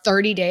out of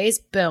 30 days,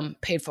 boom,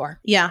 paid for.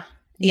 Yeah.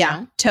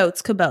 Yeah. know?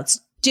 Totes, kabotes.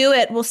 Do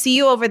it. We'll see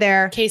you over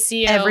there.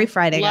 KCO. Every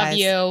Friday, Love guys.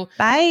 you.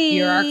 Bye.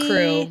 You're our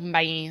crew.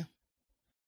 Bye.